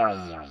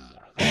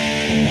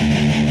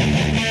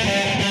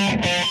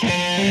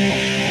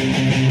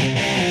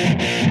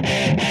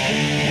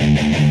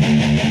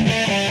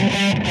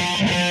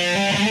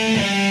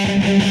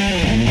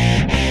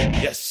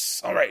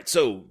 Yes. All right.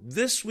 So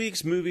this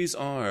week's movies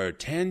are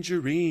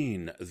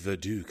Tangerine, The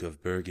Duke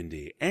of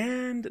Burgundy,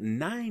 and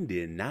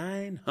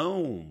 99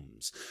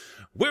 Homes.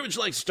 Where would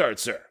you like to start,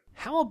 sir?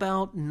 How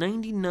about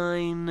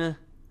 99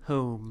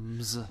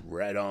 Homes.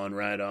 Right on,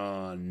 right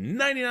on.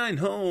 99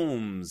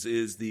 Homes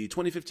is the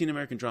 2015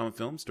 American drama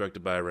film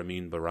directed by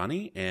Ramin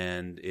Barani,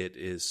 and it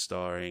is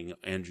starring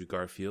Andrew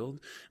Garfield,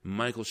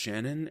 Michael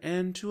Shannon,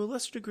 and to a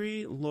lesser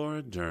degree,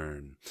 Laura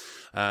Dern.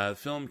 The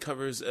film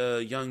covers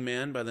a young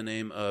man by the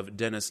name of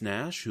Dennis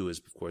Nash, who is,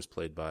 of course,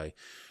 played by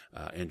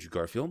Andrew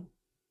Garfield.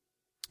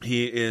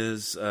 He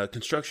is a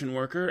construction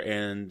worker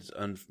and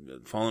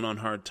fallen on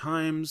hard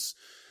times,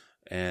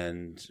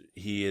 and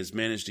he has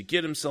managed to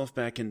get himself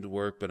back into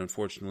work, but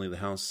unfortunately the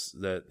house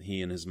that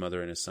he and his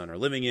mother and his son are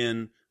living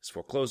in is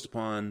foreclosed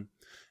upon.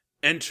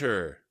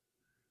 Enter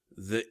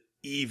the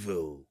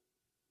evil,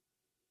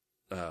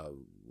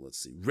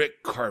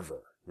 Rick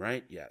Carver,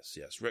 right? Yes,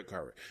 Rick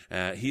Carver.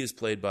 He is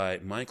played by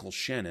Michael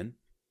Shannon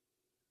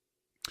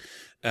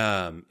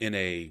in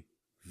a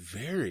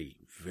very,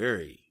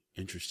 very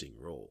interesting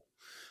role.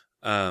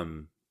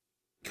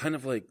 Kind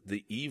of like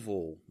the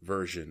evil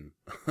version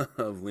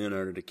of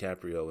Leonardo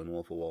DiCaprio in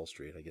Wolf of Wall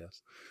Street, I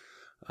guess.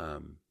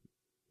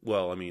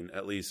 Well, I mean,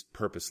 at least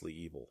purposely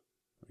evil,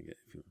 I guess,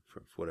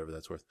 for whatever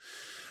that's worth.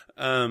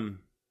 And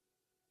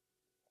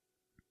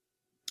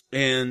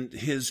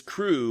his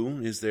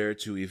crew is there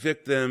to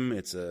evict them.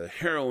 It's a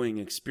harrowing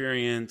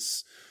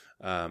experience.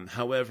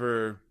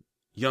 However,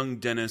 young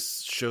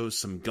Dennis shows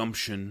some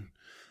gumption,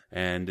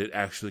 and it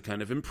actually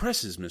kind of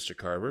impresses Mr.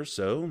 Carver,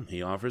 so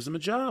he offers him a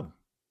job.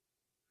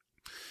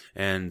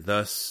 And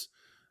thus,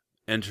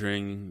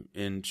 entering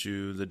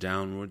into the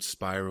downward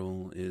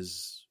spiral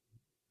is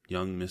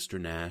young Mr.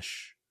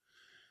 Nash.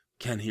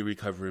 Can he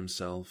recover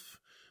himself?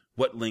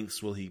 What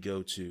lengths will he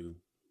go to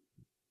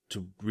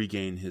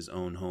regain his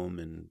own home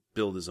and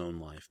build his own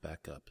life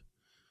back up?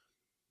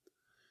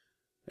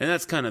 And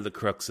that's kind of the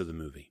crux of the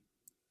movie.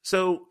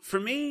 So, for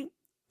me,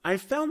 I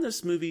found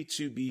this movie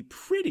to be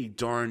pretty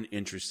darn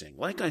interesting.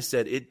 Like I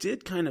said, it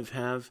did kind of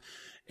have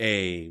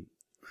a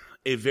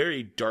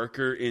very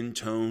darker in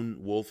tone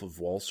Wolf of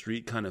Wall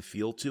Street kind of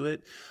feel to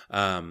it,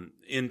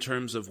 in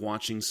terms of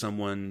watching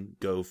someone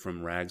go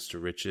from rags to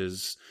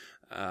riches,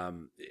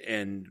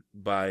 and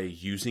by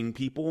using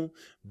people.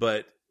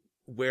 But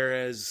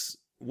whereas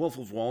Wolf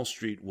of Wall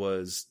Street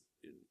was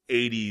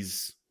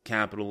 80s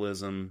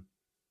capitalism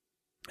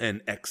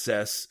and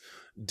excess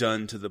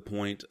done to the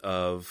point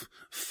of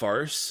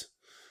farce,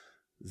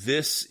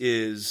 this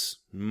is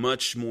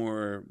much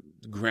more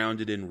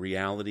grounded in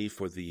reality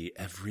for the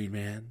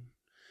everyman,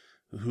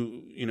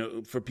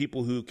 who, for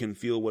people who can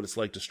feel what it's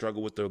like to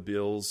struggle with their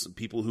bills,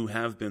 people who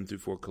have been through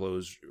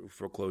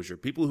foreclosure,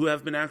 people who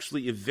have been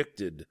actually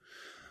evicted.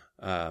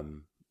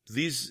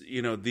 These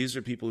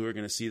are people who are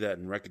going to see that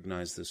and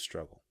recognize this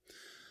struggle.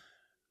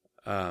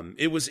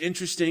 It was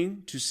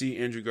interesting to see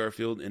Andrew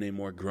Garfield in a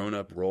more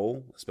grown-up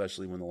role,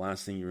 especially when the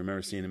last thing you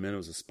remember seeing him in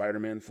was a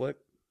Spider-Man flick.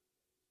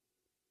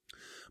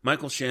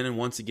 Michael Shannon,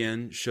 once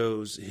again,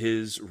 shows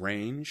his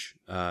range.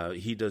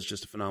 He does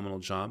just a phenomenal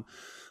job.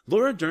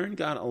 Laura Dern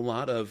got a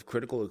lot of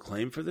critical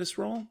acclaim for this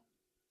role.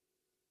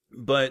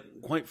 But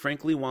quite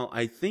frankly, while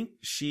I think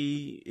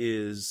she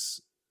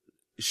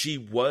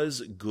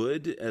was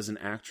good as an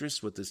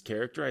actress with this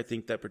character, I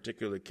think that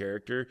particular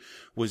character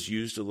was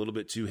used a little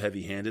bit too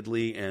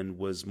heavy-handedly and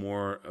was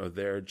more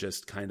there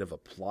just kind of a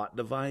plot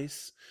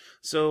device.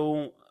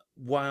 So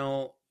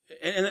while,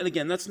 and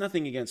again, that's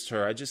nothing against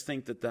her. I just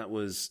think that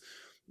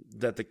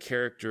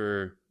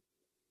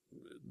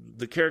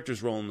the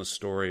character's role in the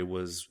story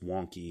was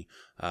wonky.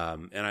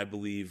 And I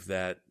believe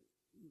that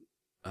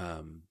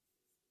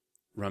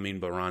Ramin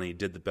Barani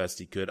did the best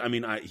he could. I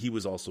mean, he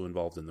was also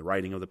involved in the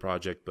writing of the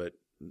project, but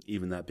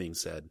even that being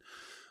said,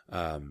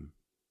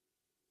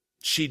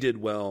 she did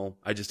well.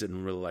 I just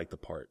didn't really like the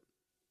part.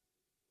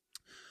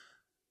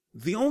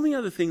 The only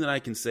other thing that I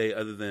can say,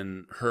 other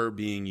than her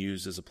being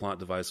used as a plot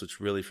device, which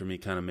really for me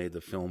kind of made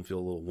the film feel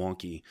a little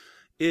wonky,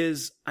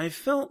 is I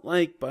felt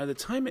like by the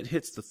time it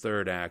hits the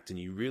third act and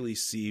you really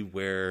see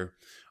where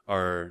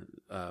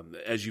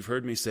as you've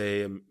heard me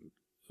say a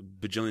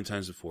bajillion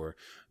times before,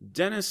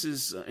 Dennis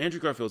is Andrew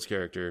Garfield's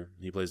character.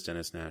 He plays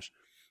Dennis Nash.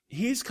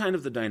 He's kind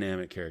of the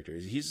dynamic character.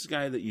 He's the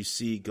guy that you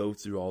see go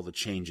through all the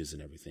changes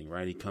and everything,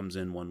 right? He comes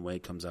in one way,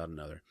 comes out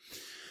another.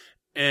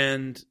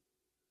 And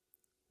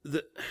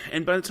by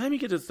the time you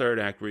get to the third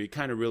act, where you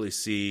kind of really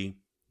see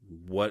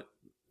what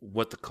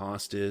the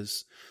cost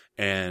is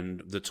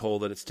and the toll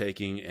that it's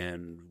taking,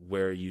 and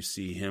where you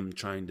see him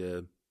trying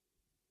to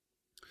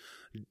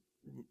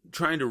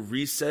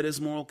reset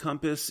his moral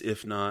compass,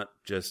 if not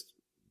just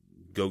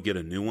go get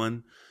a new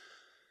one,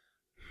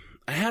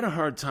 I had a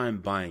hard time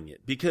buying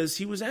it, because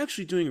he was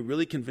actually doing a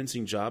really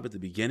convincing job at the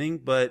beginning,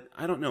 but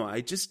I don't know,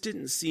 I just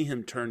didn't see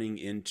him turning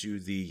into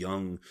the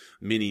young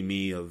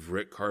mini-me of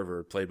Rick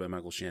Carver, played by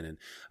Michael Shannon.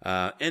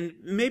 And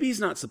maybe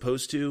he's not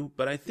supposed to,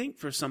 but I think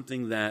for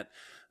something that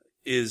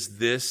is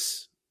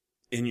this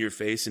in your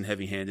face and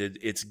heavy-handed,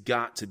 it's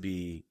got to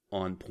be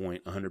on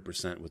point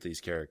 100% with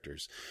these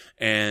characters.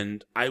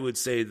 And I would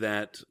say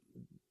that,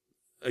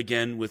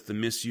 again, with the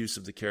misuse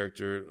of the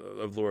character,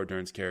 of Laura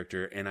Dern's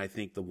character, and I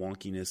think the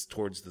wonkiness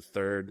towards the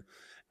third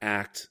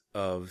act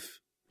of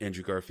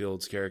Andrew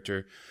Garfield's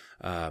character,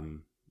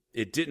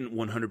 it didn't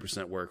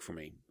 100% work for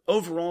me.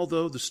 Overall,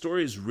 though, the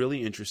story is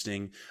really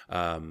interesting.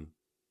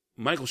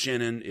 Michael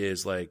Shannon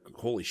is like,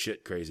 holy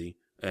shit, crazy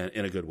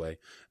in a good way.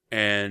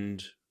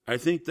 And I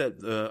think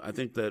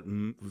that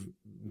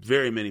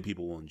very many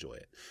people will enjoy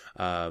it.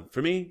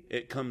 For me,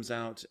 it comes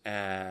out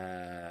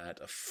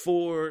at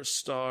 4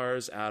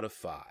 stars out of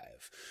 5.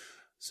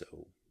 So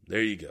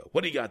there you go.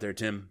 What do you got there,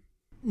 Tim?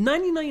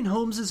 99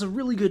 Homes is a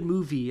really good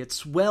movie.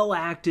 It's well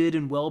acted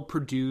and well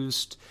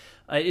produced.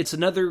 It's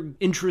another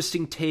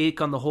interesting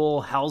take on the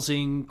whole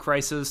housing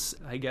crisis,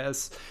 I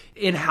guess,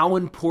 and how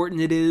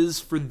important it is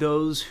for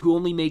those who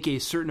only make a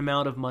certain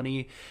amount of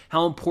money,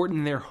 how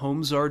important their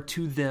homes are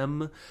to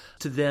them.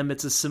 To them,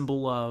 it's a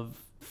symbol of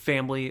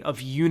family,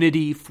 of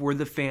unity for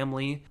the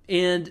family.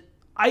 And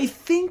I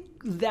think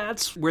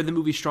that's where the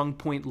movie's strong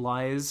point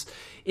lies,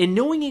 in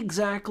knowing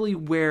exactly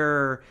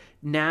where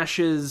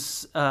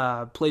Nash's,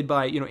 played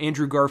by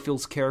Andrew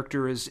Garfield's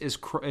character, is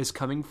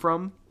coming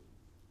from.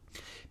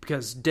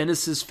 Because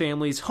Dennis's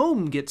family's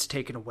home gets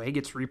taken away,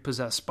 gets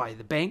repossessed by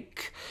the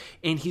bank,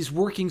 and he's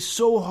working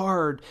so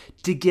hard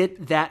to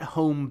get that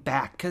home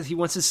back because he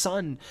wants his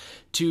son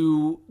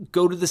to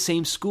go to the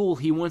same school.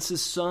 He wants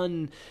his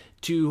son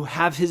to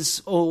have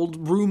his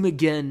old room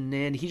again,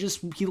 and he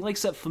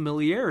likes that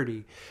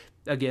familiarity.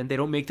 Again, they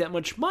don't make that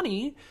much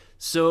money,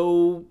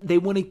 so they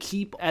want to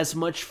keep as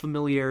much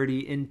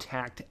familiarity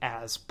intact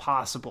as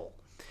possible.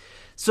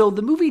 So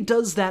the movie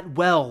does that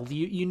well.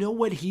 You know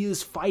what he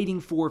is fighting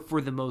for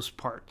the most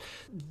part.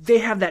 They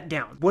have that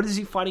down. What is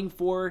he fighting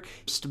for?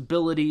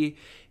 Stability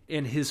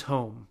in his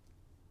home.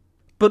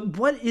 But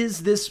what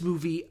is this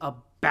movie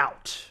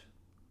about?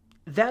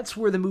 That's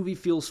where the movie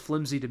feels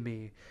flimsy to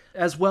me,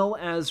 as well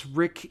as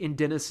Rick and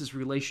Dennis's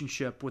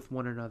relationship with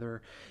one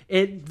another.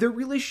 Their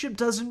relationship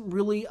doesn't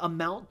really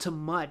amount to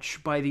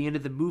much by the end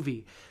of the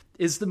movie.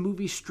 Is the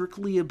movie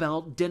strictly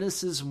about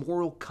Dennis's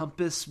moral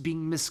compass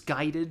being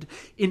misguided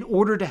in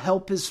order to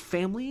help his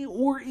family?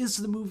 Or is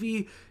the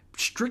movie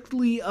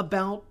strictly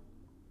about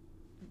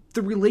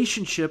the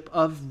relationship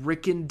of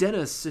Rick and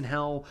Dennis and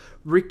how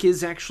Rick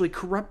is actually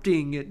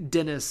corrupting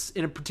Dennis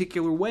in a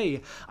particular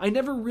way? I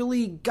never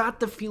really got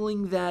the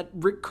feeling that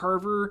Rick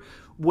Carver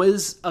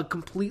was a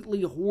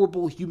completely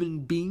horrible human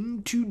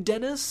being to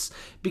Dennis,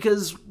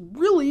 because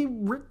really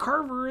Rick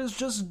Carver is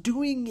just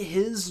doing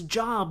his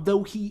job,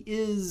 though he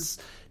is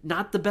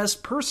not the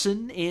best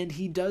person and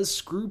he does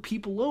screw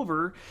people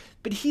over,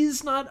 but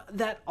he's not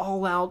that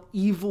all-out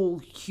evil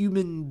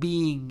human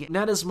being,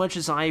 not as much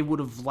as I would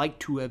have liked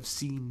to have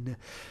seen.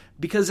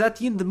 Because at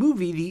the end of the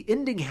movie, the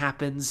ending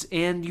happens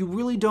and you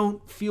really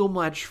don't feel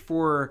much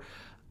for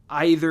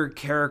either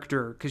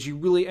character, because you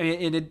really,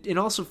 and it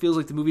also feels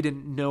like the movie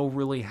didn't know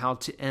really how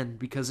to end,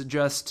 because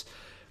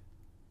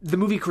the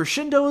movie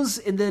crescendos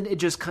and then it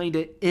just kind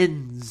of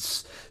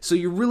ends. So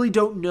you really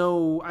don't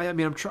know. I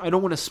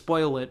don't want to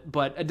spoil it,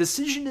 but a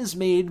decision is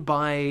made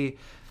by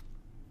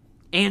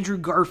Andrew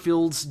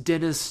Garfield's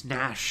Dennis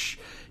Nash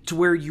to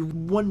where you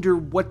wonder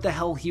what the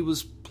hell he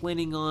was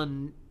planning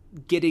on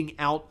getting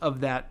out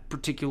of that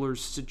particular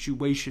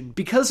situation.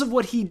 Because of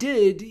what he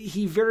did,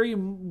 he very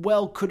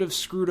well could have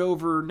screwed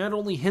over not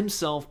only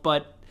himself,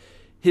 but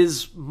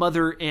his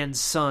mother and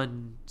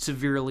son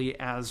severely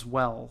as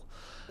well.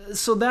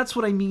 So that's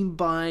what I mean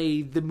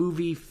by the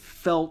movie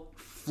felt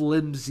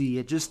flimsy.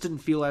 It just didn't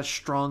feel as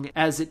strong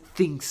as it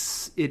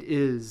thinks it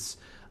is.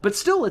 But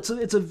still, it's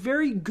a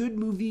very good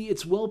movie.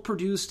 It's well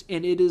produced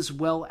and it is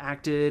well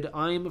acted.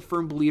 I'm a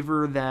firm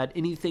believer that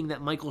anything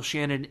that Michael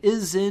Shannon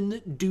is in,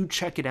 do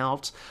check it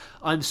out.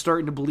 I'm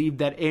starting to believe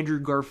that Andrew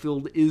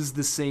Garfield is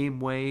the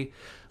same way.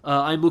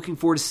 I'm looking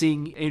forward to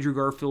seeing Andrew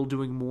Garfield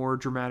doing more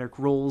dramatic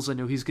roles. I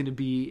know he's going to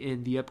be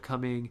in the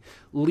upcoming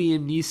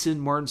Liam Neeson,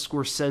 Martin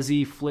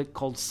Scorsese flick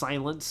called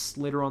Silence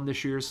later on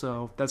this year,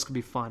 so that's going to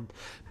be fun.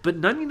 But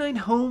 99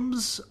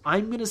 Homes,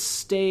 I'm going to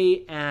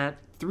stay at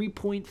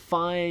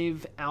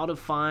 3.5 out of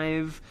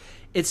 5.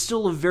 It's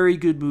still a very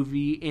good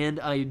movie, and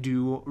I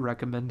do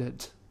recommend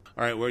it.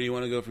 All right, where do you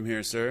want to go from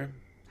here, sir?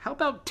 How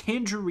about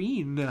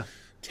Tangerine?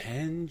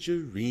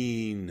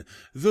 Tangerine,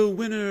 the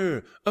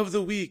winner of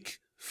the week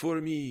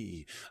for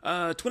me.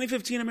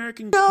 2015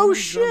 American... No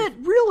shit,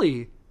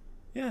 really?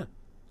 Yeah.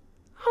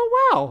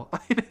 Oh, wow.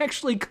 I'm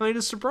actually kind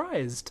of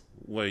surprised.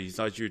 What, you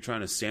thought you were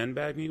trying to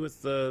sandbag me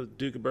with the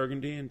Duke of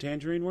Burgundy and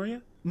Tangerine, were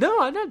you?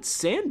 No, I'm not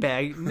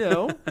sandbag.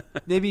 No.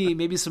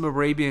 maybe some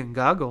Arabian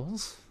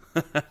goggles.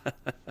 It's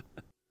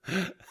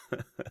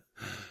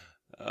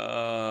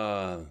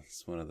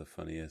one of the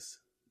funniest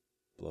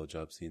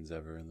blowjob scenes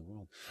ever in the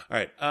world. All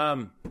right.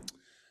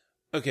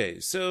 Okay,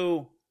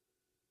 so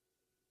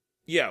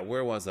yeah,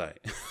 where was I?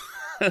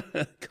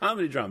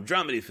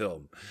 Dramedy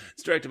film.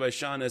 It's directed by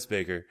Sean S.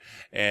 Baker,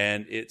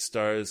 and it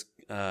stars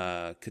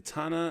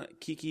Katana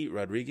Kiki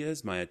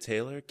Rodriguez, Maya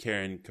Taylor,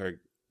 Karen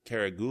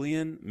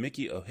Karagulian,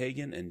 Mickey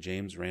O'Hagan, and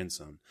James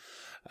Ransom.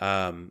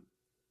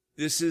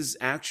 This is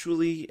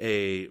actually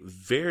a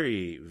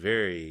very,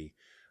 very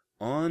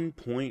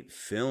on-point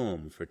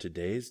film for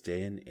today's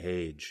day and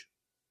age.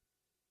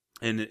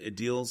 And it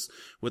deals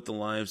with the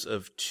lives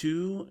of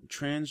two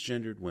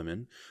transgendered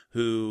women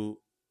who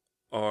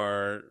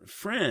are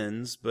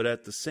friends, but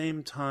at the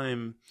same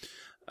time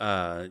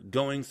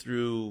going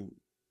through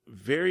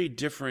very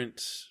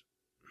different,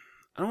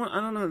 I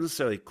don't know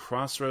necessarily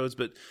crossroads,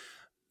 but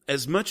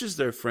as much as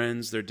they're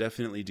friends, they're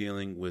definitely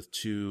dealing with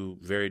two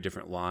very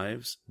different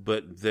lives,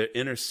 but the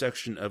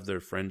intersection of their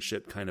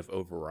friendship kind of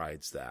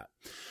overrides that.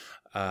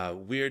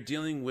 We are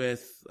dealing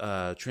with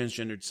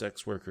transgendered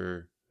sex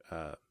worker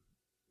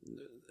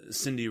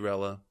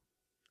Cinderella,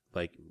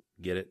 like,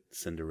 get it?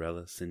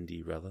 Cinderella.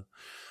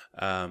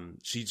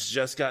 She's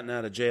just gotten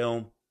out of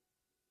jail,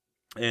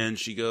 and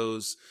she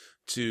goes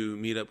to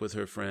meet up with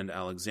her friend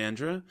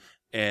Alexandra,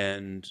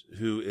 and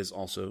who is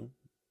also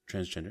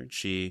transgendered.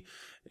 She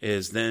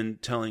is then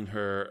telling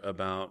her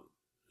about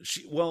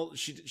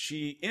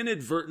she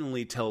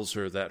inadvertently tells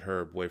her that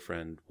her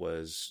boyfriend /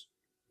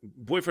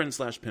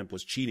 pimp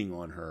was cheating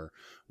on her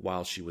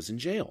while she was in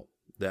jail.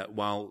 That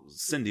while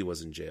Cindy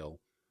was in jail,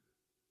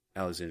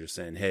 Alexandra's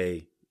saying,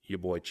 "Hey, your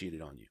boy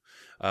cheated on you."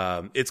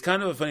 It's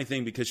kind of a funny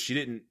thing because she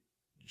didn't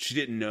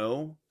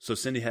know, so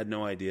Cindy had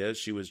no idea.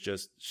 She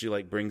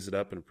brings it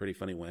up in a pretty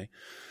funny way.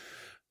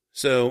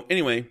 So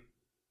anyway,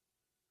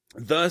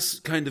 thus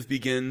kind of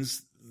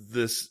begins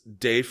this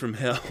day from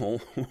hell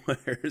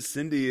where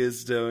Cindy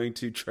is going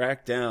to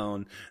track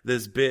down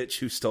this bitch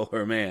who stole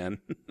her man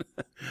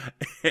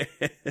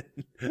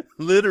and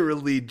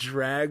literally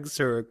drags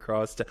her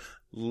across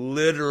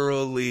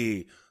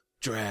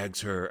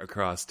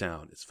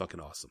town. It's fucking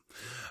awesome.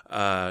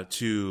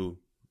 To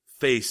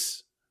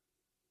face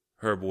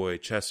her boy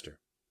Chester.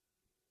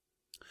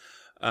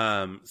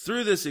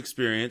 Through this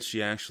experience,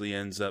 she actually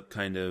ends up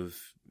kind of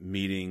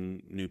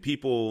meeting new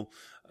people,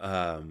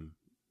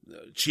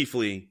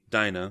 chiefly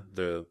Dinah,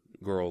 the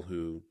girl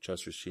who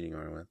Chester's cheating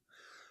on her with,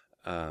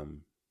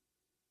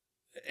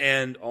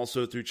 and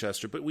also through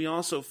Chester. But we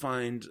also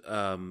find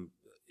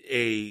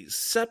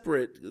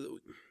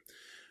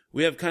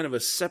we have kind of a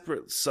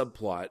separate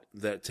subplot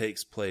that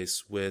takes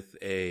place with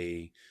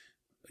a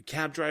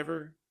cab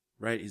driver,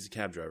 right? He's a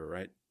cab driver,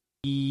 right?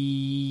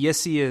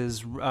 Yes, he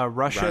is.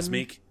 Russian.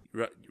 Razmik.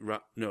 Was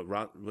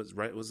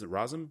it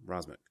Razum?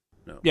 Razmik.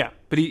 No. Yeah,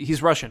 but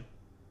he's Russian.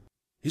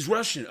 He's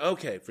Russian.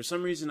 Okay. For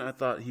some reason, I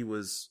thought he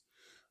was.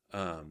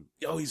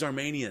 He's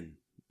Armenian.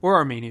 Or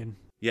Armenian.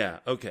 Yeah.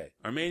 Okay.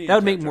 Armenian. That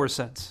would make more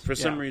sense. For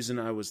some reason,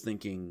 I was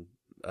thinking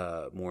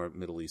more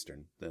Middle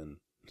Eastern than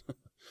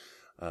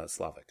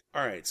Slavic.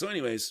 All right. So,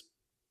 anyways,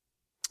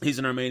 he's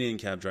an Armenian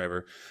cab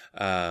driver,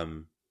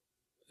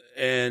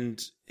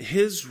 and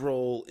his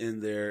role in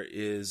there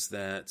is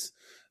that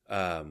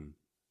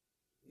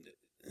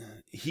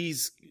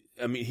he's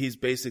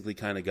basically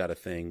kind of got a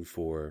thing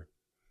for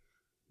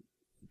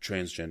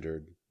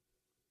transgendered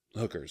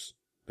hookers.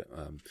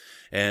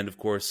 And of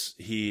course,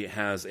 he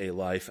has a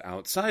life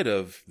outside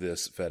of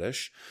this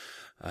fetish,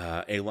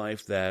 a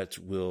life that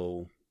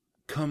will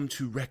come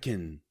to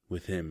reckon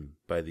with him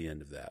by the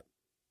end of that.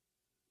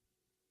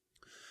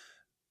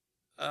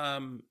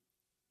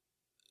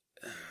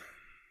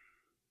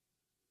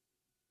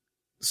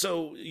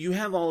 So you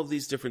have all of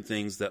these different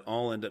things that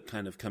all end up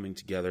kind of coming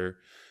together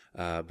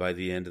by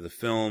the end of the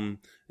film.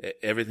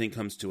 Everything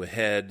comes to a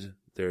head.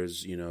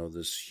 There's,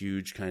 this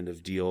huge kind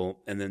of deal.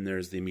 And then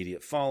there's the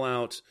immediate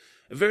fallout.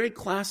 A very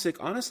classic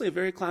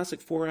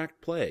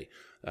 4-act play,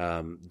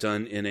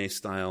 done in a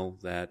style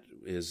that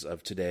is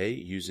of today,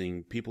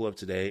 using people of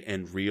today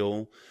and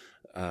real,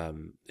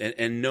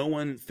 and no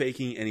one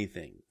faking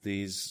anything.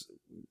 These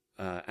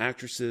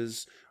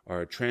actresses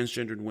are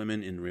transgendered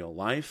women in real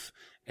life,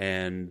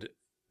 and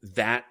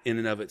that in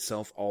and of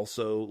itself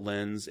also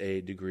lends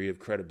a degree of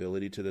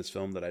credibility to this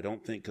film that I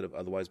don't think could have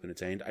otherwise been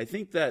attained. I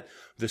think that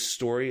the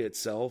story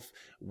itself,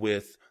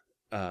 with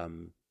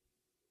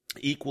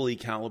equally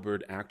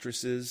calibered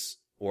actresses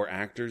or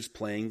actors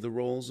playing the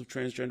roles of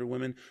transgender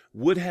women,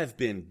 would have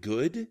been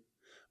good,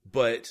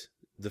 but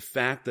the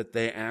fact that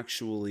they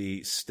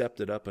actually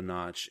stepped it up a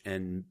notch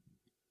and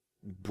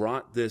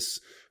brought this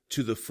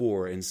to the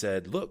fore and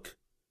said, look,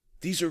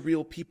 these are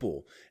real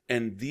people,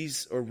 and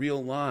these are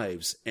real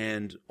lives,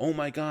 and oh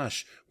my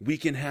gosh, we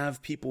can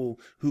have people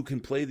who can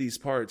play these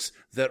parts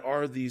that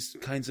are these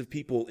kinds of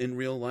people in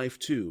real life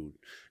too.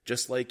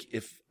 Just like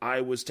if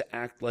I was to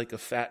act like a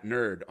fat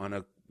nerd on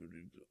a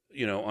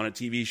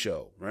TV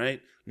show, right?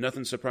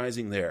 Nothing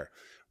surprising there.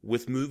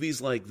 With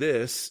movies like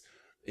this,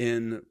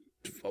 in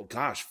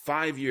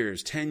 5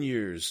 years, 10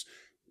 years,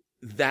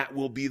 that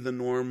will be the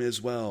norm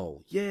as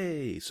well.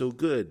 Yay! So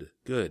good.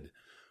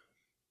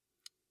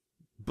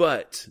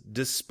 But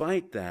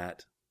despite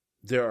that,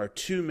 there are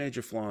two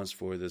major flaws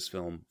for this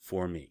film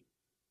for me.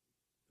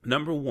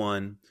 Number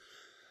one,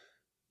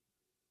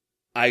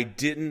 I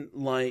didn't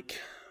like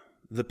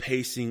the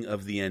pacing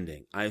of the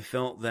ending. I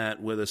felt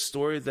that with a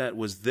story that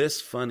was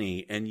this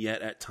funny and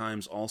yet at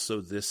times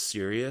also this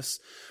serious,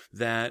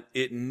 that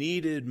it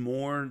needed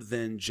more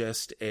than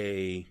just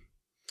a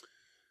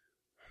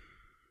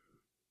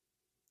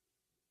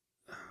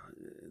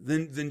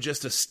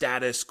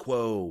status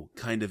quo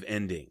kind of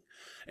ending.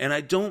 And I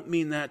don't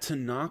mean that to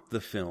knock the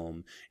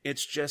film.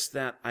 It's just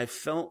that I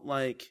felt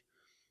like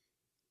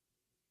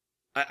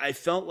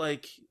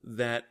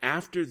that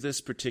after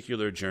this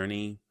particular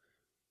journey,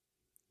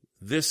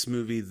 this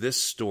movie, this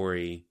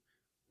story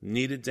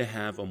needed to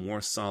have a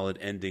more solid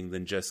ending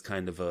than just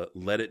kind of a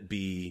let it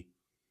be,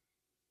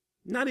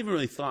 not even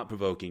really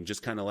thought-provoking,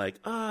 just kind of like,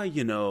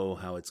 you know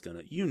what's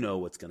going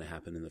to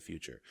happen in the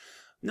future.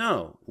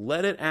 No,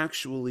 let it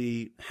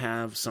actually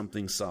have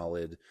something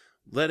solid.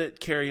 Let it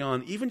carry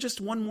on, even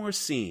just one more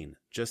scene,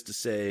 just to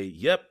say,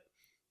 yep,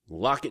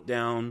 lock it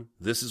down.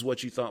 This is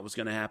what you thought was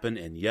going to happen,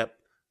 and yep,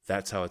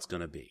 that's how it's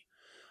going to be.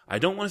 I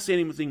don't want to say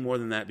anything more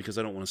than that because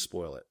I don't want to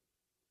spoil it.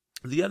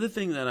 The other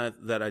thing that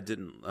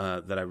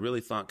I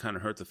really thought kind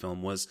of hurt the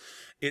film was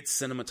its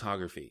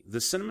cinematography. The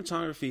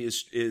cinematography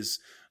is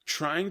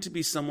trying to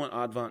be somewhat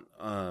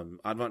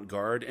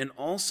avant-garde, and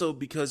also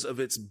because of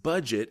its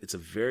budget, it's a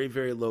very,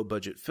 very low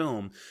budget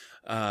film.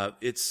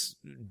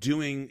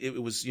 It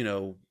was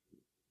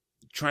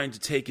trying to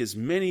take as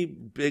many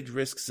big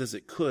risks as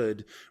it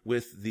could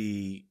with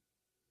the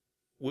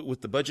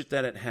budget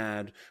that it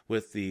had,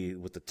 with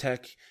the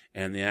tech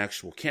and the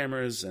actual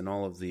cameras and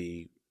all of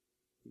the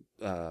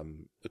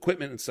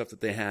equipment and stuff that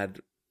they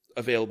had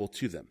available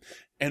to them.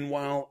 And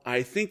while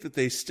I think that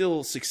they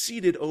still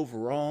succeeded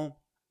overall,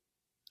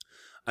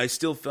 I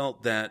still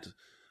felt that,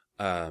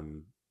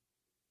 it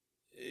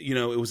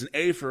was an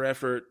A for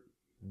effort,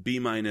 B-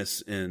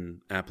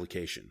 in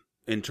application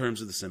in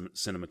terms of the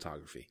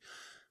cinematography.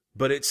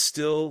 But it's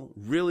still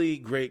really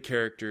great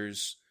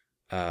characters.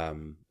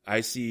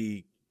 I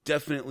see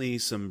definitely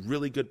some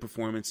really good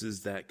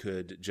performances that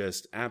could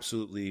just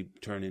absolutely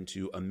turn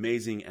into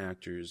amazing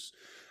actors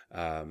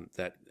and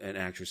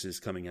actresses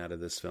coming out of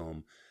this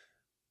film.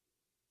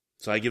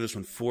 So I give this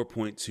one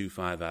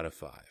 4.25 out of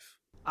 5.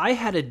 I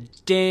had a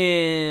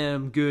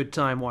damn good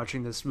time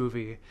watching this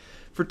movie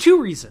for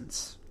two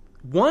reasons.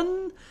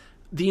 One,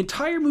 the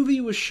entire movie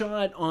was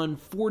shot on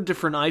 4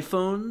 different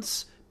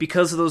iPhones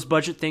because of those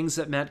budget things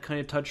that Matt kind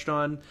of touched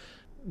on.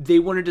 They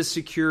wanted to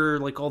secure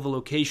like all the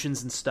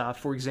locations and stuff.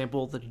 For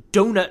example, the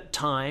donut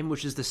time,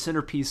 which is the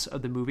centerpiece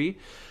of the movie.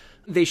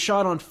 They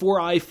shot on 4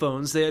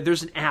 iPhones.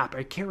 There's an app.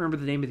 I can't remember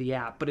the name of the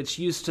app, but it's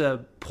used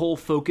to pull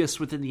focus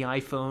within the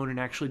iPhone and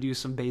actually do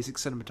some basic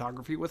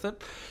cinematography with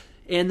it.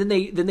 And then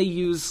they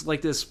use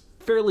like this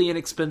fairly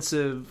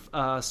inexpensive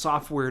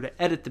software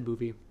to edit the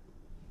movie.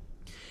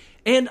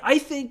 And I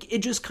think it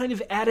just kind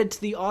of added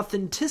to the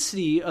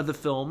authenticity of the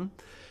film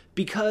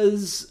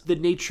because the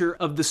nature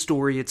of the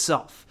story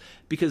itself.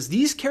 Because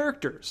these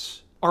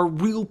characters are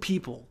real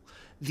people.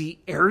 The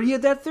area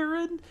that they're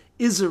in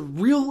is a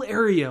real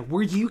area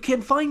where you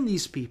can find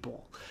these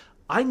people.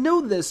 I know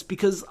this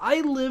because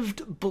I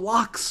lived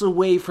blocks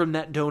away from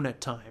that donut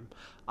time.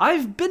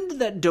 I've been to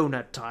that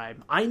donut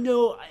time. I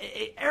know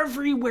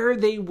everywhere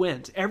they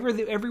went,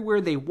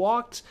 everywhere they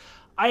walked,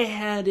 I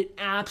had an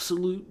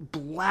absolute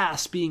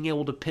blast being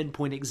able to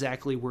pinpoint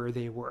exactly where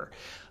they were.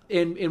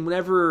 And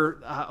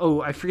whenever,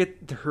 I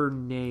forget her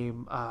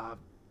name,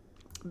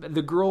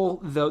 the girl,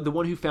 the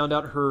one who found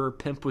out her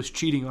pimp was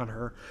cheating on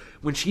her,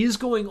 when she is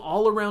going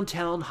all around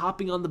town,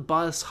 hopping on the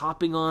bus,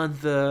 hopping on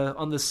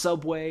the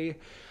subway,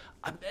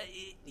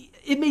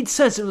 it made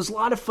sense. It was a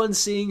lot of fun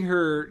seeing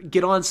her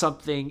get on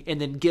something and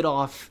then get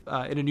off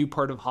in a new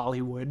part of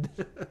Hollywood.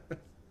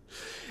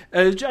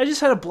 I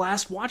just had a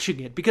blast watching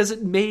it because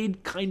it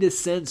made kind of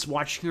sense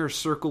watching her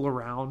circle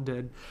around.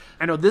 And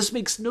I know this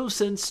makes no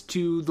sense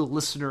to the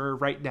listener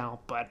right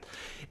now, but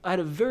I had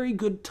a very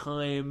good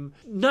time.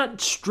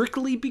 Not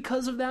strictly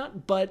because of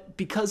that, but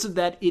because of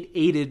that, it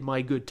aided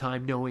my good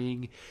time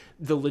knowing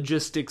the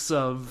logistics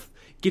of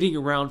getting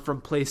around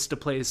from place to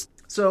place.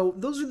 So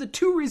those are the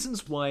 2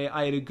 reasons why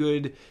I had a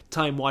good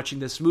time watching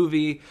this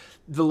movie.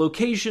 The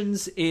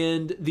locations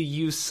and the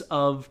use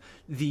of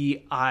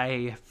the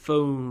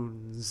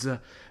iPhones.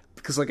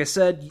 Because like I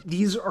said,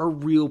 these are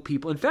real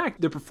people. In fact,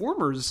 the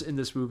performers in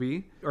this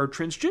movie are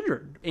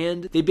transgendered.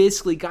 And they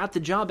basically got the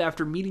job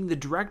after meeting the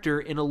director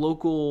in a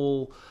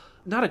local,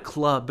 not a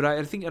club, but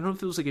I don't know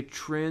if it was like a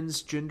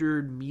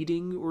transgendered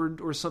meeting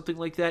or something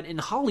like that in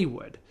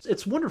Hollywood.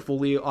 It's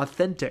wonderfully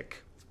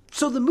authentic.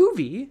 So the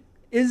movie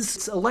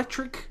is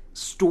electric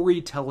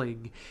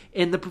storytelling,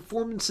 and the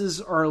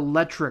performances are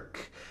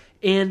electric,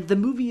 and the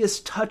movie is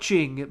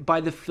touching by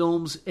the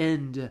film's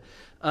end.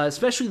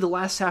 Especially the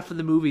last half of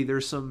the movie,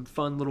 there's some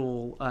fun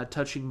little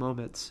touching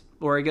moments.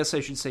 Or I guess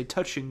I should say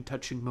touching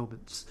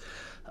moments.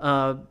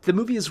 The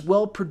movie is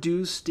well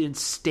produced and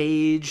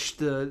staged.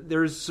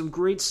 There's some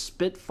great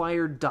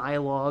Spitfire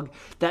dialogue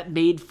that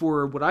made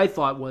for what I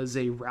thought was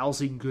a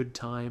rousing good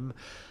time.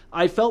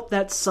 I felt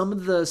that some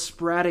of the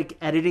sporadic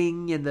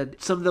editing and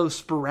some of those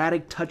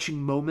sporadic touching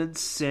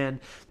moments and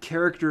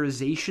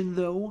characterization,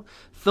 though,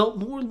 felt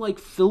more like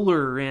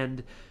filler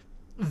and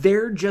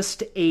there just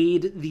to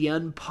aid the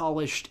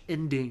unpolished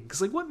ending.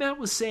 Because like what Matt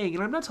was saying,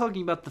 and I'm not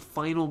talking about the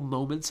final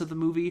moments of the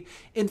movie.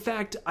 In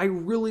fact, I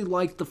really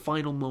like the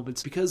final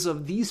moments because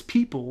of these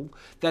people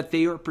that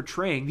they are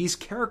portraying, these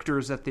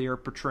characters that they are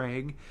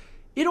portraying.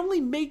 It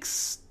only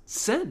makes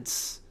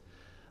sense.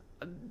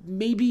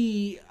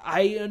 maybe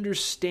I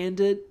understand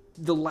it,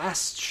 the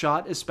last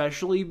shot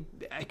especially,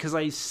 because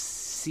I've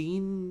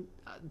seen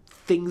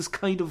things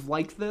kind of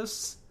like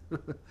this.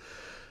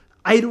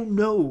 I don't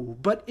know,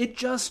 but it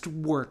just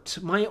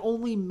worked. My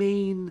only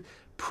main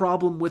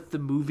problem with the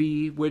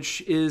movie,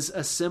 which is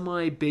a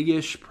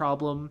semi-biggish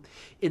problem,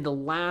 in the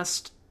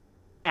last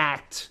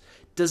act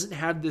doesn't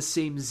have the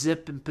same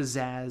zip and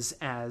pizzazz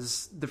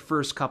as the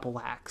first couple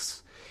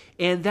acts.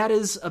 And that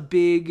is a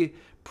big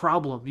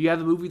problem. You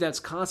have a movie that's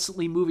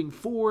constantly moving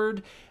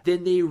forward,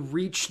 then they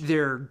reach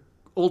their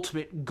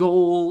ultimate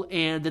goal,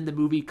 and then the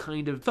movie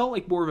kind of felt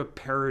like more of a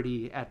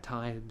parody at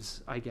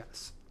times, I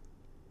guess.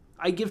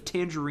 I give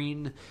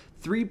Tangerine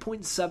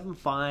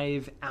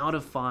 3.75 out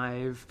of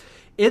 5.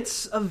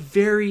 It's a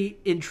very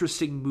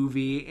interesting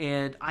movie,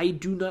 and I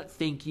do not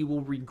think you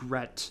will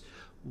regret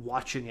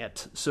watching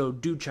it. So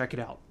do check it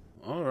out.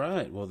 All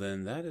right. Well,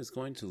 then that is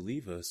going to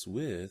leave us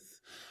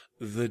with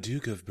The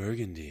Duke of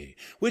Burgundy,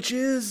 which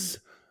is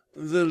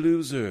the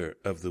loser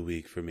of the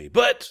week for me.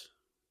 But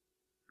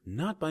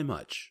not by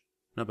much.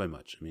 Not by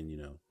much. I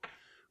mean,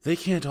 they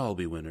can't all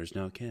be winners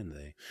now, can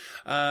they?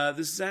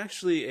 This is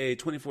actually a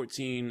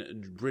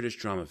 2014 British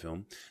drama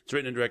film. It's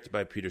written and directed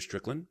by Peter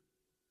Strickland.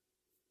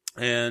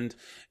 And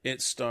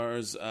it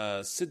stars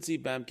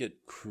Sidzi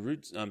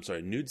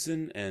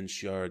Knudsen and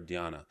Shiar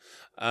Diana.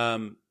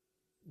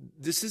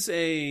 This is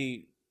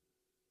a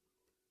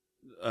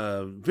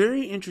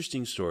very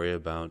interesting story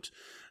about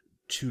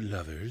two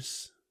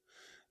lovers.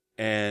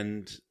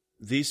 And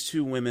these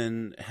two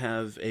women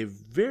have a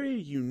very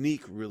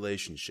unique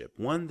relationship.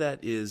 One that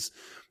is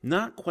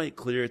not quite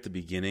clear at the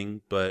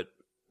beginning, but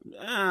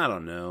I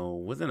don't know,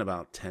 within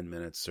about 10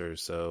 minutes or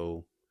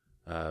so,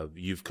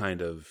 you've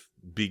kind of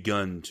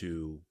begun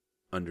to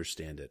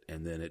understand it.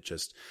 And then it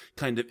just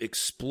kind of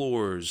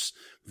explores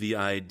the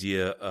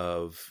idea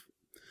of,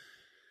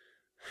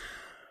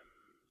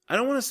 I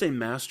don't want to say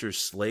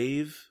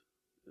master-slave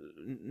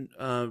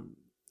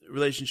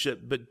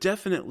relationship, but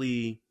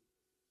definitely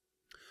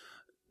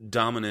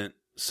dominant,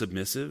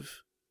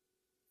 submissive,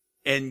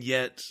 and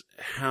yet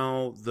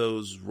how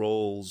those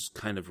roles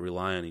kind of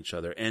rely on each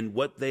other and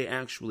what they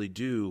actually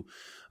do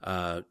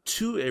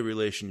to a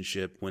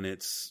relationship when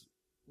it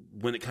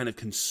kind of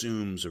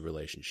consumes a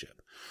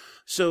relationship.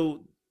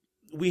 So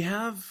we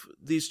have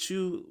these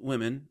two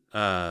women.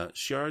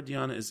 Shiar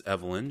Diana is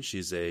Evelyn.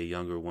 She's a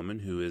younger woman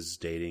who is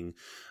dating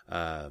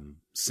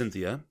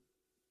Cynthia.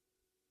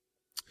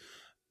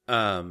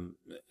 And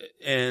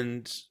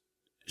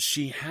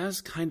she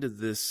has kind of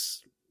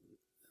this...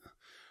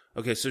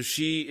 Okay, so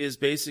she is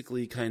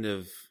basically kind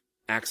of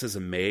acts as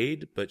a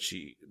maid, but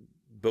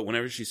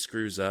whenever she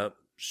screws up,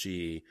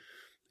 she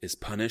is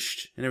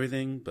punished and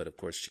everything, but of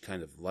course she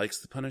kind of likes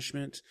the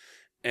punishment.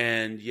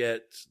 And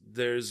yet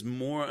there's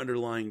more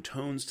underlying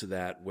tones to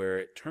that, where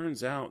it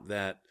turns out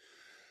that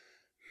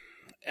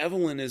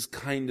Evelyn is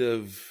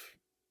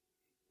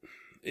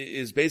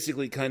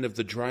basically kind of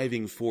the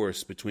driving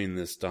force between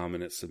this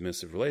dominant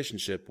submissive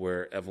relationship,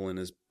 where Evelyn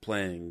is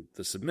playing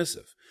the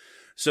submissive.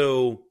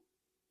 So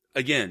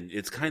again,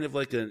 it's kind of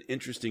like an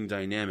interesting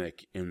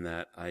dynamic in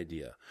that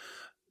idea.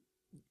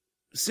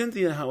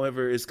 Cynthia,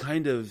 however, is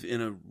kind of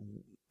in a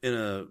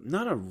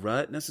not a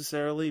rut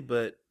necessarily,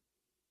 but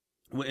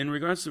in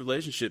regards to the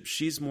relationship,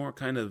 she's more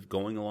kind of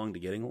going along to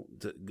get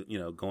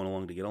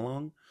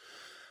along.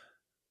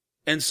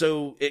 And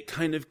so it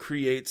kind of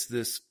creates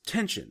this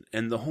tension,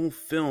 and the whole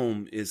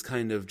film is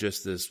kind of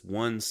just this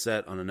one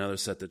set on another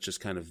set that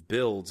just kind of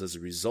builds as a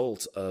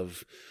result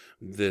of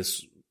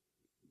this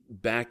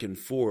back and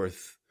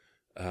forth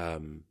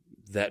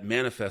that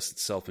manifests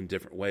itself in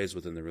different ways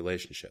within the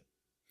relationship.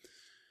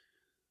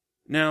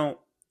 Now,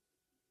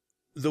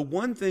 the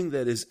one thing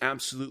that is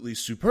absolutely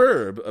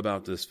superb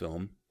about this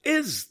film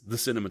is the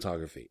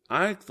cinematography.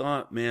 I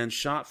thought, man,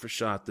 shot for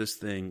shot, this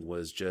thing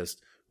was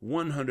just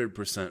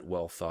 100%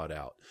 well thought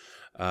out.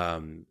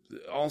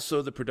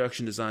 Also, the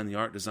production design, the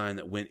art design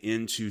that went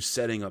into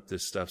setting up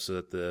this stuff so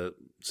that the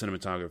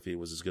cinematography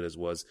was as good as it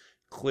was,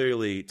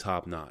 clearly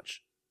top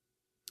notch.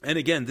 And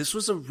again, this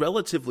was a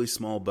relatively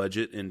small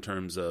budget in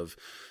terms of,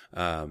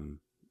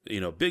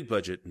 big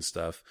budget and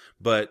stuff,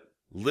 but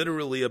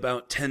literally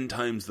about 10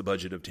 times the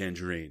budget of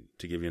Tangerine,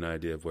 to give you an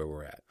idea of where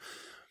we're at.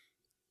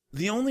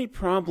 The only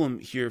problem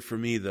here for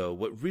me, though,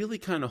 what really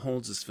kind of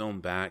holds this film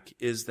back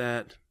is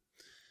that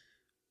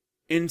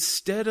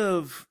instead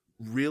of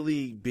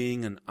really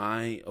being an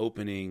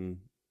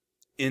eye-opening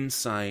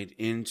insight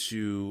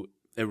into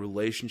a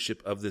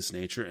relationship of this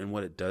nature and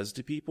what it does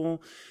to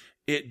people,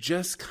 it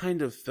just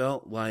kind of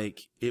felt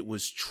like it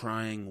was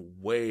trying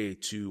way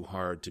too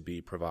hard to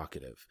be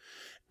provocative.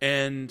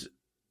 And,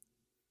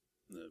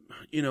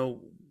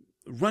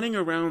 running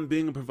around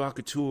being a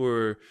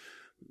provocateur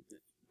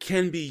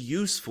can be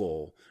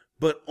useful,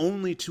 but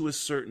only to a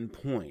certain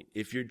point.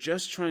 If you're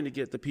just trying to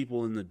get the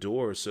people in the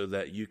door so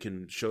that you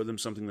can show them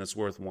something that's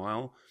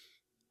worthwhile,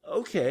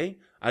 okay,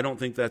 I don't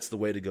think that's the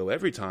way to go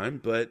every time,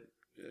 but,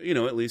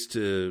 at least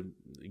to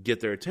get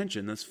their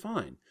attention, that's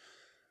fine.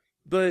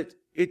 But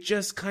it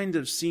just kind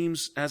of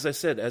seems, as I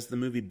said, as the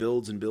movie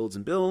builds and builds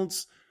and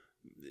builds,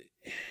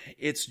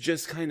 it's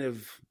just kind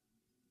of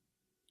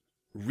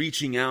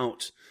reaching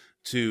out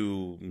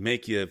to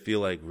make you feel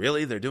like,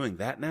 really? They're doing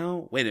that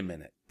now? Wait a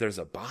minute. There's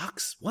a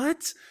box?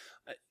 What?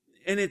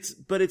 And it's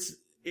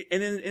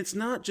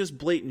not just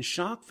blatant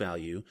shock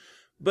value,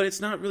 but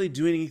it's not really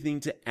doing anything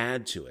to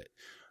add to it.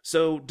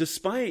 So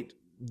despite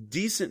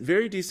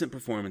very decent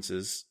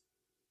performances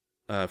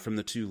from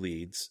the two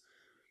leads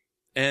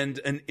and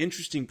an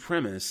interesting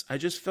premise, I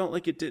just felt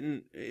like it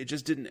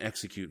just didn't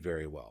execute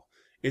very well.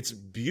 It's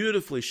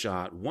beautifully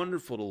shot,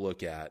 wonderful to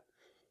look at,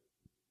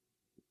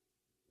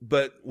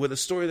 but with a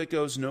story that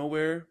goes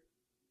nowhere,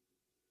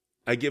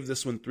 I give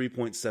this one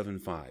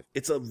 3.75.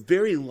 It's a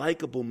very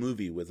likable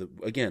movie with,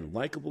 again,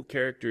 likable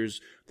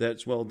characters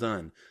that's well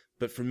done.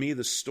 But for me,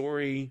 the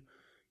story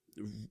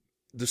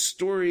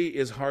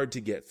is hard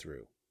to get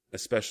through,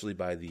 especially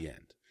by the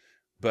end.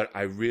 But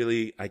I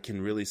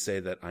can really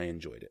say that I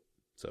enjoyed it.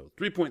 So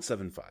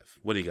 3.75.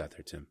 What do you got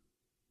there, Tim?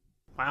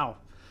 Wow.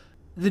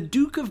 The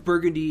Duke of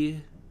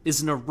Burgundy is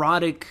an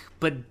erotic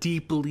but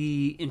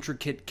deeply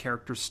intricate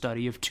character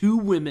study of two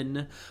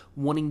women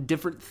wanting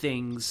different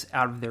things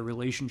out of their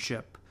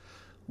relationship.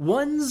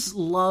 One's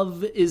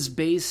love is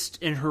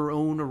based in her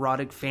own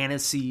erotic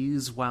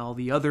fantasies, while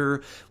the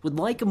other would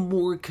like a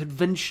more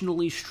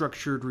conventionally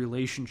structured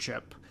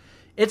relationship.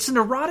 It's an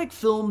erotic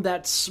film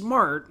that's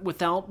smart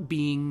without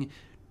being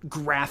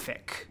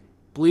graphic.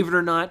 Believe it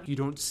or not, you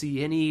don't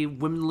see any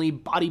womanly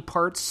body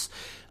parts.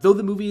 Though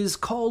the movie is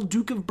called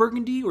Duke of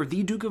Burgundy or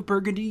The Duke of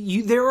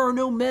Burgundy, there are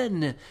no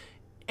men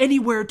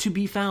anywhere to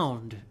be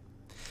found.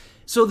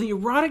 So the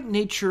erotic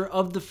nature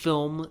of the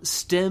film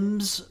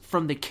stems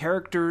from the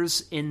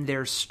characters in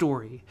their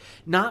story,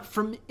 not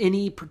from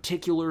any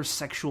particular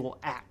sexual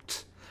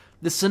act.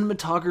 The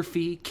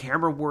cinematography,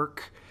 camera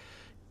work,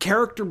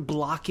 character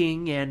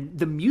blocking, and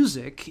the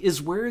music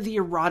is where the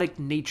erotic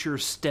nature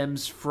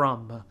stems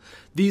from.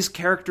 These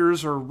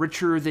characters are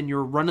richer than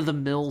your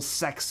run-of-the-mill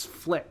sex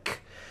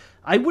flick.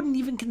 I wouldn't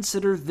even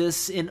consider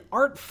this an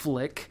art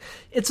flick.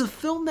 It's a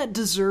film that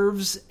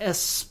deserves a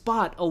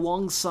spot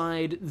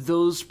alongside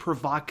those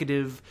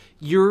provocative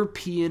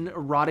European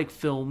erotic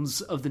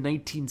films of the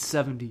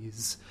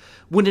 1970s,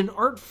 when an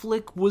art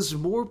flick was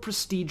more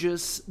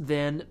prestigious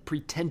than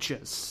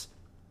pretentious.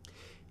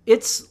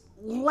 It's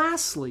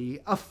lastly,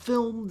 a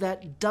film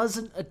that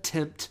doesn't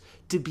attempt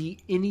to be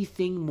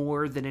anything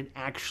more than it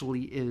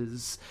actually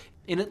is,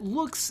 and it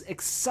looks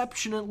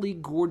exceptionally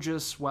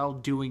gorgeous while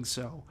doing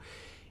so,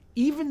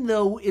 even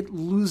though it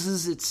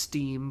loses its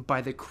steam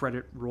by the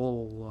credit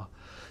roll.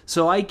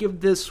 So I give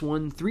this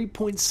one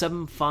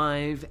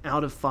 3.75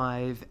 out of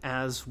 5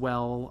 as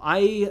well.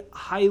 I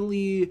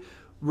highly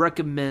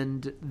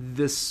recommend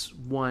this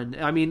one.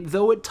 I mean,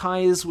 though it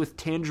ties with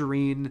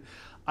Tangerine,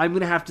 I'm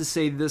going to have to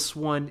say this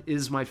one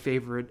is my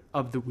favorite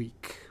of the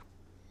week.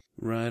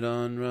 Right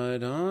on,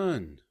 right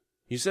on.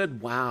 You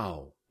said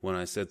wow when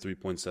I said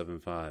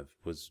 3.75.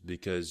 Was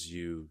because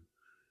you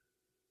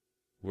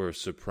were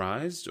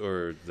surprised,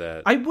 or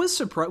that... I was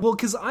surprised. Well,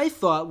 because I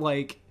thought,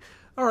 like,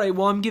 all right,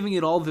 well, I'm giving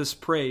it all this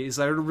praise.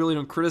 I really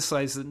don't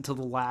criticize it until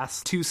the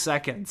last 2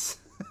 seconds.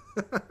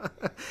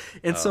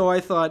 And so I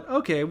thought,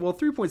 okay, well,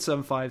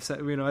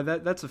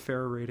 3.75, that's a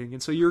fair rating.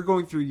 And so you're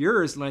going through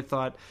yours, and I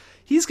thought,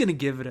 he's going to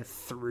give it a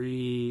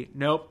 3.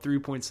 Nope,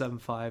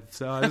 3.75.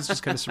 So I was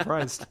just kind of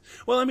surprised.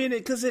 Well, I mean,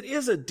 because it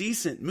is a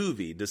decent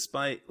movie,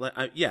 despite,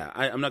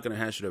 I'm not going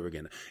to hash it over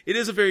again. It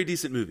is a very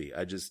decent movie.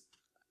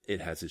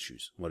 It has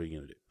issues. What are you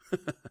going to do?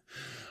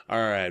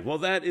 All right. Well,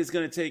 that is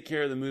going to take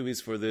care of the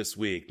movies for this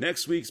week.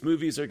 Next week's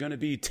movies are going to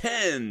be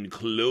 10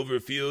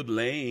 Cloverfield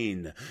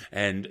Lane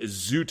and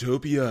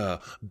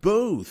Zootopia,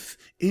 both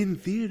in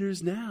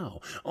theaters now.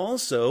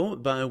 Also,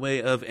 by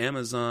way of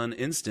Amazon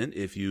Instant,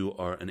 if you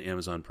are an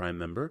Amazon Prime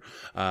member,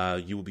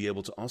 you will be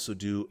able to also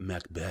do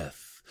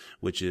Macbeth,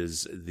 which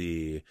is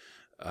the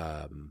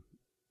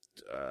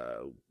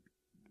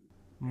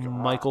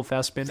Michael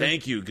Fassbender.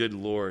 Thank you, good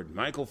Lord.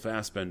 Michael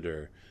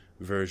Fassbender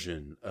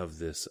version of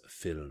this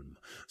film.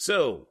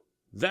 So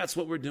that's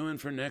what we're doing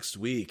for next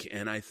week,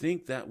 and I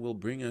think that will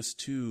bring us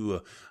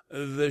to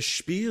the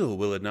spiel,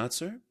 will it not,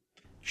 sir?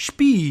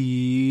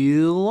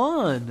 Spiel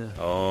on.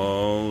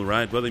 All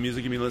right. Well, the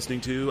music you've been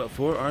listening to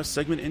for our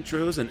segment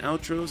intros and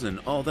outros and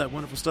all that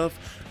wonderful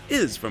stuff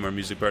is from our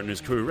music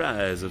partners,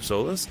 Cries of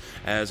Solace.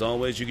 As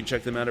always, you can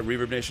check them out at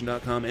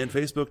ReverbNation.com and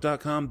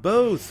Facebook.com,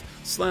 both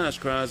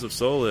 /Cries of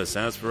Solace.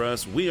 As for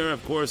us, we are,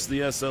 of course, the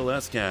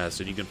SLS Cast,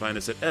 and you can find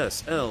us at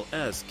slscast.com.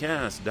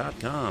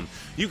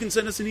 You can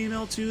send us an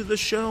email to the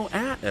show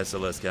at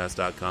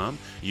slscast.com.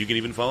 You can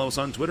even follow us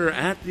on Twitter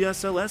at the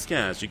SLS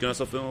Cast. You can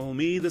also follow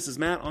me, this is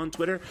Matt, on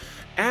Twitter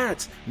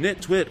at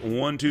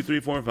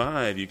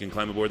NitTwit12345. You can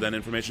climb aboard that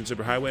information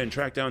superhighway and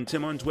track down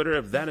Tim on Twitter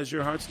if that is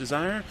your heart's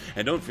desire.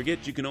 And don't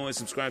forget, you can always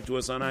subscribe to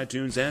us on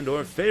iTunes and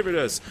or favorite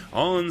us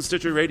on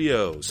Stitcher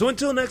Radio. So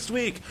until next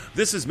week,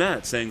 this is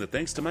Matt saying that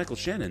thanks to Michael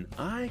Shannon,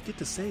 I get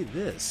to say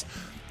this.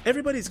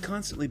 Everybody's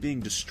constantly being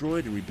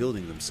destroyed and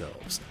rebuilding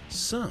themselves,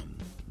 some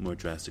more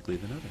drastically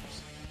than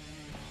others.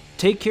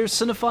 Take care,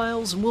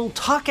 cinephiles, and we'll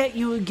talk at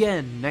you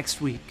again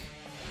next week.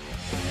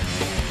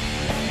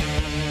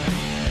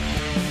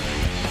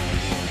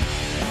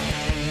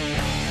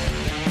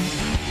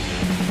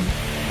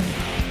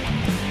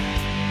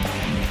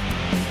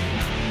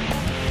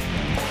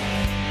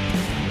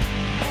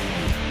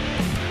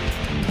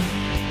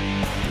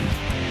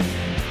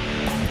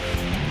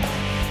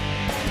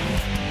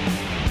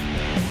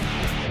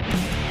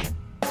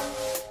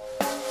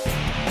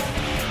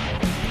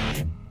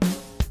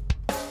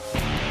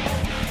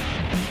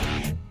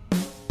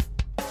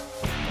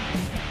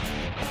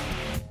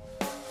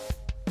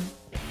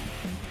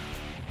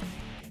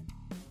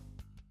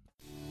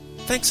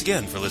 Thanks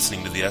again for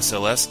listening to the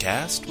SLS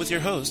Cast with your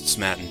hosts,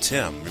 Matt and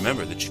Tim.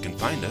 Remember that you can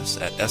find us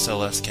at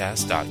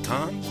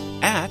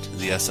slscast.com, at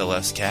the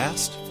SLS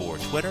Cast for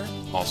Twitter,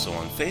 also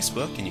on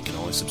Facebook, and you can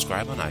always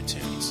subscribe on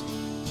iTunes.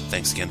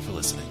 Thanks again for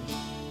listening.